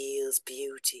he feels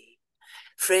beauty,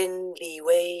 friendly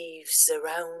waves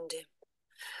surround him,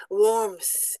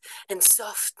 warmth and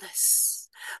softness,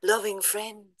 loving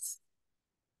friends.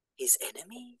 His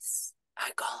enemies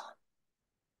are gone.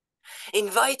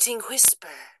 Inviting whisper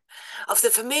of the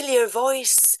familiar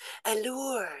voice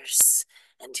allures,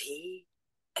 and he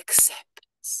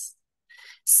accepts.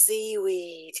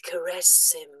 Seaweed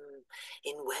caress him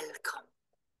in welcome.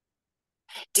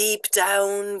 Deep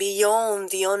down beyond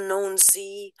the unknown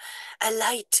sea, a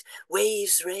light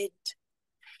waves red.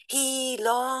 He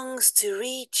longs to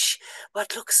reach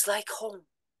what looks like home,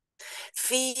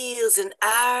 feels an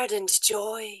ardent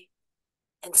joy,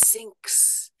 and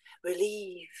sinks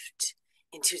relieved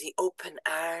into the open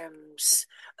arms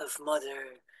of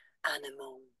Mother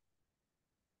Anemone.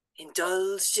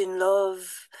 Indulged in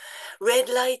love, red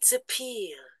lights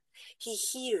appeal. He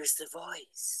hears the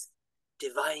voice,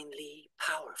 divinely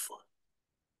powerful.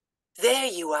 There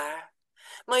you are,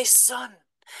 my son,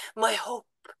 my hope,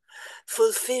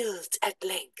 fulfilled at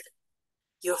length,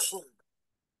 your home,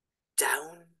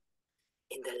 down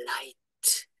in the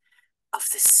light of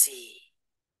the sea.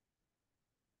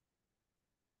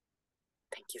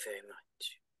 Thank you very much.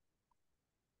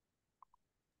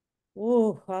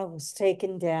 Ooh, I was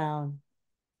taken down.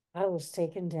 I was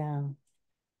taken down.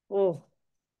 Oh,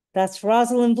 that's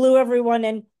Rosalin Blue, everyone.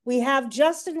 And we have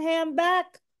Justin Hamm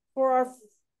back for our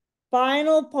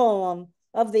final poem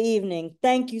of the evening.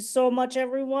 Thank you so much,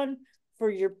 everyone, for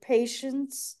your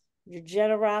patience, your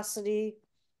generosity.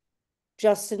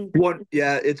 Justin.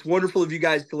 Yeah, it's wonderful of you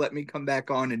guys to let me come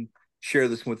back on and share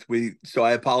this with me. So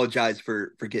I apologize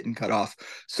for getting cut off.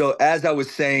 So as I was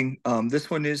saying, this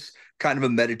one is kind of a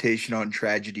meditation on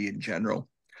tragedy in general.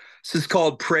 This is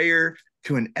called Prayer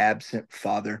to an Absent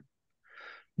Father.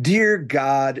 Dear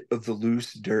God of the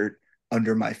loose dirt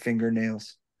under my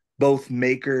fingernails, both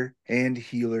maker and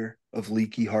healer of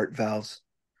leaky heart valves.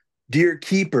 Dear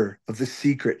keeper of the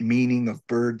secret meaning of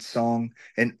bird song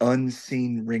and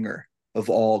unseen ringer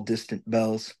of all distant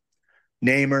bells.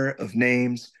 Namer of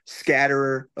names,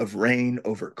 scatterer of rain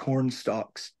over corn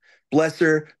stalks,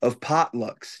 blesser of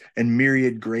potlucks and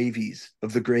myriad gravies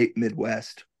of the great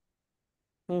Midwest.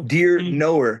 Dear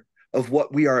knower of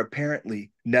what we are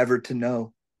apparently never to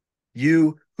know,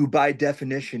 you who by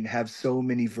definition have so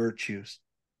many virtues,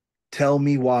 tell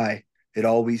me why it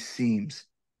always seems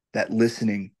that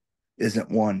listening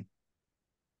isn't one.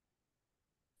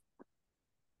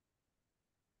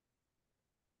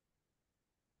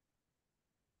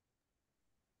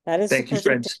 Thank you,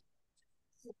 friends.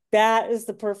 That is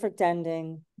the perfect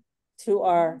ending to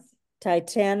our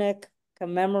Titanic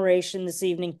commemoration this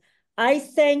evening. I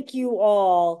thank you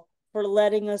all for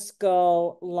letting us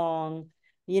go long.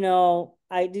 You know,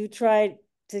 I do try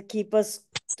to keep us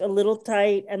a little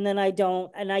tight, and then I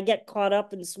don't, and I get caught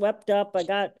up and swept up. I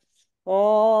got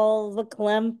all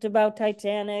verklempt about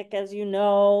Titanic, as you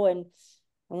know, and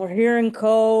we're here in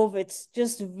Cove. It's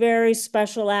just very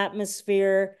special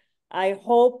atmosphere. I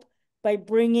hope by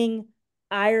bringing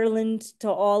Ireland to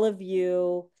all of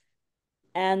you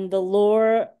and the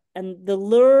lure and the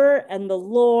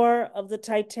lore of the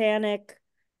Titanic,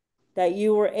 that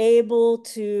you were able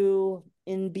to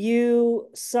imbue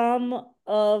some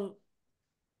of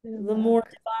the more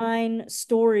divine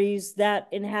stories that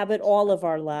inhabit all of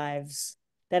our lives,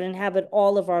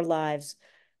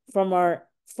 from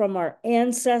our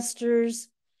ancestors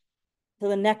to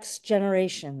the next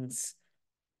generations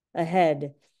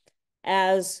ahead,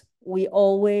 as we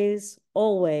always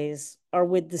are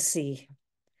with the sea.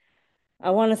 I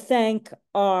want to thank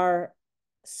our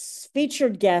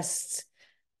featured guests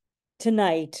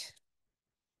tonight.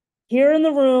 Here in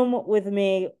the room with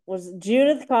me was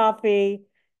Judith Coffey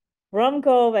from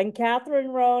Cove and Catherine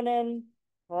Ronan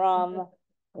from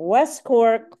West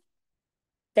Cork.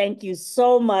 Thank you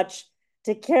so much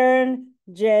to Kieran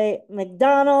J.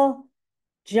 McDonnell,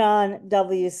 John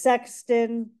W.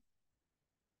 Sexton,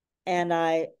 and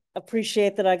I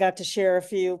appreciate that I got to share a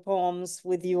few poems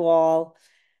with you all.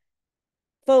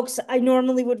 Folks, I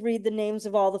normally would read the names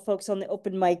of all the folks on the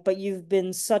open mic, but you've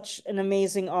been such an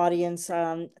amazing audience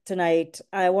tonight.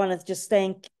 I want to just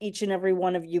thank each and every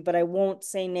one of you, but I won't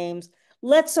say names.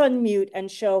 Let's unmute and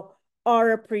show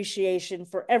our appreciation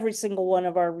for every single one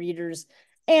of our readers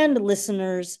and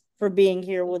listeners for being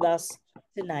here with us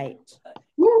tonight.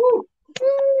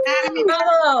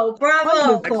 Bravo,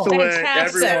 bravo. Excellent,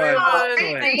 Fantastic. everyone.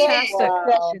 Fantastic.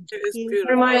 Wow. It was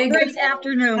beautiful. Everybody, great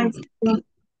afternoon.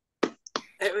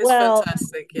 It was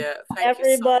fantastic. Yeah. Thank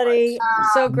everybody, you so much.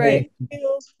 So great.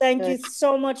 Thank you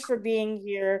so much for being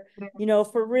here, you know,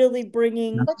 for really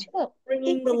bringing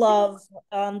the love,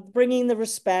 bringing the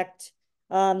respect,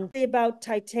 about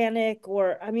Titanic,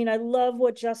 or, I mean, I love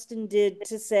what Justin did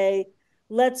to say,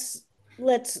 let's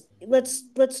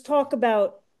talk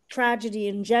about tragedy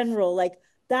in general. Like,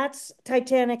 that's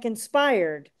Titanic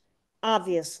inspired,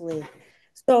 obviously.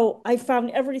 So I found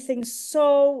everything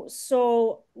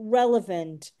so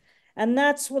relevant. And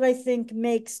that's what I think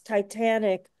makes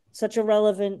Titanic such a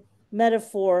relevant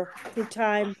metaphor through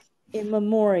time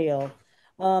immemorial.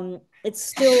 It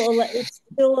still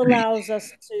allows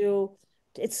us to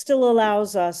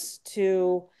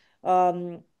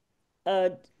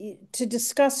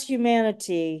discuss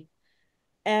humanity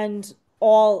and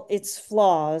all its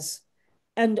flaws,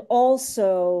 and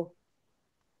also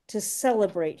to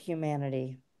celebrate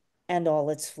humanity and all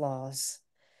its flaws.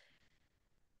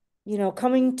 You know,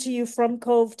 coming to you from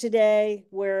Cove today,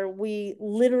 where we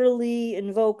literally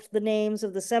invoked the names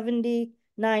of the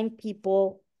 79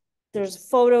 people. There's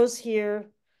photos here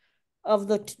of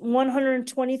the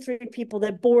 123 people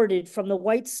that boarded from the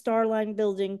White Star Line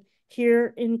building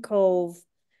here in Cove.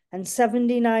 And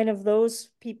 79 of those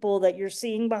people that you're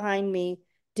seeing behind me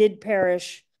did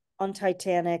perish on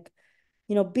Titanic.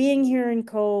 You know, being here in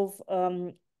Cove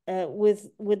with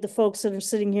the folks that are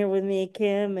sitting here with me,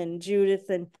 Kim and Judith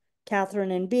and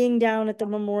Catherine, and being down at the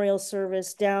memorial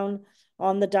service down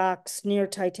on the docks near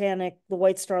Titanic, the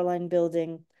White Star Line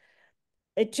building,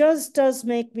 it just does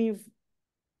make me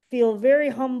feel very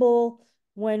humble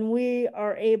when we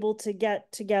are able to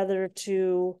get together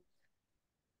to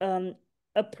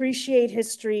appreciate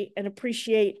history and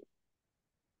appreciate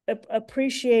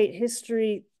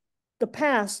history, the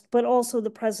past, but also the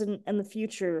present and the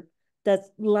future that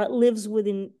lives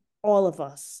within all of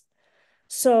us.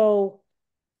 So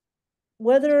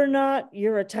whether or not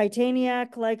you're a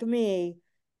Titaniac like me,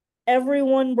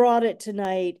 everyone brought it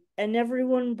tonight, and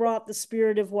everyone brought the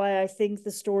spirit of why I think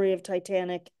the story of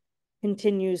Titanic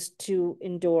continues to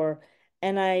endure.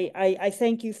 And I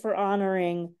thank you for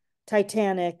honoring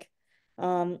Titanic.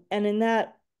 And in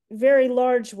that very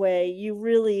large way, you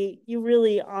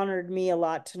really honored me a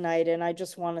lot tonight. And I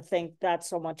just want to thank that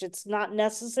so much. It's not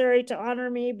necessary to honor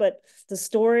me, but the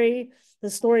story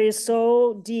is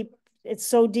so deep. It's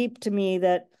so deep to me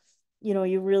that, you know,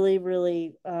 you really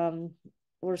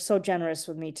were so generous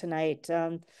with me tonight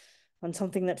on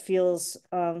something that feels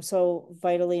so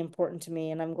vitally important to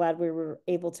me. And I'm glad we were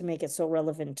able to make it so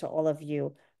relevant to all of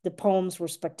you. The poems were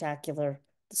spectacular.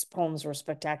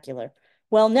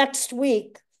 Well, next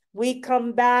week we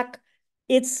come back.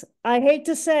 I hate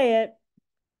to say it,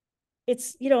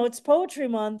 it's Poetry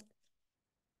Month,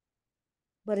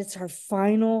 but it's our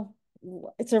final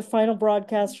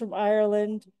broadcast from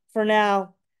Ireland for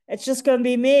now. It's just going to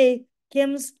be me.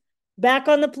 Kim's back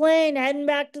on the plane, heading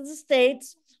back to the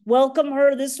States. Welcome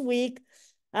her this week.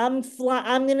 I'm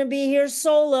going to be here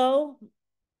solo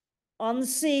on the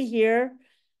sea here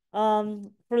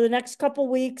for the next couple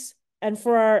weeks and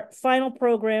for our final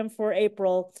program for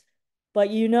April. But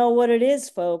you know what it is,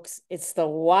 folks. It's the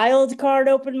wild card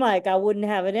open mic. I wouldn't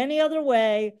have it any other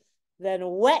way than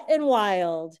wet and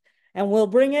wild. And we'll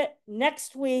bring it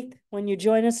next week when you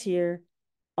join us here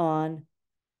on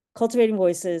Cultivating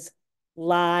Voices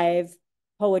live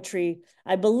poetry.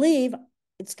 I believe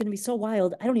it's going to be so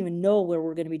wild. I don't even know where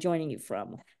we're going to be joining you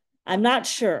from. I'm not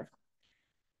sure.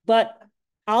 But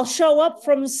I'll show up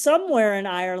from somewhere in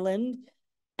Ireland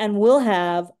and we'll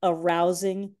have a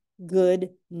rousing, good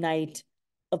night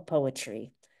of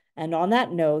poetry. And on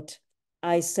that note,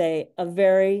 I say a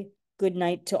very good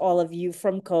night to all of you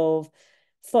from Cove.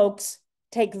 Folks,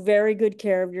 take very good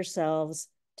care of yourselves.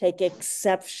 Take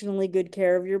exceptionally good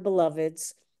care of your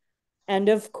beloveds. And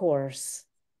of course,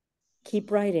 keep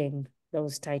writing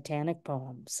those Titanic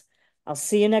poems. I'll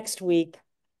see you next week.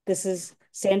 This is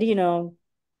Sandy Yannone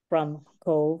from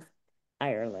Cove,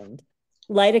 Ireland.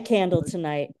 Light a candle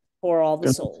tonight for all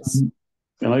the souls.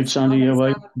 Good night, Sandy. Good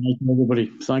night,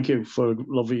 everybody. Thank you for a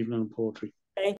lovely evening of poetry.